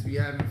just be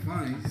having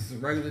fun. He's just a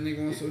regular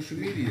nigga on social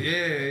media.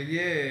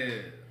 Yeah.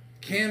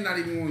 Cam not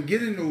even gonna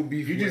get in no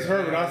beef. You just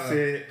heard what I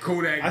said.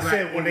 Kodak. I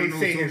said when they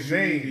say his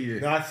name.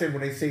 Media. No, I said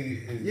when they say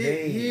his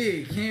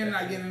name. Yeah, Cam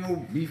not getting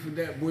no beef with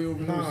that boy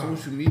over no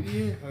social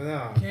media.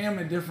 Nah. Cam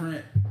a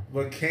different.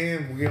 But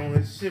Cam will get on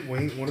his shit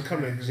when it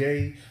come to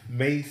Jay,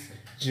 Mace,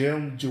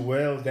 Jim,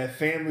 Joel, that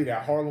family,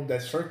 that Harlem,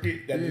 that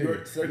circuit, that New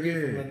York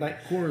circuit from the night.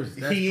 Of course,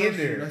 he in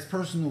there. That's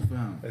personal for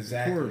him.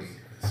 Exactly. Of course.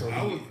 So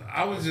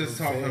I was just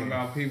talking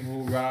about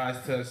people who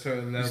rise to a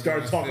certain level. You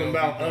start talking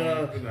about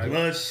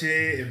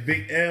bloodshed and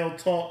Big L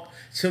talk,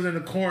 chilling in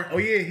the corner. Oh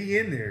yeah, he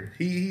in there.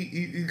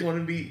 He's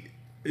gonna be.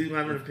 He's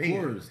gonna have an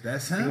opinion. Of course,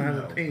 that's him.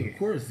 Of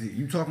course,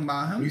 you talking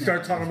about him. You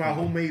start talking about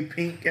who made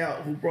Pink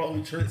out, who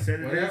said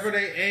it. Whatever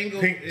they angle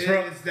Pink is,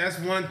 truck. that's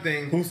one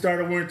thing. Who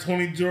started wearing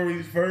Tony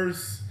jewelry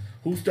first?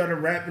 Who started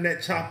rapping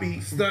that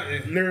choppy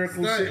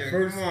lyrical shit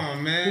first? Come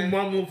on, man. Who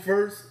mumbled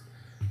first?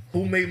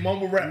 Who made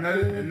mumble rap?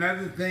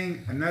 Another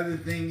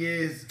thing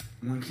is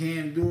when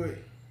Cam do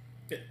it,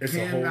 it's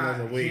a whole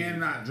other way. Cam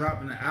not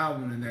dropping an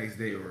album the next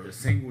day or a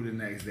single the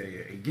next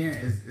day.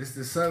 Again, it's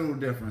the subtle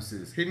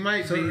differences. He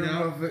might be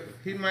though.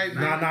 He might be.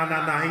 Nah.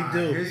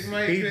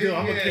 He do.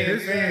 I'm a Cam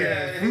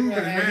fan.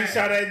 When he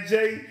shot at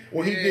Jay,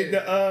 when he did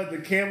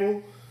the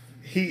Camel.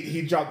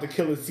 He dropped the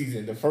Killer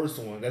Season, the first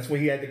one. That's when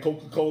he had the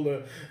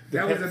Coca-Cola.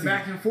 That was a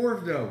back and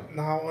forth though.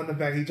 No, on the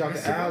back he dropped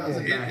the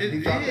album.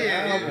 He dropped the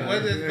album.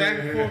 Was it back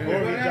and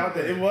forth?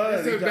 It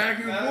was. It's a back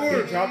and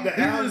forth. He dropped the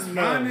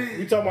album.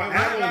 We talking about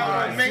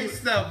album. Mace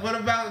stuff. What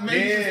about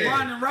Mace?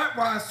 Responding rap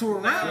wise to a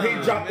rap.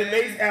 He dropped the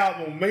Mace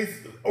album,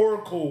 Mace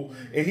Oracle,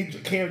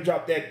 and Cam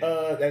dropped that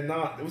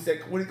what's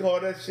that? What do you call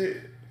that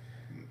shit?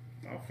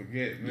 I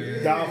forget,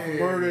 man. Down for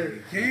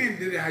murder. Cam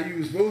did it how you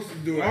was supposed to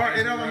do it. Or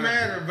it don't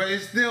matter, but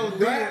it's still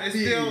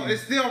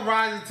it's still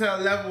rising to a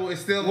level.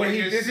 It's still when on he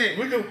your did shit.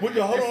 Hold on.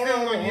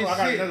 I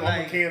got another.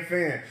 I'm a Cam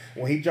fan.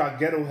 When he dropped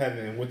Ghetto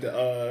Heaven with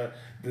the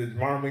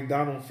Ronald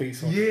McDonald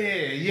face on.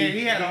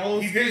 He had a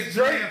whole skit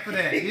for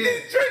that. He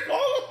did Drake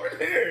all over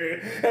there.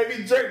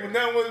 Heavy Drake, but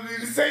now wasn't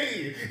be the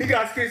same. He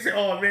got skits saying,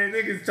 "Oh man,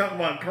 niggas talking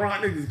about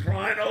crying, niggas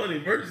crying. Oh, they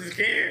versus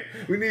Cam.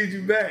 We need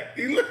you back."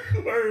 He look,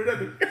 word up.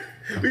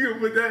 We can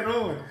put that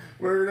on.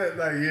 Word up,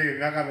 like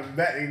I got them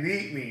back. They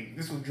need me.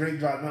 This one Drake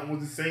dropped nothing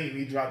was the same.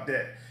 He dropped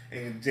that,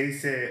 and Jay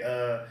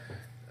said,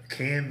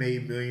 "Cam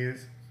made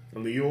millions.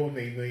 Leo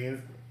made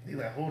millions." He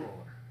like, hold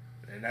on.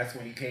 And that's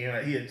when he came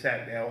out. He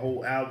attacked that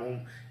whole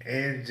album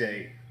and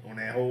Jay on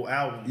that whole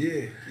album.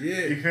 Yeah.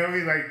 You feel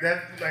me? Like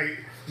that. Like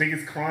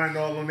Niggas crying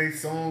all on their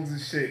songs and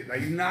shit.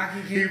 Like, You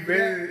knocking he Cam?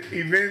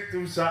 been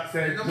through shots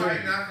at Ain't nobody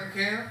Drake. knocking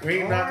Cam. We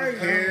ain't knocking Alright,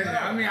 Cam.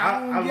 I mean, I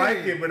don't I get like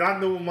it. it, but I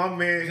know my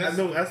man. Just-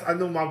 I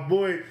know my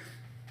boy.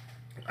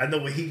 I know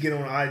when he get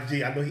on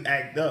IG, I know he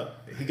act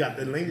up. He got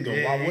the lingo.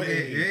 Why wouldn't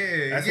he?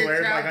 Yeah, That's he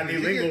where get everybody got childish. their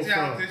He lingo get from.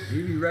 childish.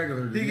 He be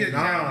regular. He get Nah,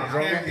 childish.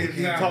 bro. Yeah,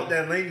 He talk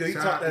that lingo. He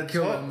Shout talk out to that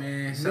Killer, talk.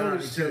 man. Shout Know out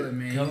the to Killer, shit.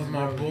 man. Killer's He's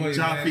my real. boy, Joffy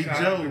man. Shout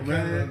out Joe, to man.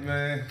 Killer,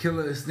 man.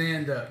 Killer is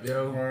stand up,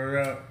 yo.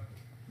 Word up.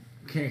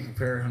 Can't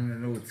compare him to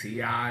no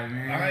T.I.,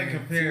 man. I ain't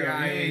compare him.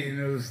 T.I. He ain't ain't-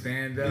 no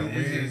stand up,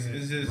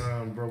 It's just.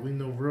 Bro, we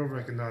know real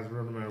recognize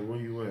real no matter where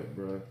you at,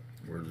 bro.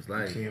 We're just You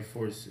like, can't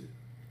force it.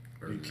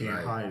 we're You just can't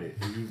like, hide it.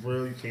 If you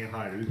real, you can't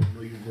hide it. We gonna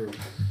know you real.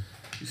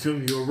 You feel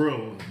me? You're a real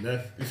one.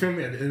 You feel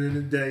me? At the end of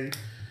the day,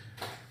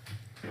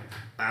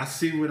 I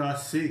see what I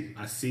see.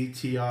 I see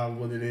T.I.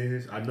 what it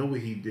is. I know what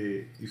he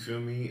did. You feel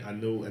me? I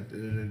know at the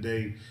end of the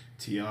day,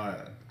 T.I.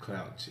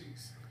 clout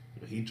chase.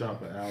 When he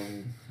drop an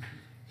album,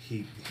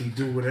 he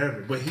do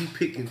whatever. But he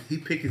pick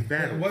his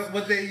battles.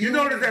 What they You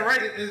notice that,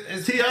 right?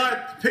 It's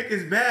T.I. pick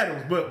his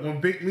battles, but when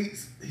Big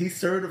Meats, he's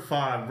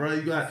certified, bro.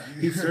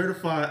 He's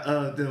certified.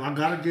 Then I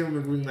gotta give him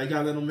a green. I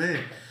gotta let him in.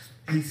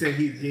 He said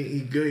he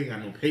good. He got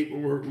no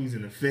paperwork. He's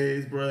in the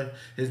feds, bro.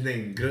 His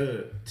name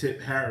good.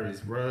 Tip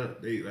Harris, bro.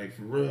 They like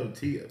for real.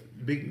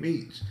 Big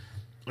Meats.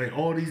 Like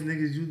all these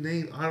niggas you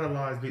name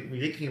idolize Big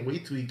Meats. They can't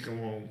wait till he come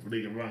home for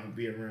they can run and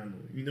be around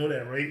him. You know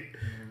that, right?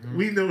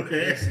 We know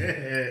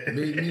that.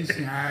 Big Meech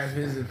can have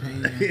his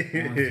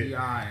opinion on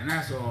T.I., and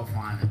that's all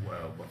fine and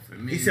well. But for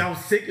me, He said, I'm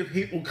sick of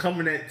people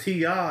coming at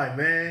T.I.,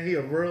 man. He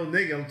a real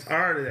nigga. I'm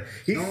tired of that.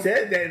 He Don't-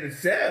 said that in the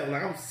cell.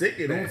 Like, I'm sick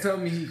of don't that. tell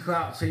me he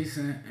clout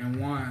chasing in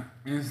one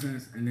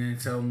instance, and then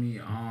tell me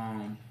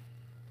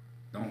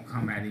don't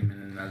come at him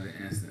in another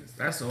instance.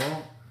 That's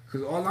all.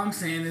 Cause all I'm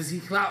saying is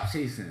he clout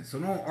chasing. So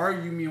don't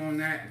argue me on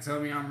that and tell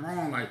me I'm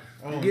wrong. Like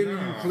I'm giving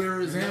you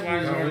clear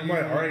examples.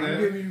 I'm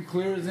giving you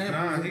clear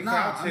examples.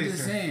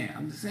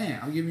 I'm just saying.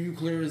 I'm giving you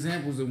clear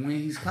examples of when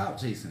he's clout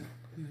chasing.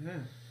 Yeah.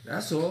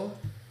 That's all.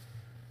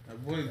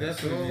 Boy,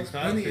 that's all. what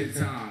Plenty of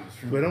times.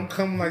 But don't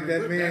come like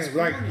that, man. That's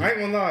Like, corny. I ain't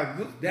gonna lie.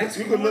 That's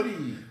you could look,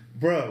 corny.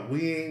 bro,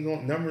 we ain't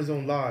gonna, numbers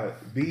don't lie.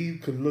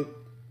 Beeb could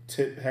look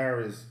Tip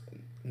Harris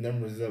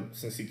numbers up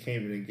since he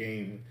came in the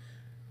game.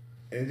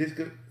 And just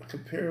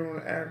compare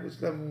on an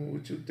average level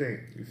what you think.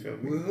 You feel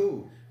me? With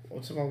who?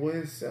 I'm talking about with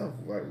himself,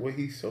 like what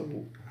he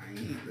sold.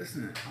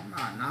 Listen, I'm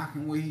not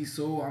knocking what he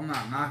sold. I'm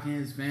not knocking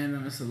his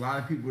fandom. It's a lot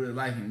of people that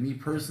like him. Me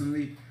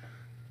personally,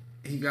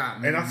 he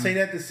got. And I say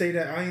that to say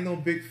that I ain't no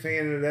big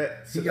fan of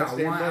that. He got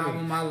one money.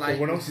 album I like, But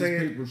what I'm which is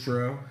saying, Paper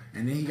Trail,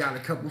 and then he got a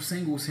couple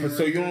singles. but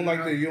so you don't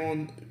like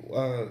the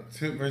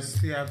Tip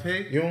versus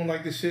T.I.P. you don't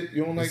like the shit.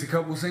 You don't like. It's a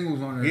couple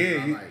singles on there. Yeah,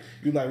 that I like.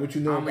 you like what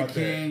you know I'm a about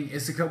king.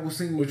 It's a couple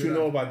singles. that. What you that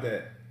know I- about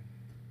that?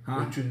 Huh?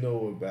 What you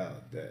know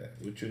about that?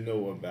 What you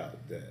know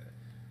about that?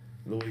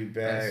 Louis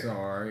bag. That's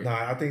alright.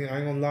 Nah, I think I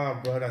ain't gonna lie,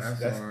 bro.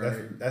 That's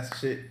alright. That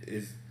shit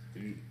is.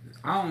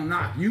 I don't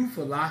knock you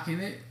for liking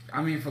it.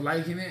 I mean, for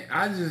liking it.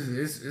 I just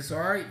it's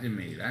alright to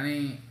me. That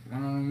ain't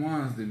one of them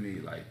ones to me.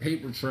 Like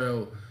Paper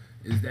Trail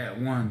is that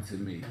one to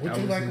me. What That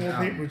you was like his on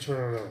album. Paper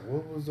Trail though?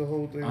 What was the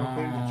whole thing on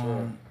Paper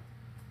Trail?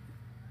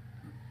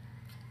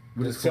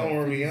 What The is song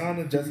called? with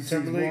Rihanna, Justin 56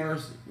 Timberlake?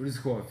 bars. What is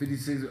it called?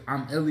 56.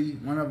 I'm Ellie.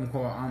 One of them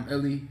called I'm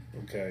Ellie.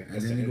 Okay,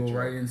 And then you go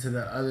right into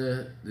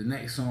the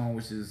next song,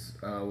 which is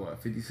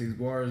 56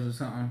 bars or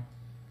something.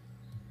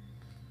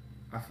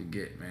 I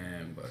forget,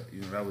 man, but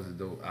you know that was a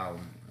dope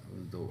album. It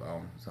was a dope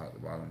album. Talked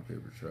about on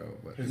Paper Trail,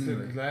 but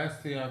anyway, The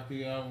last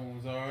T.I.P. album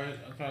was alright.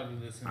 I tried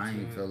to listen to I ain't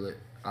it. feel it.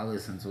 I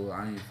listened to it.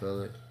 I ain't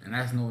feel it, and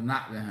that's no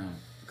knock to him,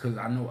 cause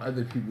I know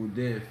other people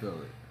did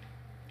feel it.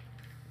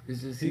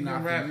 It's just He not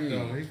can rap for me.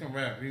 though. He can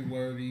rap. He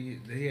wordy.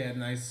 He had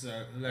nice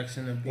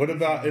election of. What beats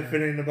about in If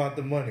there. It Ain't About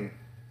the Money?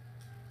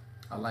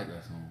 I like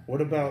that song. What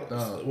about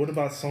Thug. what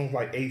about songs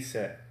like ASAP?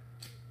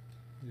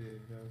 Yeah,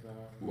 that was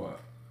all.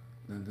 What?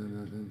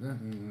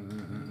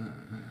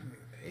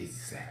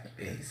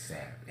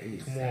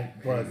 ASAP. Come on,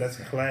 bro, that's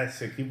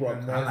classic. He brought I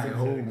like classics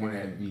Hove in the on game.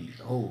 that beat.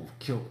 Hove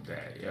killed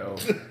that, yo.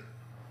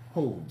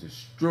 Hove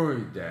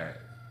destroyed that.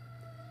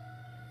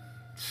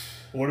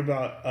 What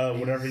about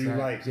whatever you A$AP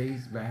like?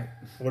 Jay's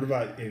back. What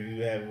about if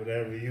you have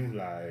whatever you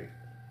like?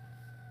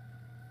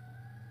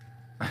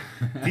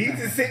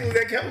 These are singles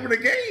that come in the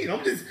game.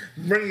 I'm just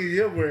bringing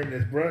your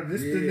awareness, bro.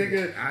 This the Yeah,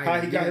 nigga I how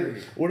he got get it.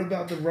 it. What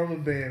about the Rubber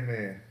Band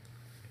Man?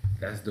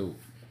 That's dope.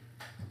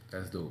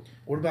 That's dope.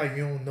 What about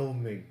You Don't Know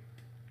Me?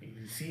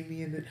 You see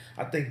me in it?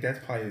 I think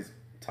that's probably his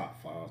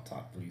top 5,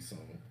 top 3 song.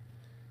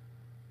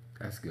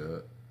 That's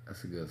good.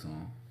 That's a good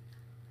song.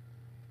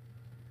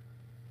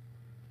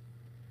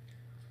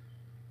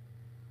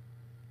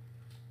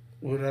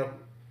 What up?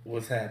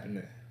 What's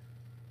happening?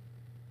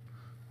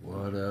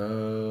 What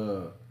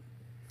up?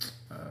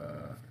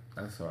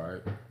 That's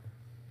alright.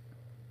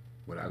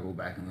 Would I go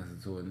back and listen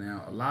to it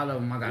now? A lot of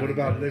them I got. What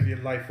about Live Your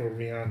Life for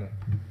Rihanna?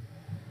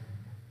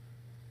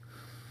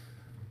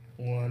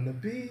 Wanna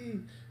be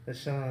a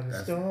shining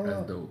star.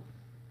 That's dope.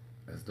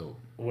 That's dope.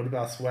 What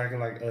about Swagger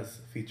Like Us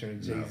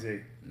featuring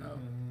Jay-Z? No.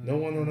 No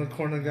one on the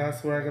corner got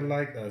Swagger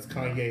Like Us.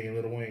 Kanye and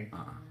Lil Wayne.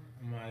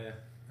 MIA.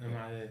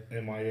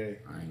 MIA.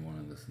 I ain't want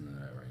to listen to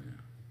that right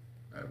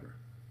now. Ever.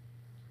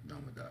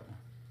 Done with that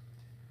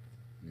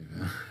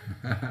one.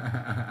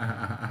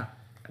 Yeah.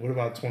 What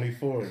about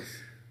 24s?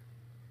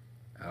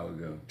 How it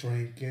go?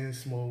 Drinking,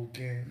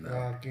 smoking, No.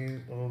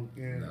 rocking,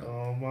 smoking, No.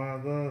 all my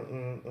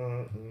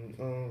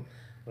love,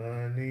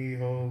 I need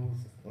hoes,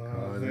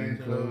 Clothes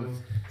and clothes.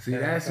 See,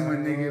 that's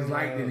when niggas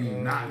liked it.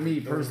 Not me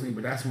personally,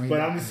 but that's when he But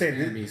got I'm just his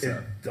saying, fan base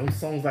up. those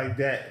songs like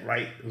that,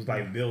 right? It was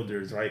like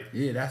builders, right?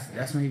 Yeah,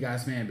 that's when he got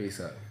his fan base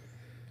up.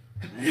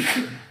 Bless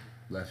you.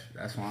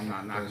 That's why I'm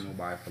not knocking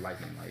nobody for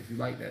liking it. Like, if you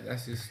like that,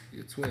 that's just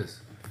your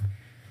twist.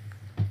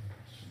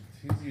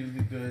 He's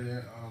usually good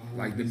at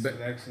Like movie the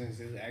selections.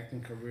 His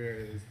acting career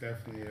is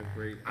definitely a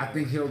great. I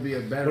think he'll be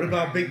a better. What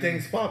about rapper. Big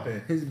Things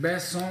Poppin'? His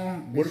best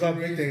song? What about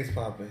you Big named? Things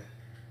Poppin'?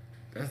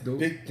 That's dope.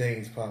 Big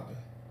Things Poppin'.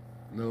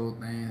 Little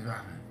things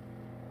rapping.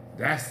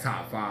 That's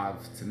top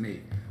 5 to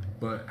me.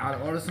 But out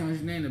of all the songs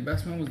you named, the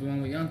best one was the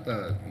one with Young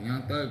Thug. And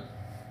Young Thug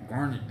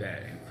garnered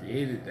that and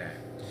created that.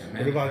 And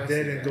What about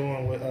Dead manifested and that.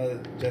 Going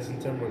with Justin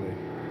Timberlake?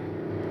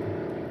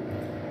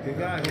 He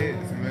got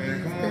hits,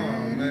 man. Come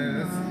on,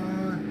 man.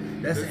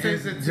 This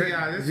ain't the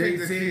T.I. This ain't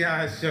the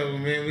T.I. show,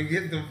 man. We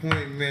get the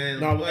point, man.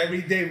 No, Like,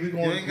 every day we you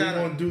ain't gotta-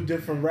 gonna do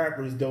different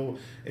rappers though,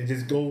 and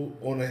just go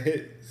on a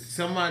hit.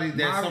 somebody that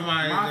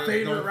My that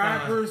favorite don't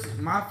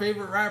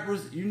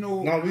rappers, you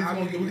know, No, we I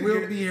gonna- mean, we we'll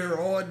get- be here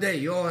all day.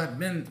 Y'all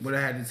would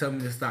have had to tell me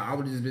to stop. I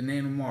would have just been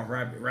naming them off.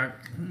 Rap.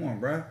 Come on,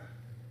 bruh.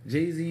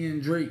 Jay-Z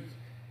and Drake.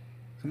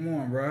 Come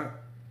on, bruh.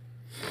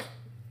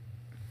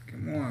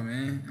 Come on,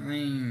 man. I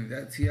mean,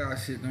 that T.I.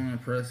 shit don't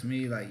impress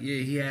me. Like,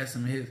 yeah, he had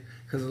some hits.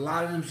 Because a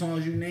lot of them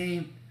songs you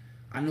name,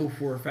 I know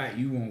for a fact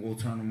you won't go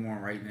turn them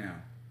on right now.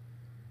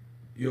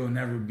 I'll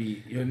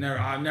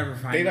never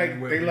find They you like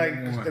anywhere they with like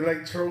them on. they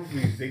like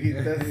trophies. They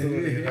get that sort of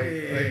like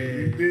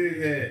you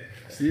did that.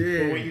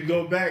 Yeah. But when you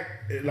go back,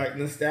 it like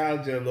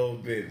nostalgia a little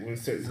bit when we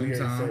hear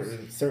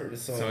Sometimes. certain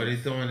songs. So they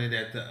throwing it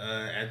at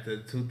the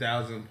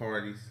 2000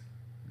 parties.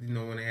 You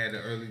know when they had the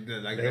early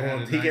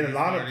he get a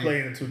lot of parties.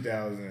 play in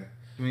 2000.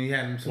 When you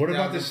had them 2000 What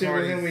about the shit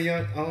with him and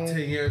Young? 10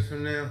 years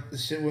from now? The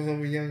shit with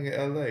him and Young in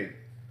L.A.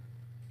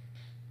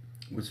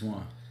 Which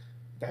one?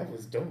 That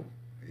was dope.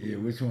 Yeah,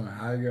 which one?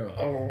 How it go?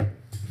 Oh,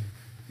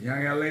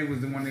 Young LA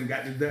was the one that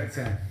got the duck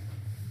tap.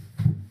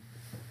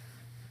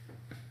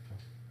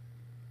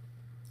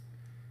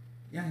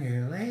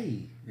 Young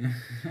LA.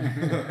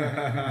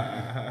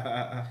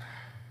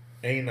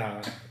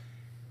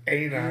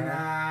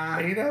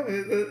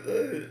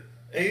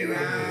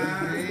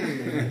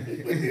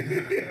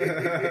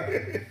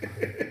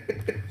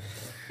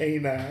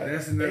 ain't I?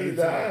 That's another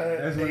top.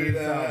 That's one of the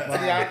top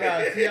five. I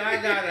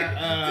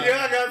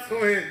got some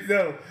hits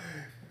though.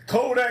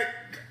 Kodak.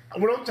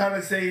 What I'm trying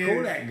to say is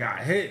Kodak got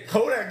hit.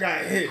 Kodak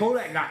got hit.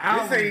 Kodak got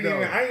albums This ain't though.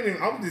 even. I ain't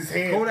even. I'm just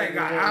saying. Kodak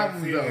got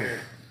albums though.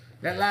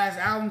 That last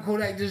album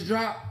Kodak just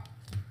dropped,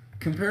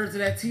 compared to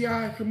that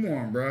T.I., come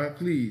on, bruh.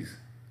 Please.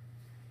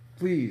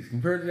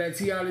 Compared to that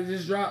T.I. that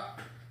just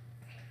dropped.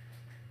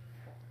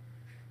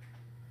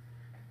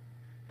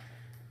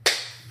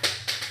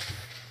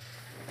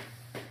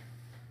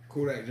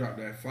 Kodak dropped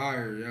that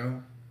fire,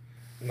 yo.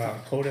 Nah,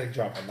 Kodak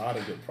dropped a lot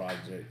of good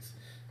projects,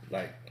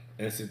 like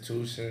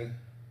Institution.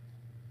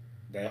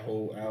 That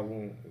whole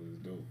album was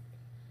dope.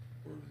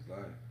 Word is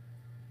life.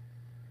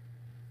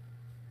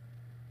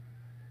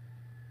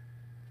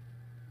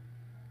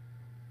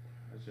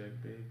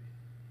 Project Baby.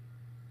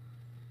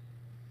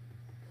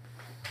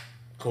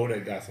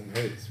 Kodak got some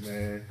hits,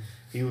 man.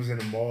 He was in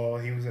the mall.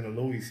 He was in a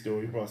Louis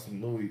store. He brought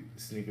some Louis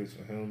sneakers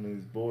for him and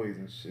his boys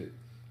and shit.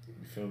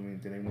 You feel me?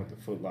 Then they went to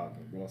Foot Locker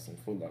and brought some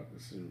Foot Locker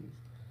shoes.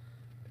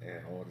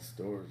 And all the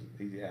stores,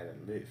 he had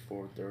it lit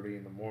 4:30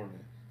 in the morning.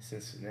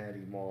 Cincinnati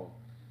Mall.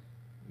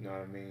 You know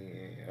what I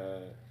mean?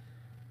 And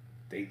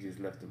they just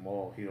left the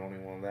mall. He don't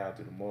even want allowed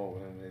through the mall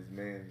with him and his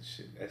man and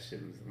shit. That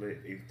shit was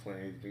lit. They was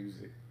playing his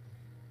music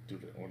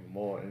on the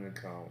mall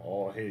intercom,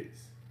 all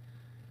hits.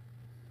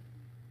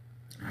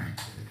 God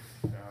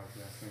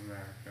bless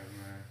America,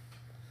 man.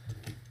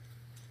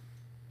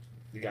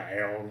 You got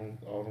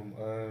all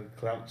them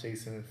clout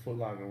chasing Foot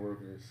Locker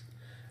workers.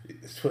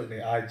 It's putting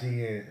their IG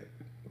in.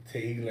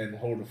 Teek letting them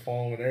hold the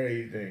phone and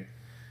everything.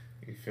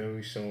 You feel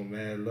me? Showing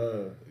mad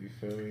love. You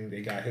feel me?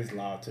 They got his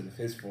live to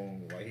his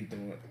phone while he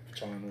doing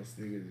trying those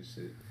sneakers and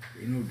shit.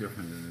 They no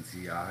different than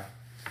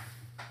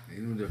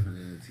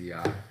the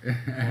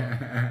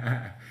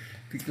T.I.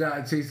 The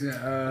cloud chasing.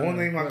 One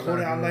thing about Foot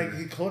Kodak, I Locker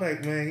like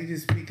Kodak, man. He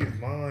just speak his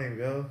mind,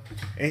 yo.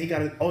 And he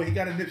got a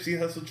Nipsey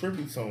Hussle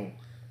tribute song.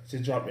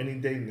 Should drop any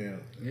day now.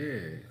 Yeah,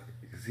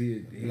 cause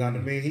he You know what I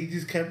mean? He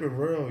just kept it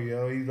real,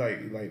 yo. He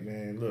like,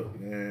 man, look,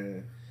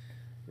 man.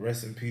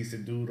 Rest in peace to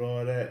dude,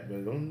 all that.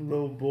 But don't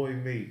little boy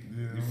me.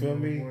 You feel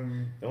me?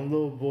 Don't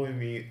little boy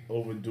me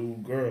over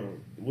dude girl.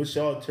 What's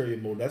y'all ulterior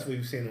motive? That's what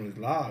you've seen on his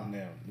live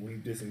now. When he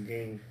did some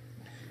game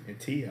in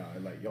T.I.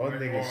 Like, y'all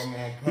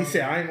niggas. He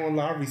said, I ain't gonna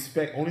lie, I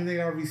respect. Only thing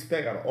I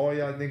respect out of all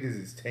y'all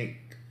niggas is Tank.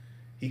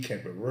 he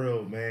kept it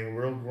real, man,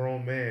 real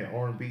grown man.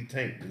 R&B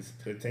Tank.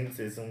 Tank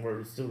said some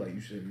words too, like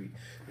you shouldn't be.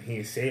 But he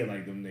ain't say it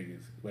like them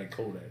niggas, like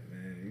Kodak,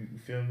 man. You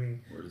feel me?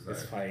 Where is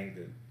That's that? probably ain't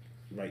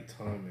the right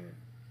timing.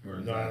 Where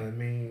You is know that? what I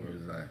mean? Where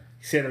is that?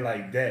 He said it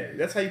like that.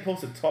 That's how you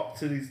supposed to talk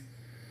to these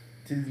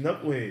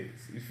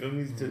knuckleheads. You feel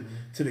me?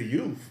 To the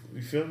youth.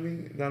 You feel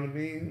me? You know what I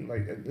mean?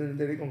 Like at the end of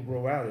the day, they gonna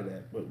grow out of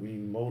that. But when you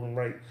mold them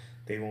right,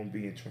 they won't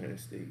be in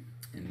trans state.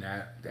 And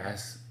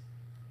that's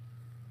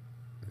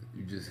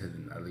you just hit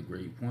another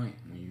great point.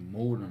 When you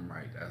mold them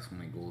right, that's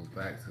when it goes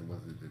back to was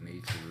it the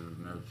nature or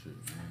the nurture,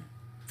 man.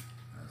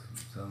 That's what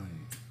I'm telling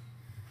you.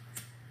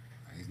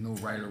 There's no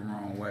right or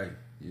wrong way.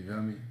 You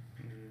feel me?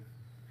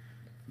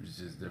 It's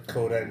just different.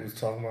 Kodak was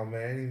talking about,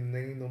 man,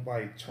 ain't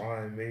nobody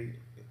trying me.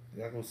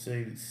 I go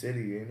city to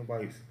city, ain't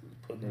nobody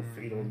putting no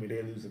feet on me.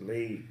 They lose a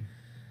leg.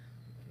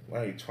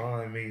 Like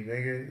trying me,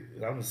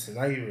 nigga. I'm a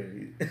sniper.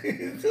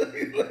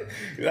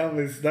 I'm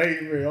a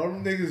sniper. All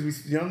them niggas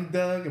was Young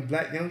Doug and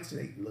Black Youngster.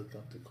 They look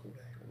up to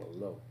Kodak on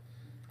the low.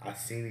 I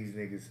seen these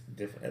niggas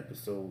different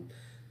episodes.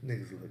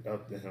 Niggas look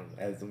up to him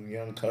as them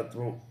young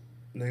cutthroat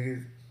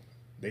niggas.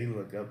 They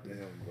look up to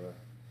him, bro.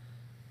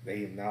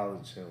 They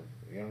acknowledge him.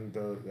 Young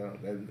Doug,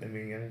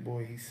 young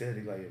boy. He said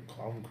he like,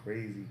 I'm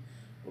crazy,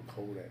 but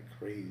Kodak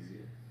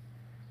crazier.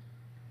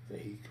 That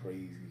he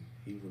crazy.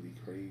 He really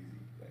crazy.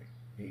 Like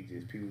he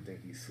just people think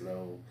he's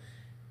slow.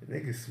 The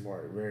nigga's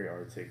smart, very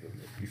articulate.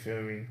 You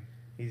feel me?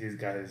 He just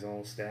got his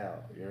own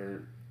style.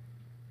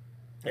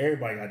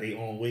 Everybody got their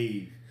own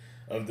wave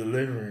of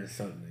delivering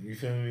something. You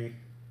feel me?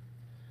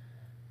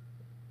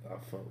 I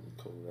fuck with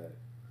Kodak.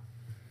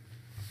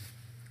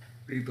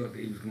 They thought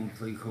they was gonna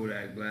play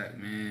Kodak Black,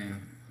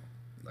 man.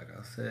 Like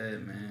I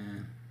said,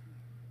 man.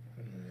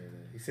 Yeah.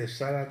 He said,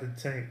 shout out to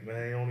Tank,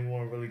 man. He only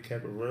one really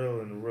kept it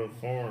real in the real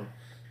form.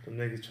 Them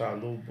niggas try to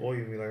little boy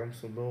me like I'm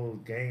some little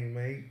gang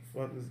mate.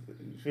 Fuck this,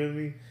 you feel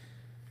me?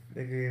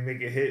 Nigga didn't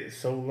make it hit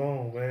so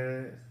long,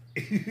 man.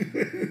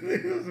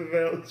 Niggas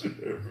about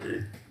trip.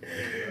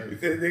 He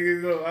said,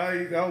 niggas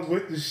know I'm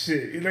with the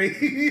shit. You know,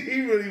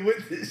 he really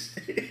with this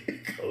shit.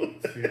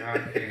 See, I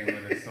came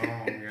with a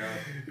song,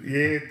 yo.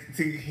 Yeah,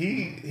 see,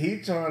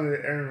 he trying to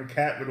earn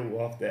capital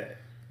off that.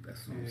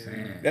 That's what I'm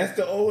saying. That's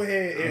the old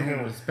head in I don't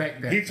him.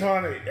 respect that. He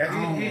trying to.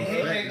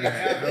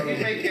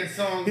 He making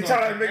songs. He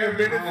trying to make a I don't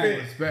benefit.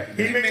 respect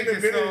He that. making a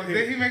songs. benefit.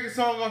 Did he make a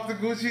song off the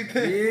Gucci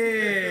thing?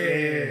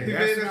 Yeah. He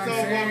That's made a what song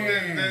I'm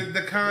saying. off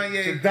the Kanye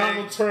The thing.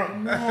 Donald Trump.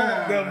 Come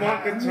on, The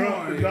Marca come Trump.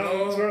 on, The Donald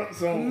yo. Trump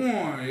song. Come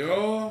on,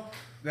 yo.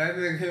 That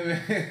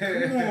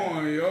nigga, Come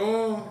on,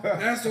 yo.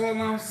 That's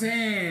all I'm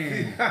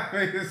saying. I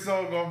made a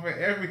song off of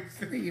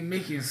Nigga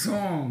making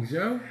songs,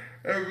 yo.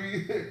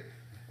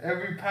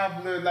 every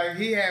popular, like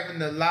he having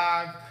the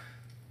live,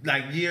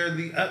 like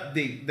yearly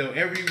update though.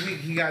 Every week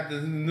he got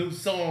the new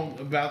song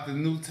about the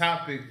new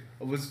topic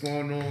of what's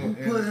going on.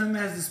 Who put him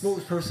as the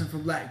spokesperson for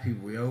black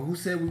people, yo? Who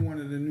said we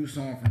wanted a new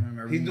song from him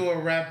every He week? do a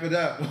wrap it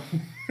up,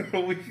 a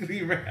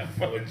weekly wrap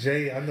up. Oh,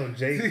 Jay, I know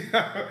Jay.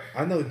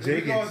 I know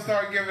Jay We gonna gets.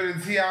 start giving a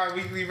Ti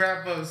weekly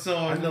wrap up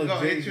song. I know We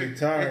gonna Jay get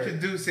tired.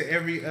 introduce it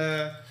every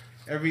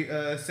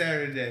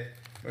Saturday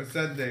or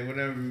Sunday,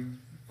 whenever we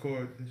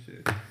record the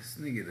shit. This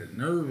nigga, the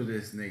nerve of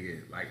this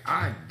nigga. Like,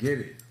 I get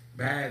it.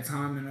 Bad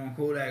timing on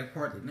Kodak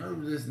part. The nerve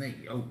of this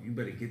nigga. Yo, you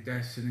better get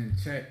that shit in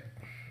check.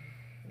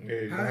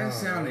 Yeah, How that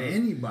sound to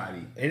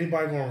anybody?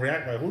 Anybody gonna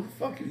react like, who the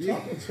fuck you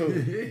talking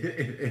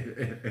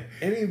to?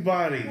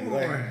 Anybody.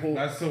 Like, who,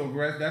 That's so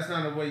aggressive. That's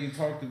not the way you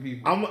talk to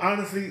people. I'm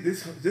honestly,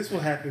 this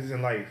what happens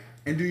in life.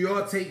 And do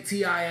y'all take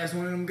T.I. as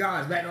one of them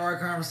guys? Back to our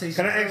conversation.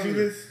 Can I ask you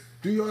earlier. this?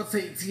 Do y'all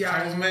take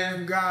T.I. as one of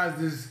them guys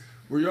this,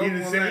 where y'all He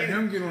gonna the let same-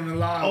 him get on the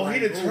live? Oh,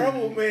 like, he the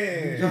trouble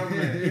man. trouble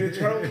He the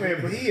trouble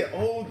man, but he an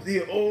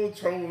old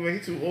trouble man. He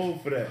too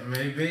old for that.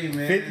 Maybe,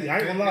 man. 50, I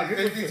ain't gonna lie,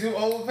 this 50 too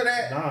old for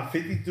that? Nah,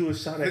 50 threw a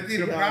shot at 50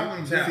 the T.I.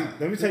 problem child.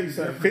 Let me tell you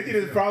something. 50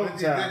 the problem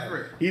 50 child.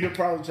 different. He the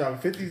problem child.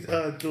 50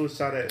 threw a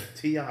shot at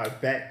T.I.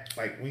 back,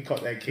 like we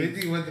caught that case.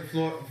 50 went to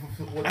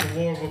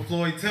war with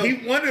Floyd too.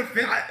 He wanted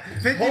 50.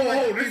 50 Hold,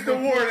 went to this is war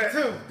the war that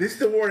too. this is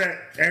the war that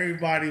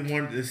everybody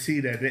wanted to see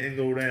that didn't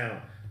go down.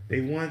 They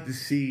wanted to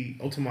see.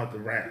 I'm talking about the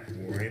rap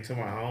war. I ain't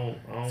talking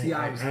about.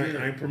 T.I. was scared.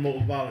 I ain't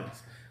promoting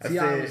violence. I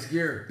T.I. said was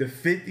scared. the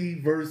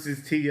 50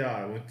 versus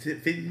T.I. When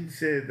 50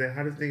 said that,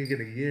 how does nigga get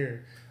a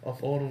year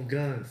off all them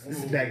guns?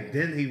 This is back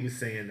then he was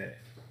saying that.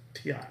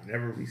 T.I.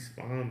 never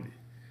responded.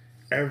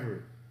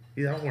 Ever.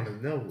 Yeah, I want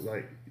to know.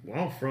 Like, where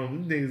I'm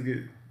from, them niggas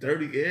get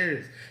 30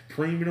 years.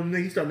 Preem and them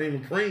niggas, he start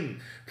naming Preem.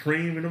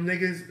 Preem and them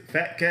niggas,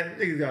 Fat Cat,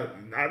 them niggas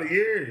got 90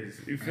 years.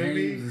 You feel And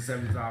he me? was a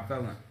 7-time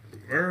felon.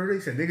 They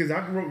said niggas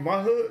I grew up in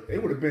my hood, they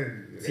would have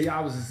been. T.I.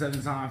 was a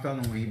 7-time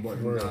felon when he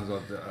bought the guns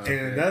off the.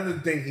 And another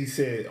thing he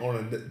said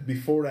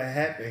before that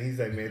happened, he's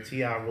like, man,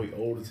 T.I. really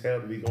old as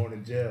hell to be going to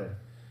jail.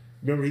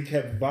 Remember, he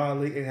kept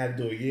violating, had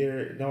to do a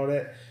year and all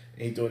that,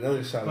 and he threw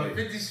another shot. But Like,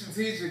 50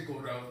 strategical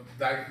though.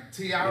 Like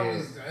T.I.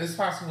 was, it's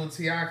possible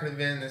T.I. could have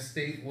been in a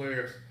state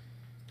where,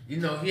 you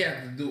know, he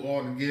had to do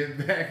all the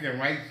give back and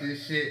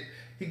righteous shit.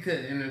 He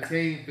couldn't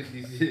entertain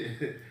 50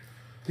 shit.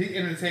 He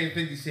entertained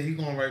 50 shit. He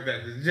going right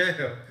back to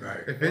jail. Right.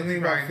 If One 50 thing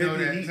about probably know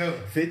 50, that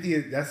too. 50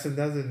 is, that's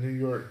another New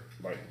York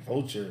like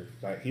vulture.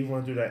 Like he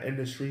run through that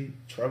industry,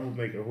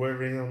 troublemaker,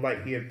 whoever he don't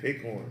like, he'll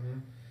pick on. Mm-hmm.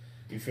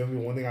 You feel me?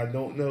 One thing I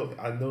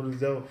noticed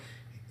though,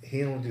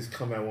 he don't just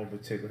come at one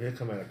particular. He'll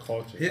come at a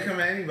culture. He'll come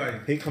at anybody.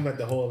 He come at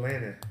the whole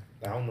Atlanta.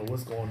 Like, I don't know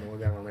what's going on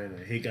down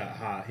Atlanta. He got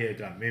hot. He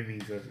got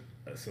memes of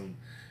some.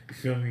 You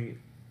feel me?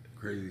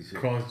 Crazy shit.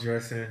 Cross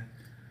dressing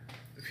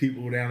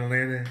people down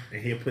Atlanta,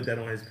 and he'll put that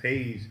on his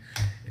page.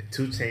 And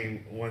 2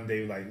 Chainz one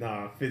day was like,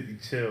 nah, 50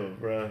 chill,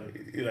 bro.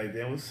 He like,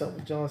 damn, what's up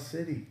with y'all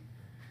city?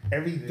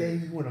 Every day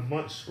he went a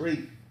month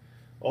straight,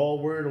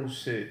 all weirdo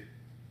shit,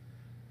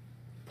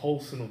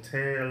 posting them,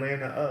 tearing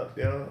Atlanta up,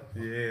 yo.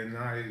 Yeah,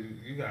 nah,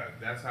 you got.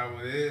 That's how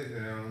it is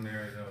down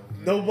there, though.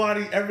 Man.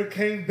 Nobody ever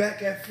came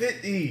back at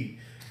 50.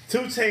 2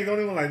 Chainz don't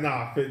even like,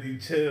 nah, 50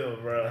 chill,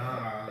 bro.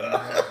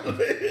 Nah,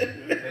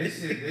 they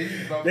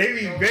They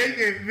be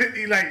begging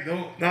 50 like,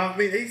 don't, nah, I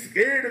mean, they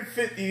scared of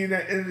 50 in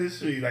that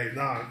industry. Like,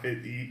 nah,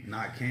 50.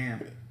 Not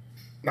Cam.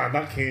 Nah,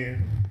 not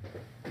Ken.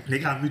 They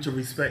got mutual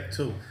respect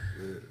too.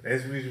 Yeah.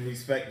 There's mutual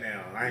respect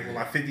now. I ain't gonna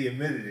lie, 50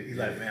 admitted it. He's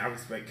like, man, I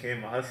respect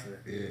Cam, my hustler.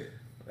 Yeah.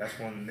 That's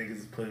one the niggas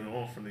is putting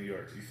on from New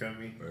York. You feel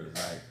me? Where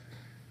it's like,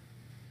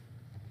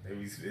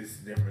 It's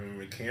different.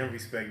 When Cam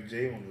respect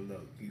Jay on the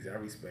look. He said, I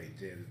respect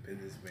Jay as a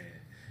businessman.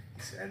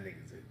 He said, that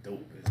nigga's a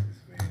dope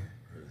businessman.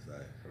 where it's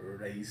like, Heard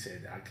that he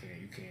said,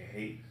 you can't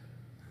hate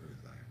where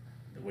it's like.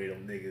 the way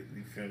them niggas,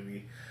 you feel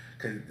me?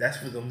 Cause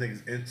that's what them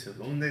niggas into.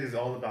 Them niggas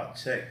all about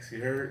checks.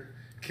 You heard?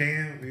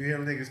 Cam, you hear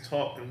them niggas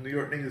talk, them New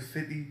York niggas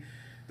 50.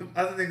 The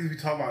other niggas be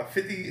talking about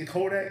 50 and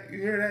Kodak. You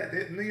hear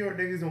that? New York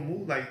niggas don't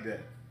move like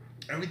that.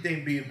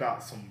 Everything be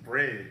about some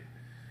bread.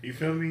 You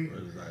feel me? Where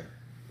it's like,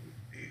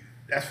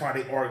 That's why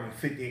they arguing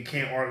 50 and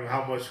can't argue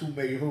how much who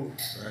made who.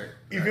 right.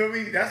 You feel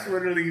me? That's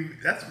what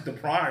the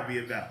pride be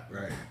about.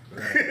 Right.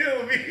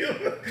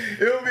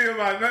 It'll be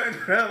about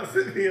nothing else.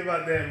 It'll be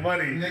about that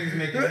money. Niggas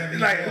making heavy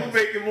like deals. who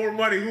making more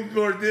money? Who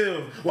more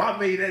deals? Well, I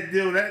made that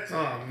deal that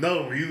time.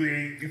 No, you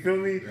ain't. You feel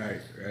me?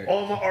 Right.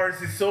 All my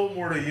artists sold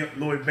more than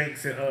Lloyd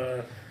Banks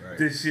and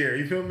this year.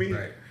 You feel me?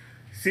 Right.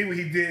 See what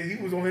he did?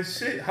 He was on his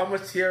shit. How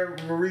much Tierra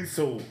Marie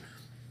sold?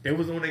 They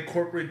was on their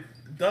corporate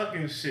duck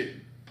and shit.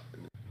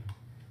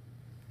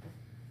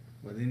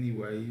 But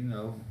anyway, you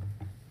know,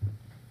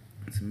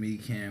 to me,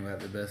 Cam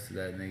got the best of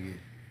that nigga.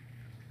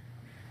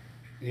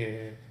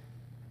 Yeah.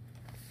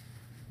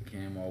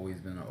 Cam always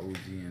been an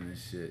OG in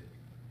this shit.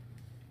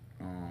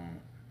 But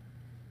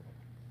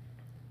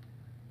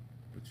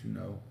you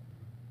know,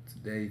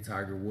 today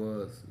Tiger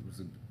was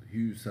a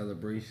huge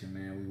celebration,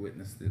 man. We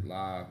witnessed it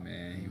live,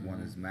 man. He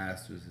won his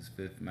Masters, his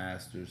 5th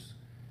Masters.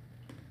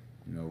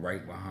 You know,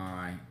 right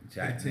behind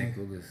Jack 18.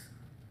 Nicklaus.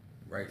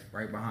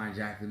 Right behind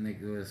Jack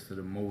Nicklaus for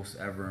the most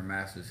ever in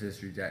Masters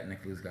history. Jack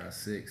Nicklaus got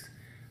 6.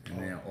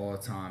 And then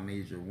all-time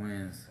major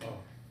wins.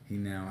 He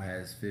now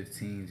has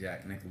 15.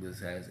 Jack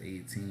Nicklaus has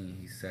 18.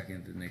 He's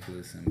second to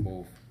Nicklaus in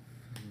both.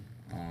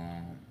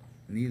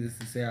 Needless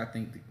to say, I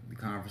think the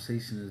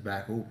conversation is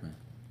back open.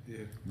 Yeah.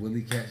 Will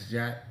he catch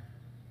Jack?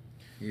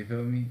 You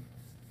feel me?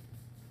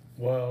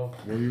 Well,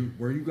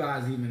 Were you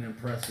guys even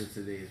impressed with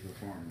today's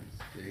performance?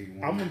 That he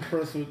won? I'm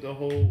impressed with the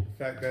whole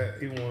fact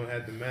that he won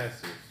at the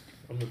Masters.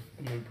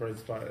 I'm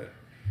impressed by that.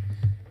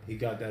 He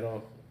got that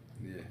off.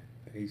 Yeah,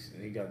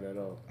 He got that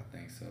off. I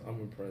think so.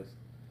 I'm impressed.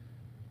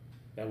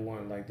 That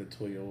wasn't like the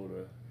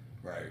Toyota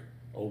Right.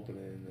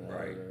 opening.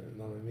 Right. You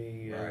know what I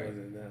mean? Yeah, Right. It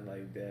wasn't nothing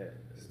like that.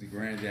 It's the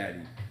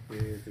granddaddy. Yeah,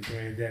 it's the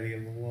granddaddy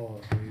of them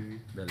all, baby.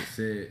 Better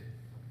said.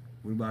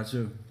 What about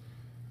you?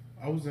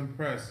 I was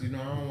impressed. You know,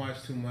 I don't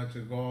watch too much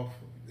of golf.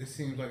 It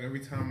seems like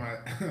every time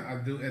I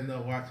do end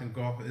up watching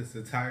golf, it's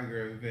a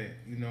Tiger event.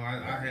 You know,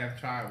 I have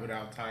tried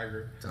without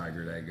Tiger.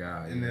 Tiger, that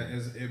guy. And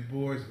yeah. it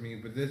bores me.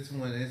 But this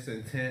one, it's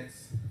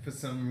intense for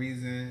some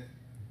reason.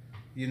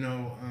 You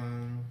know,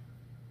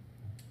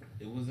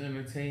 it was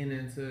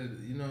entertaining to,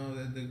 you know,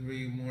 a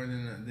degree more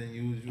than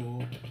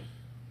usual.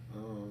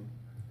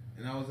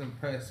 And I was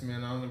impressed,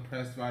 man. I was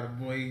impressed by the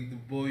boy. The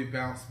boy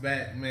bounced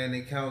back, man.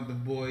 They counted the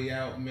boy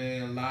out,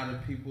 man. A lot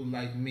of people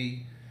like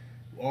me,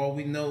 all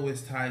we know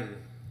is Tiger.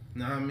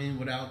 Know what I mean?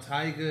 Without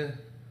Tiger,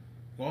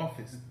 golf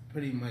is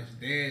pretty much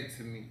dead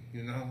to me,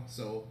 you know?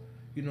 So,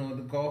 you know,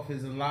 the golf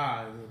is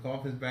alive. The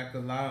golf is back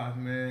alive,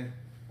 man.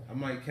 I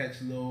might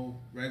catch little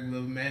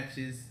regular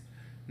matches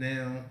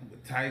now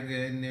with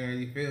Tiger in there,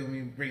 you feel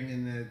me?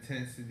 Bringing the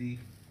intensity,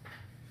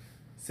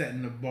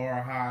 setting the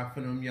bar high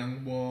for them young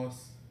boys.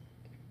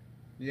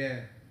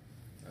 Yeah,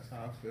 that's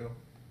how I feel.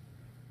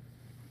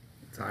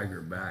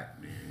 Tiger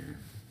back, man.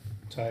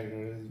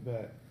 Tiger is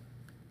back.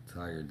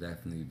 Tiger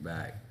definitely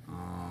back.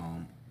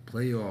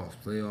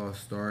 Playoffs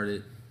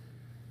started.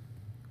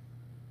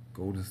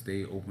 Golden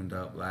State opened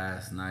up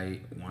last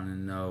night,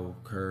 1-0.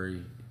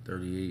 Curry,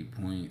 38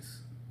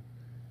 points,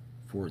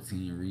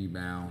 14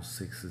 rebounds,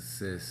 6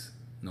 assists.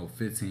 No,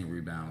 15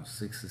 rebounds,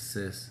 6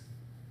 assists.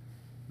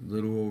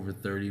 Little over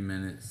 30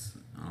 minutes,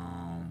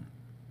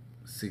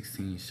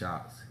 16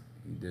 shots.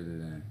 He did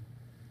it in.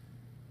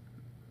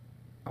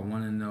 I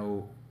want to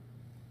know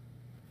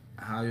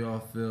How y'all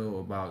feel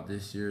about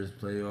this year's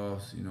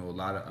playoffs? You know, a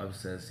lot of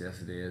upsets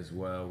yesterday as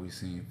well. We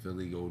seen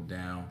Philly go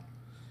down.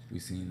 We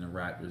seen the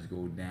Raptors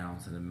go down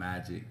to the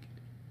Magic.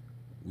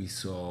 We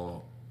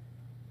saw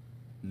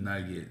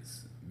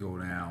Nuggets go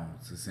down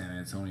to San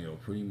Antonio.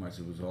 Pretty much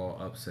it was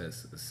all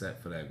upsets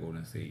except for that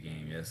Golden State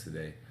game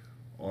yesterday.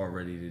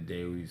 Already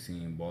today we've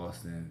seen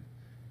Boston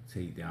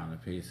take down the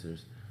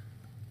Pacers.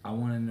 I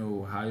want to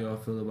know how y'all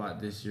feel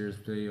about this year's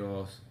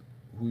playoffs.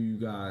 Who you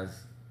guys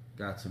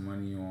got your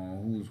money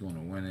on? Who's going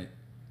to win it?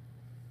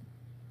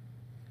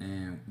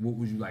 And what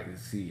would you like to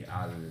see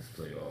out of this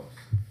playoffs?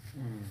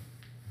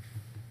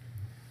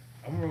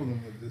 I'm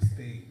rolling with the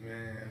state,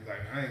 man. Like,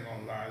 I ain't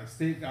gonna lie. The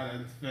state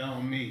gotta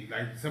fail me.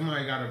 Like,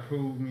 somebody gotta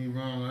prove me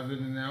wrong. Other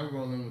than that, I'm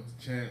rolling with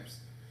the champs.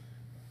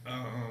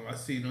 I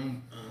see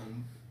them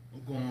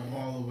going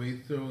all the way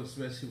through,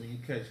 especially when you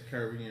catch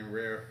Curry in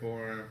rare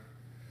form.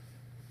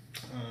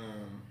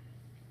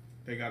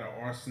 They got an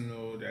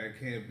arsenal that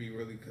can't be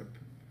really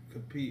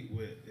compete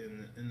with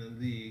in the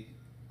league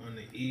on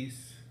the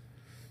East.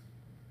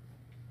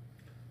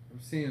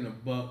 I'm seeing the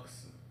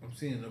Bucks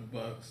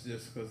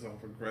just because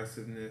of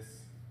aggressiveness.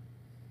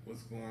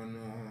 What's going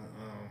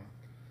on?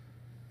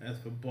 As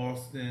for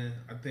Boston,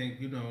 I think,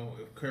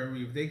 if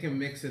Curry, if they can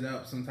mix it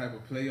up, some type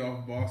of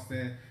playoff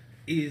Boston,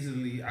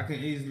 I can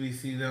easily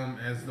see them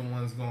as the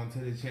ones going to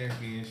the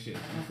championship.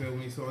 You feel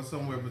me? So it's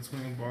somewhere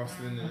between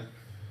Boston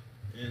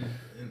and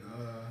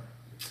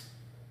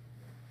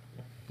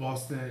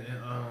Boston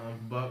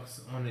and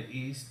Bucks on the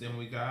East. Then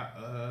we got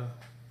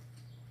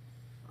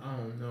I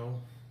don't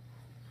know.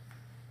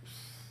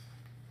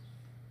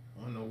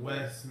 On the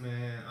West,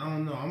 man, I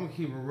don't know. I'm gonna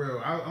keep it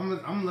real.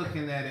 I'm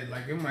looking at it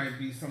like it might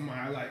be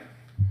somebody like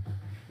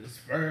the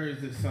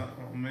Spurs or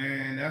something,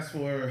 man. That's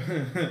where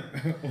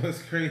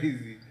what's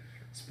crazy.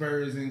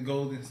 Spurs and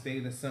Golden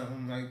State or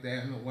something like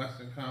that in the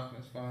Western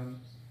Conference Finals.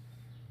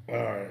 All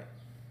right.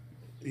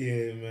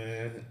 Yeah,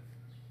 man.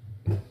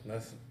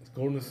 That's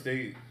Golden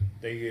State.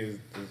 They is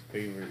his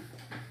favorite.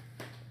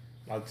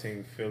 My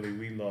team, Philly,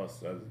 we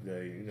lost the other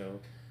day.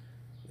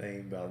 They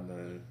ain't about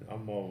nothing.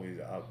 I'm always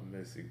an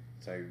optimistic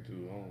type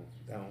dude.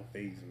 That don't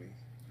faze me.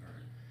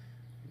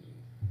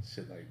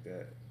 Shit like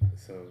that.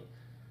 So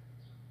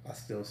I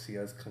still see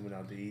us coming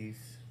out the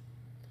East,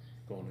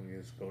 going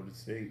against Golden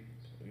State.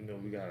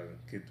 We gotta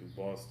get through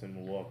Boston,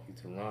 Milwaukee,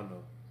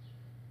 Toronto.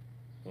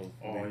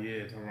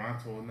 Yeah,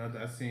 Toronto.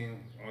 Toronto.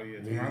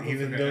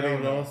 Even though they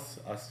lost,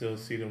 I still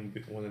see them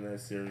winning that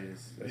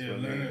series. That's what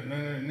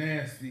Leonard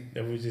nasty.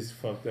 And we just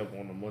fucked up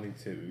on the money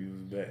tip we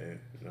was betting.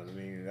 You know what I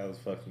mean? That was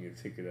fucking your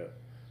ticket up.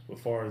 But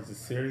as far as the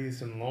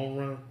series in the long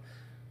run,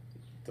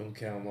 don't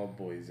count my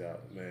boys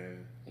out,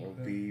 man. Or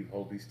Beeb,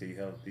 hope he stay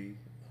healthy.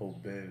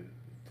 Hope Ben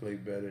play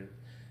better.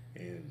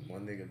 And my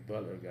nigga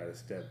Butler got to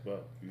step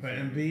up. But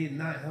Embiid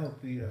not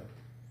healthy though.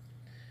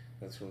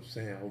 That's what I'm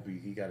saying. Hope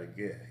he got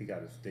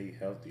to stay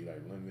healthy.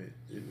 Like limit.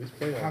 It's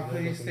playoffs. How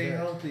can he stay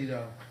healthy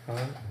though?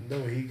 Huh?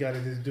 No, he got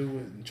to just do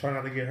it and try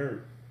not to get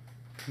hurt.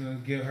 He's gonna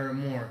get hurt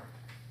more.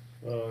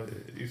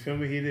 You feel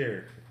me? He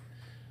there.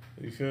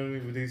 You feel me?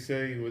 What they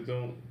say, what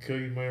don't kill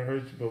you might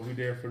hurt you, but we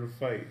there for the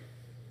fight.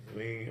 I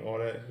mean, all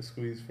that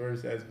squeeze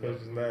first, as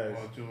questions last.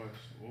 Oh, George.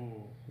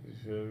 Ooh. You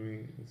feel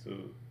me? So.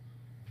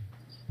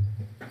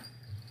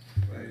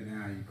 Right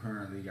now, you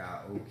currently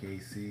got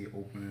OKC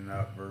opening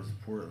up versus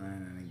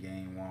Portland in a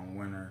Game 1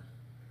 winner.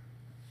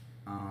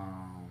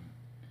 How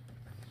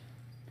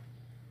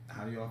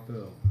do y'all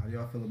feel? How do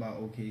y'all feel about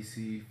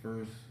OKC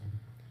first,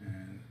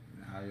 and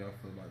how do y'all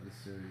feel about this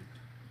series?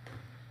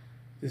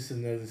 This is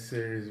another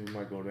series we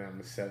might go down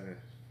to 7.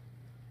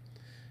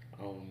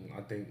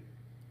 I think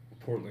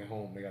Portland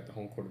home, they got the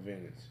home court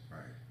advantage.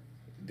 Right.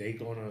 They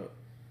gonna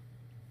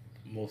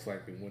most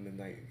likely win the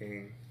night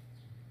game.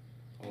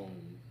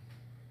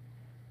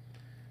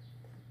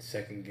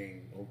 Second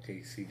game,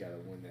 OKC gotta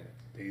win that.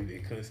 They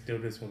couldn't steal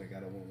this one. They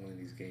gotta win one of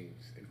these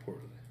games in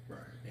Portland. Right.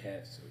 They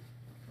have to.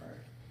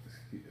 Right.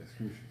 That's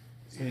crucial.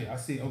 See, I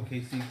see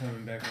OKC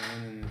coming back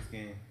and winning this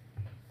game.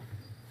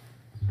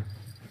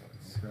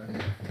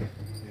 Okay.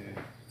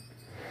 Yeah.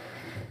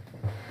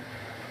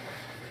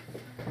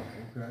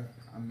 Okay.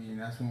 I mean,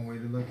 that's one way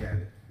to look at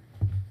it.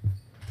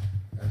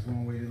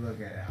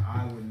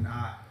 I would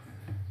not.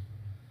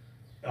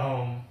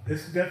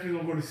 It's definitely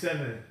gonna go to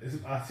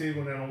 7. I see it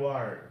going down the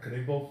wire because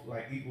they both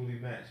like equally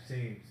matched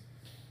teams.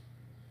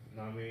 You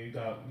know what I mean? You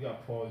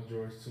got Paul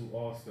George, 2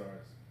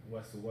 All-Stars,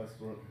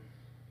 Westbrook.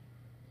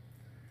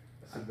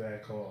 That's a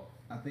bad call.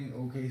 I think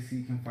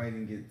OKC can fight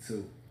and get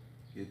 2.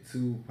 Get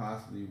 2,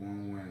 possibly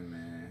 1 win,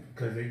 man.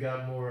 Because they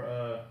got more.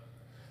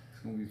 It's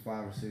gonna be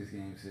 5 or 6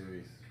 game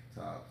series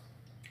tops.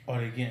 Oh,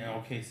 they getting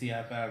OKC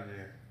out of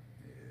there.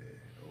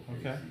 Yeah,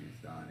 OKC's Okay.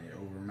 down there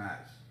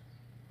overmatched.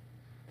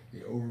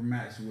 They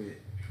overmatched with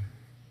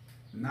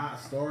not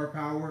star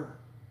power,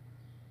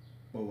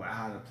 but with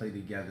how to play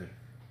together.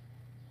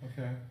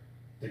 Okay.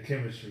 The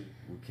chemistry.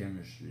 With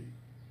chemistry,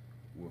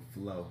 with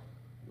flow,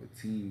 with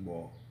team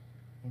ball,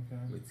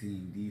 Okay. with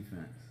team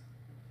defense.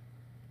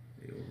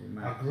 They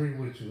overmatched. I agree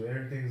with you.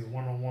 Everything's a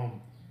 1-on-1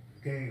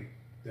 game.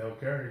 They'll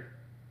carry.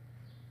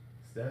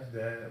 Steph's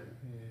dad.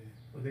 Yeah.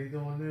 What they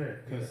doing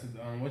there? Because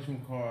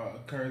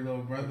whatchamacallit, Curry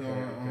little brother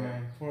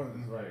on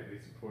Portland. That's right. They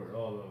support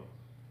all of them.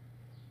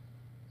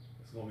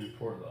 It's gonna be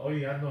Portland. Oh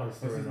yeah, I know how the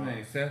What's his storyline.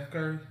 name? Seth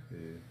Curry? Yeah.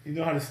 You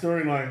know how the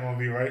storyline gonna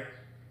be, right?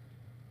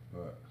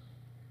 But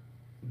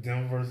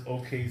Them versus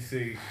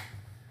OKC.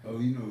 oh,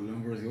 you know,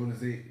 them versus Golden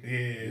State. Yeah,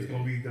 it's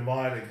gonna be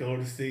divided.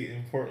 Golden State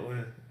and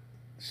Portland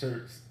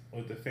shirts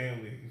with the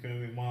family. You feel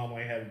me? Mom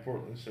might have a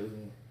Portland shirt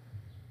on.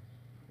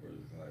 Or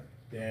it's like,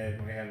 Dad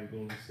might have a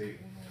Golden State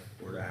one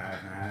on. or the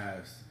half and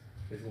halves.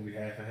 It's gonna be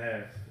half and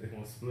half. They're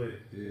gonna split.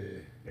 Yeah.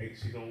 Like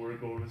she gonna wear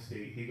Golden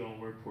State. He gonna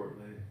wear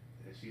Portland,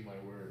 and she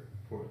might wear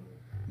Portland.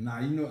 Nah,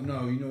 you know what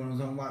I'm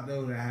talking about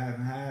though? The half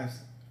and halves,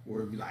 or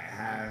it'd be like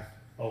half.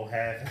 Oh,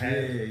 half and half.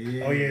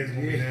 Yeah. Oh yeah, it's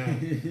gonna be down.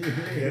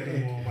 Yeah. Yeah,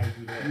 everyone might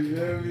do that. You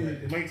know what I mean?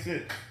 It makes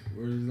sense.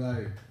 Or it's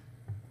like,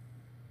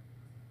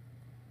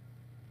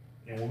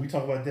 And when we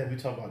talk about that, we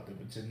talk about the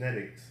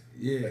genetics.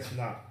 yeah. That's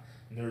not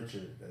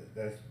nurture.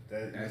 That's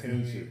That's you feel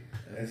me? nature.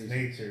 That's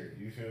nature.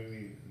 You feel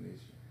me? Nature.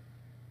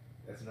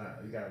 That's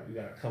not. We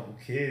got a couple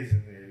kids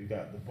in there. You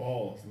got the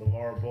Balls,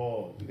 LeVar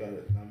Ball. We got.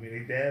 Their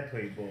dad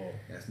played ball.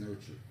 That's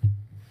nurture.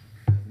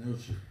 That's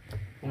nurture.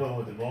 What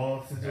with the ball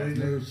That's situation?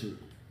 nurture.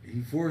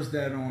 He forced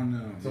that on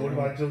them. So what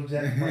about Joe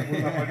Jackson? What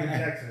about Michael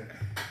Jackson?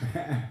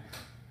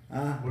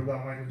 Huh? What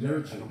about Michael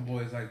Nurture. Jackson? Them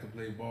boys like to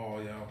play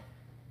ball, yo.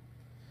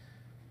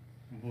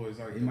 Them boys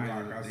like They to might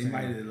rock. I have, they seen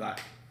might them. have like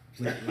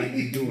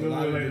they do a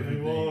lot of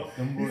different things.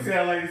 Them You boys-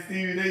 sound like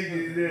Stevie A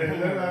just there.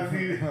 That's how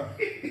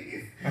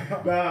Stevie.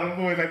 Nah, them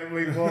boys like to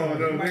play ball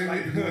though. They might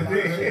like to do a lot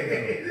of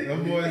shit though.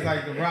 Them boys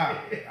like to rock.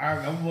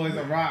 Them boys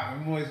are rock.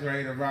 Them boys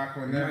ready to rock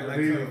They might whenever. like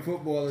to play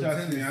football or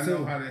Trust me, I tennis know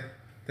too. how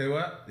they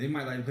what? They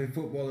might like to play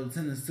football or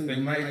tennis too. They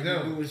might like do. to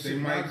a They shit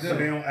might like do. So that.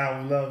 they don't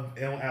outlove.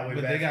 They don't outweigh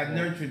But they got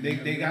basketball. nurtured.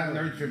 They got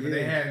nurtured, but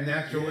they had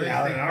natural Yeah.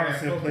 Allen instinct for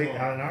Iverson played.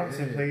 football. Allen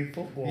Iverson played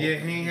football. Yeah,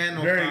 he ain't had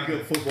no Very father.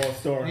 good football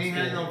star. He ain't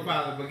had no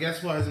father, but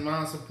guess what? His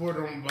mom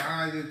supported him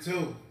behind it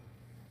too.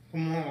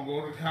 Come on,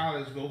 go to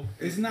college, go.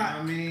 It's not.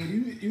 I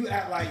mean, you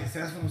act like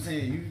that's what I'm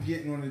saying. You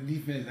getting on the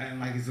defense acting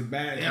like it's a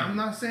bad thing. yeah, I'm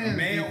not saying a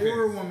man defense.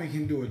 or a woman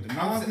can do it. The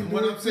mom can do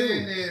what it I'm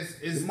saying too.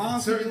 is The mom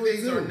can certain do it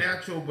things are too.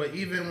 natural, but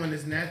even when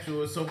it's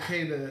natural, it's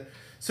okay to.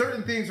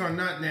 Certain things are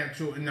not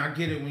natural, and I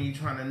get it when you're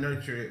trying to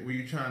nurture it, when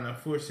you're trying to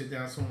force it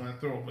down someone's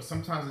throat. But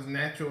sometimes it's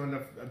natural, and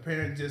a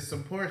parent just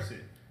supports it.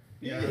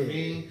 You know what I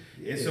mean?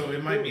 Yeah, And so of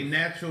it might be course.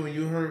 natural, and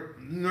you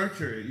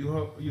nurture it.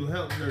 You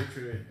help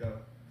nurture it though.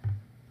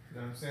 You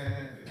know what I'm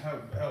saying?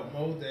 Help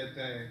mold that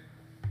thing.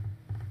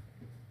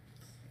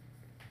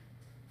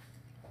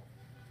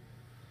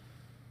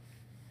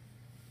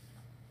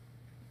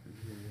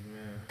 Yeah,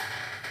 man.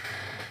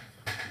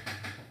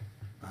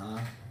 Uh-huh.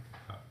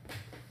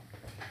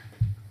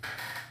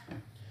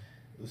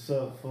 What's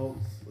up,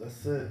 folks?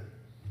 That's it.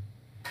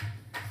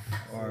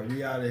 All right,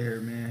 we out of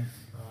here, man.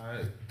 All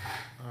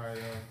right,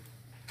 y'all.